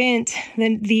Heels event,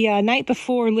 the night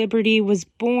before Liberty was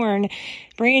born,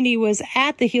 Brandy was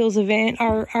at the Heels event,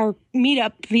 our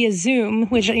meetup via Zoom,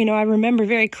 which, I remember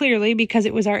very clearly because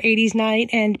it was our 80s night,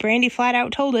 and Brandy flat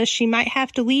out told us she might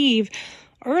have to leave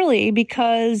early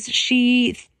because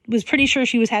she was pretty sure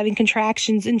she was having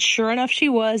contractions, and sure enough she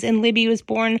was, and Libby was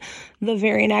born the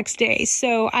very next day.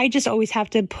 So I just always have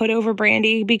to put over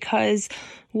Brandy because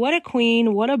what a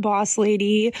queen, what a boss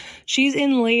lady. She's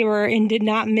in labor and did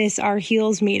not miss our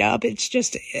Heels meetup. It's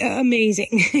just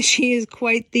amazing. She is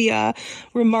quite the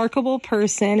remarkable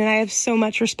person, and I have so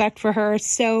much respect for her.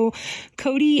 So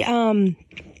Cody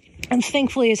and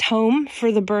thankfully is home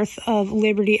for the birth of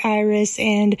Liberty Iris,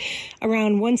 and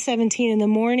around 1:17 in the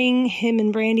morning, him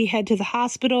and Brandy head to the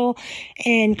hospital,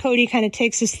 and Cody kind of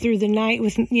takes us through the night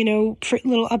with,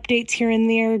 little updates here and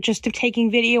there, just of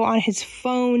taking video on his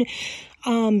phone.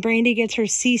 Brandy gets her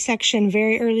C-section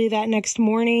very early that next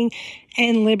morning,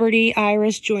 and Liberty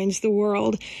Iris joins the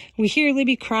world. We hear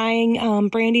Libby crying.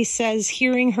 Brandy says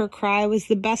hearing her cry was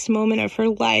the best moment of her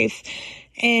life.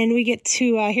 And we get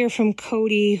to hear from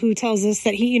Cody, who tells us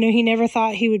that he never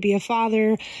thought he would be a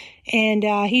father. And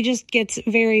he just gets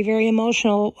very, very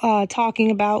emotional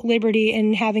talking about Liberty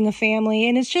and having a family.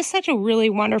 And it's just such a really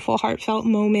wonderful, heartfelt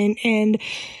moment. And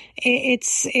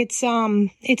it's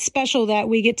special that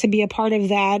we get to be a part of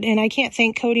that. And I can't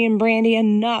thank Cody and Brandy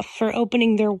enough for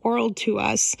opening their world to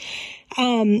us.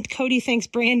 Cody thanks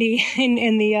Brandy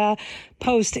in the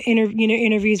post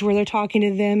interviews where they're talking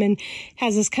to them, and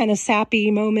has this kind of sappy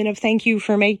moment of thank you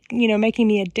for making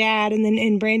me a dad,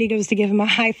 and Brandy goes to give him a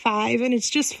high five, and it's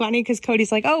just funny because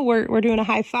Cody's like, oh, we're doing a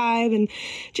high five, and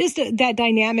just that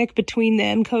dynamic between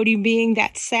them, Cody being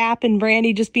that sap and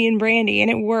Brandy just being Brandy,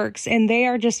 and it works, and they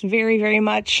are just very, very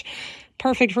much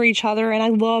perfect for each other, and I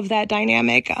love that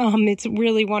dynamic. It's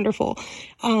really wonderful.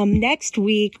 Next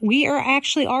week, we are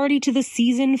actually already to the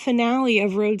season finale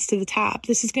of Roads to the Top.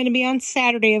 This is going to be on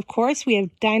Saturday, of course. We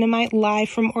have Dynamite live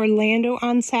from Orlando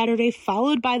on Saturday,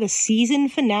 followed by the season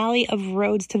finale of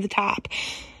Roads to the Top.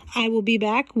 I will be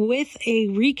back with a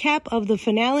recap of the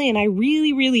finale, and I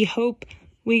really, really hope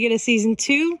we get a season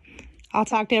 2. I'll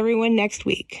talk to everyone next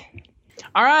week.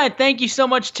 All right. Thank you so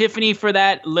much, Tiffany, for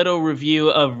that little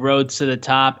review of Roads to the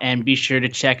Top. And be sure to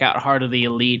check out Heart of the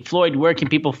Elite. Floyd, where can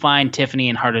people find Tiffany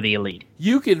and Heart of the Elite?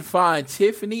 You can find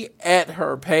Tiffany at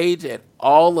her page at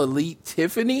All Elite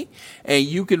Tiffany. And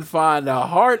you can find the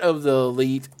Heart of the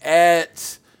Elite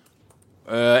at,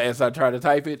 as I try to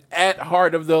type it, at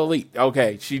Heart of the Elite.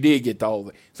 Okay, she did get the whole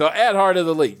thing. So at Heart of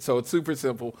the Elite. So it's super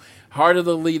simple. Heart of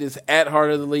the Elite is at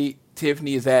Heart of the Elite.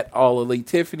 Tiffany is at All Elite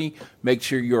Tiffany. Make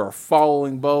sure you're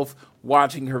following both,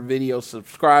 watching her videos,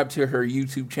 subscribe to her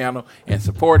YouTube channel, and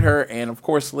support her, and of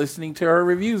course, listening to her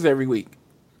reviews every week.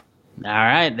 All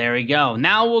right, there we go.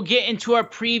 Now we'll get into our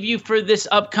preview for this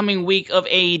upcoming week of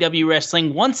AEW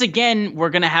Wrestling. Once again, we're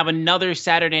going to have another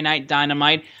Saturday Night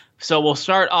Dynamite. So we'll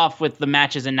start off with the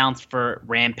matches announced for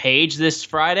Rampage this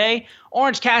Friday.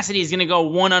 Orange Cassidy is going to go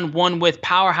one-on-one with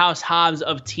Powerhouse Hobbs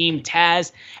of Team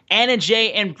Taz. Anna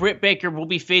Jay and Britt Baker will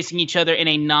be facing each other in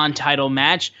a non-title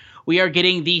match. We are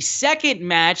getting the second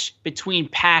match between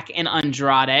Pac and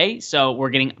Andrade. So we're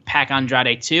getting Pac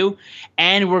Andrade 2.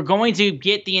 And we're going to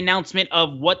get the announcement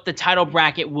of what the title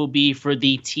bracket will be for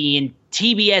the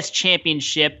TBS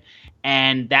Championship.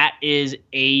 And that is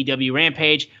AEW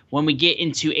Rampage. When we get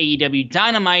into AEW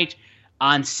Dynamite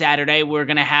on Saturday, we're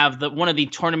going to have one of the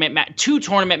two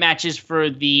tournament matches for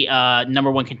the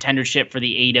number one contendership for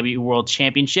the AEW World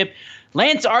Championship.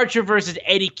 Lance Archer versus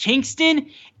Eddie Kingston,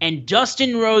 and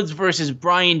Dustin Rhodes versus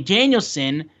Bryan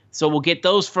Danielson. So we'll get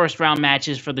those first round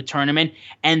matches for the tournament.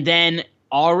 And then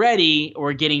already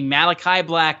we're getting Malachi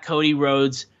Black, Cody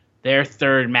Rhodes, their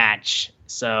third match.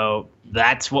 So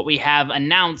that's what we have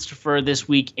announced for this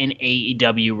week in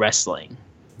AEW Wrestling.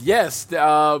 Yes,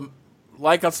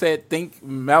 like I said, think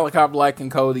Malachi Black and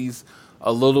Cody's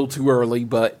a little too early,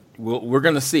 but we're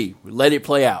going to see. Let it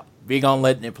play out. Big on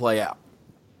letting it play out.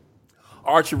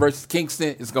 Archer versus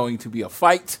Kingston is going to be a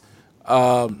fight.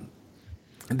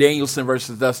 Danielson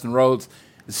versus Dustin Rhodes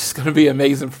is just going to be an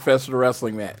amazing professional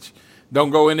wrestling match. Don't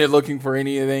go in there looking for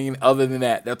anything other than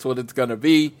that. That's what it's going to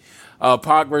be.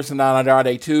 Pac versus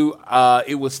Andrade 2.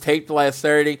 It was taped last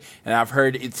Saturday, and I've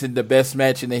heard it's in the best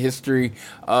match in the history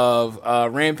of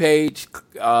Rampage,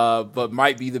 but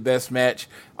might be the best match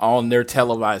on their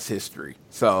televised history.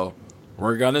 So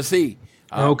we're going to see.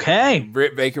 Okay.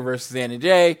 Britt Baker versus Anna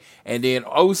Jay, and then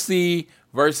OC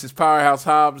versus Powerhouse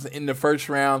Hobbs in the first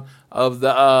round of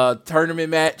the tournament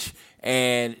match.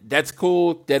 And that's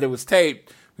cool that it was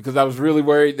taped because I was really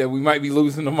worried that we might be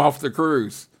losing them off the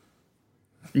cruise.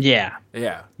 Yeah.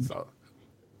 Yeah. So.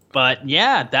 But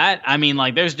yeah,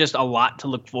 there's just a lot to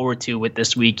look forward to with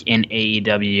this week in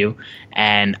AEW.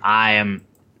 And I'm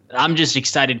just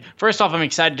excited. First off, I'm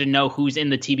excited to know who's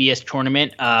in the TBS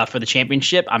tournament for the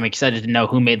championship. I'm excited to know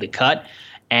who made the cut.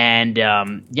 And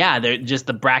they're just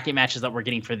the bracket matches that we're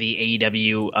getting for the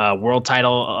AEW world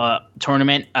title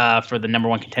tournament for the number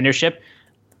one contendership.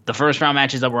 The first round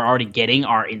matches that we're already getting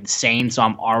are insane, so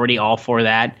I'm already all for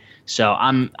that. So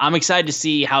I'm excited to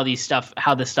see how this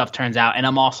stuff turns out, and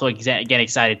I'm also again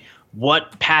excited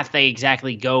what path they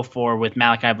exactly go for with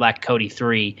Malachi Black Cody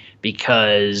 3,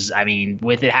 because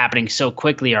with it happening so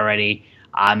quickly already,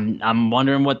 I'm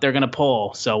wondering what they're gonna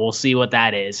pull. So we'll see what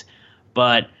that is,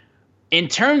 but. In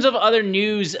terms of other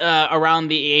news around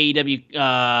the AEW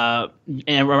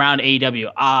and around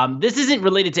AEW, this isn't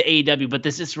related to AEW, but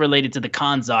this is related to the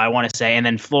Kanza, I want to say. And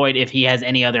then Floyd, if he has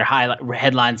any other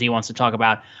headlines he wants to talk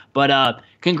about. But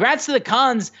congrats to the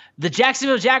Cons. The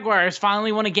Jacksonville Jaguars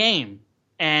finally won a game.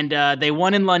 And they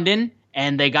won in London,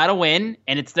 and they got a win.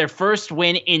 And it's their first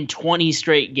win in 20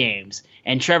 straight games.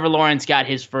 And Trevor Lawrence got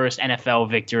his first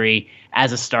NFL victory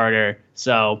as a starter.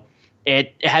 So...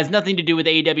 It has nothing to do with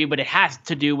AEW, but it has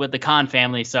to do with the Khan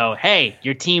family. So, hey,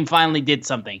 your team finally did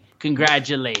something.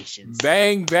 Congratulations.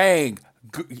 Bang, bang.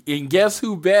 And guess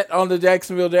who bet on the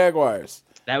Jacksonville Jaguars?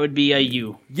 That would be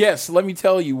you. Yes, let me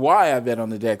tell you why I bet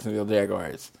on the Jacksonville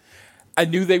Jaguars. I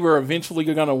knew they were eventually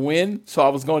going to win, so I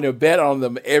was going to bet on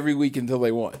them every week until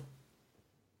they won.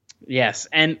 Yes,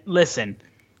 and listen,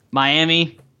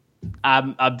 Miami,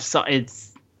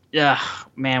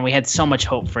 man, we had so much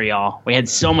hope for y'all. We had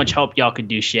so much hope y'all could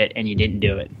do shit, and you didn't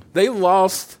do it. They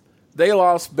lost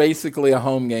basically a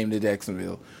home game to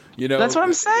Jacksonville. That's what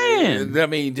I'm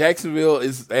saying. Jacksonville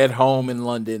is at home in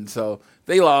London, so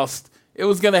they lost. It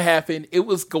was going to happen. It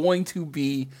was going to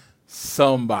be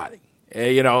somebody.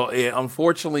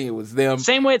 Unfortunately, it was them.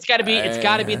 Same way it's got to be. It's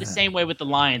got to be the same way with the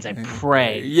Lions. I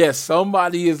pray. Yes,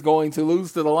 somebody is going to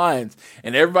lose to the Lions,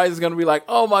 and everybody's going to be like,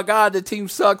 "Oh my God, the team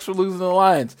sucks for losing to the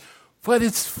Lions." But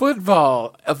it's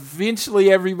football. Eventually,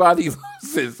 everybody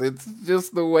loses. It's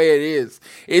just the way it is.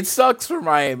 It sucks for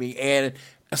Miami, and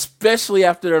especially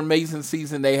after the amazing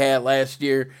season they had last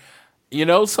year.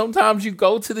 Sometimes you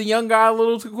go to the young guy a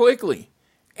little too quickly,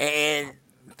 and.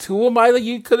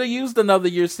 You could have used another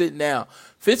year sitting down.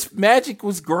 Fitzmagic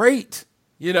was great,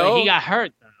 He got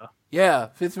hurt though. Yeah,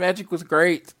 Fitzmagic was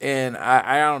great, and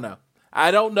I don't know. I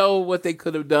don't know what they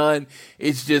could have done.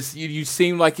 It's just you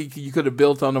seem like you could have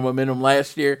built on the momentum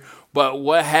last year. But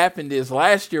what happened is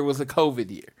last year was a COVID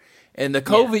year, and the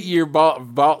COVID year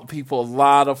bought people a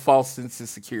lot of false sense of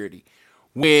security.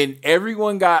 When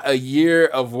everyone got a year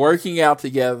of working out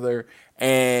together.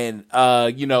 And,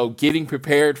 getting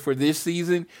prepared for this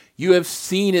season, you have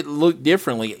seen it look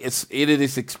differently. It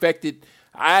is expected.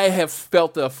 I have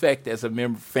felt the effect as a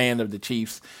fan of the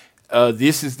Chiefs.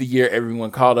 This is the year everyone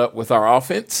caught up with our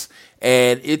offense,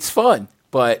 and it's fun.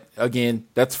 But, again,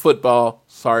 that's football.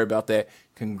 Sorry about that.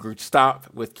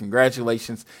 Stop with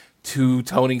congratulations to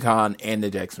Tony Khan and the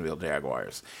Jacksonville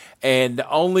Jaguars. And the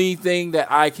only thing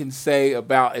that I can say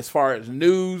about as far as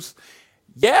news...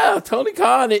 Yeah, Tony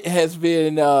Khan has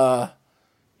been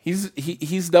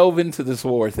he's dove into this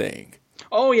war thing.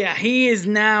 Oh yeah, he is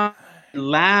now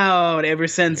loud ever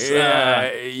since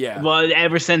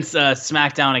ever since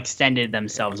SmackDown extended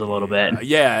themselves a little bit.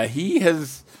 He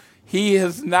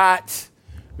has not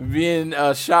been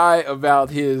shy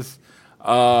about his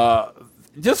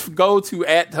just go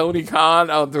to @Tony Khan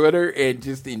on Twitter and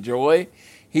just enjoy.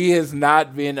 He has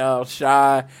not been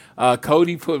shy.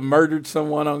 Cody murdered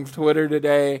someone on Twitter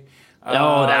today.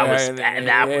 That was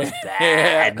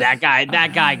bad.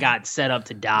 That guy got set up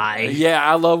to die. Yeah,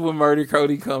 I love when Murder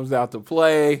Cody comes out to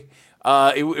play.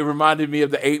 It reminded me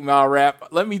of the 8 Mile rap.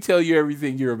 Let me tell you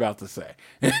everything you're about to say.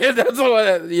 That's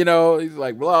what he's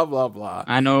like. Blah blah blah.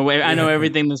 I know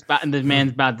everything this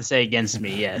man's about to say against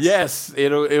me. Yes. Yes.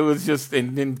 It was just,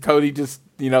 and then Cody just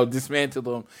dismantled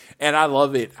him, and I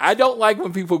love it. I don't like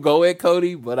when people go at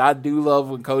Cody, but I do love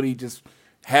when Cody just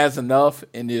has enough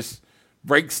and just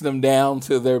breaks them down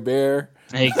to their bare.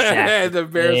 Exactly. The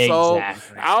bare soul. I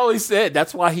always said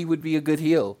that's why he would be a good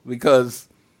heel, because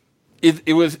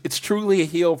it's truly a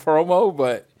heel promo,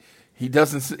 but he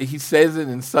says it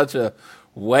in such a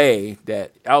way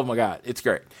that, oh my God, it's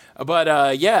great. But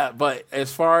but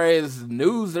as far as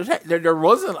news, there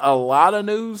wasn't a lot of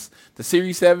news. The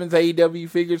Series 7's AEW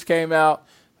figures came out.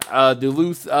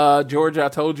 Duluth, Georgia, I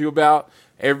told you about.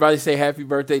 Everybody say happy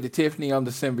birthday to Tiffany on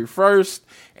December 1st.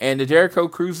 And the Jericho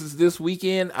Cruises this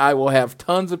weekend, I will have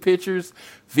tons of pictures,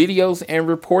 videos, and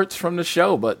reports from the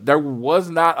show. But there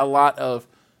was not a lot of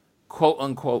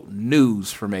quote-unquote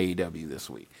news from AEW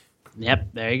this week. Yep,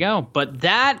 there you go. But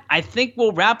that, I think,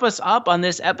 will wrap us up on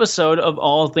this episode of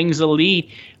All Things Elite.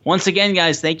 Once again,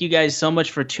 guys, thank you guys so much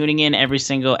for tuning in every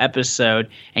single episode.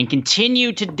 And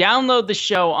continue to download the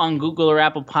show on Google or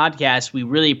Apple Podcasts. We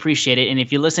really appreciate it. And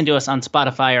if you listen to us on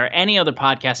Spotify or any other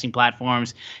podcasting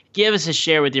platforms, give us a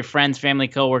share with your friends, family,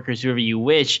 coworkers, whoever you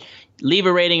wish. Leave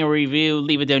a rating or review,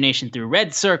 leave a donation through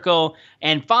Red Circle,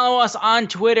 and follow us on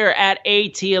Twitter at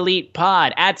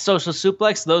ATElitePod, at Social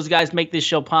Suplex. Those guys make this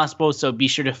show possible, so be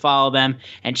sure to follow them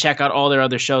and check out all their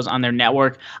other shows on their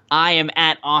network. I am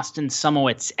at Austin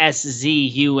Szumowicz,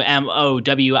 SZUMOWICZ.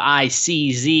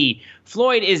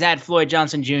 Floyd is at Floyd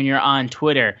Johnson Jr. on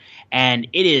Twitter, and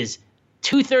it is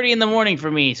 2:30 in the morning for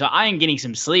me, so I am getting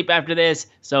some sleep after this.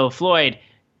 So, Floyd,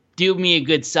 do me a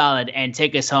good solid and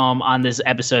take us home on this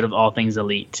episode of All Things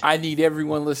Elite. I need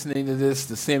everyone listening to this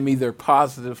to send me their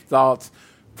positive thoughts,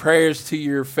 prayers to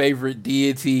your favorite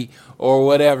deity or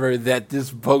whatever, that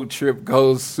this boat trip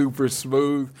goes super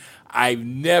smooth. I've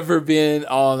never been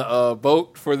on a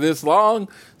boat for this long,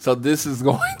 so this is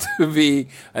going to be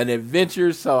an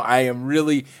adventure. So I am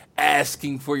really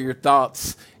asking for your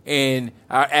thoughts and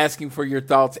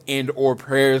or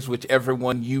prayers, whichever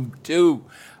one you do.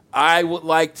 I would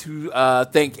like to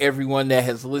thank everyone that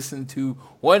has listened to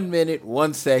 1 minute,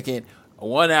 1 second,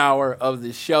 1 hour of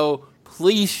this show.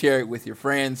 Please share it with your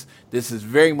friends. This is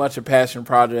very much a passion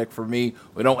project for me.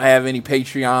 We don't have any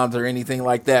Patreons or anything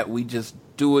like that. We just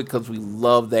do it because we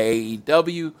love the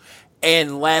AEW.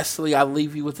 And lastly, I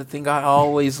leave you with the thing I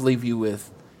always leave you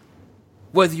with.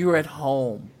 Whether you're at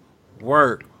home,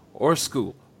 work, or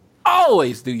school,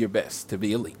 always do your best to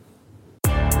be elite.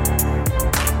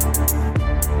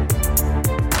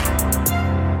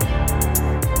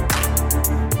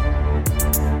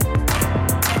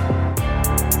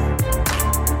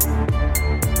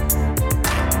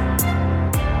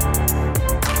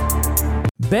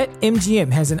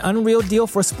 BetMGM has an unreal deal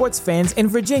for sports fans in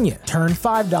Virginia. Turn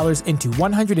 $5 into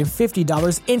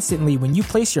 $150 instantly when you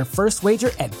place your first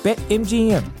wager at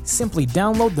BetMGM. Simply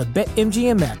download the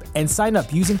BetMGM app and sign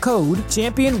up using code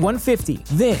Champion150.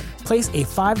 Then, place a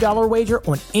 $5 wager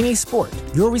on any sport.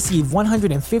 You'll receive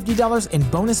 $150 in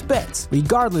bonus bets,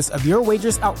 regardless of your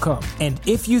wager's outcome. And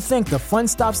if you think the fun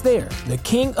stops there, the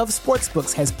King of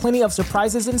Sportsbooks has plenty of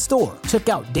surprises in store. Check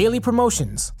out daily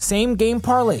promotions, same-game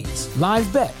parlays, live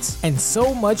bets, and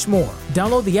so much more.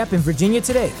 Download the app in Virginia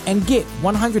today and get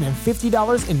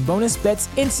 $150 in bonus bets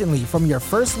instantly from your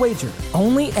first wager.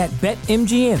 Only at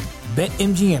BetMGM.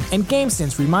 BetMGM and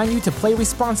GameSense remind you to play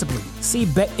responsibly. See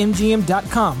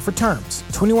BetMGM.com for terms.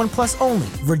 21 plus only.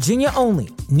 Virginia only.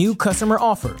 New customer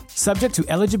offer. Subject to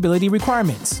eligibility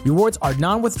requirements. Rewards are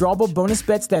non-withdrawable bonus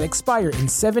bets that expire in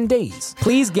 7 days.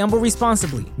 Please gamble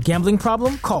responsibly. Gambling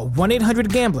problem? Call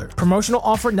 1-800-GAMBLER. Promotional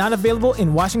offer not available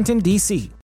in Washington, D.C.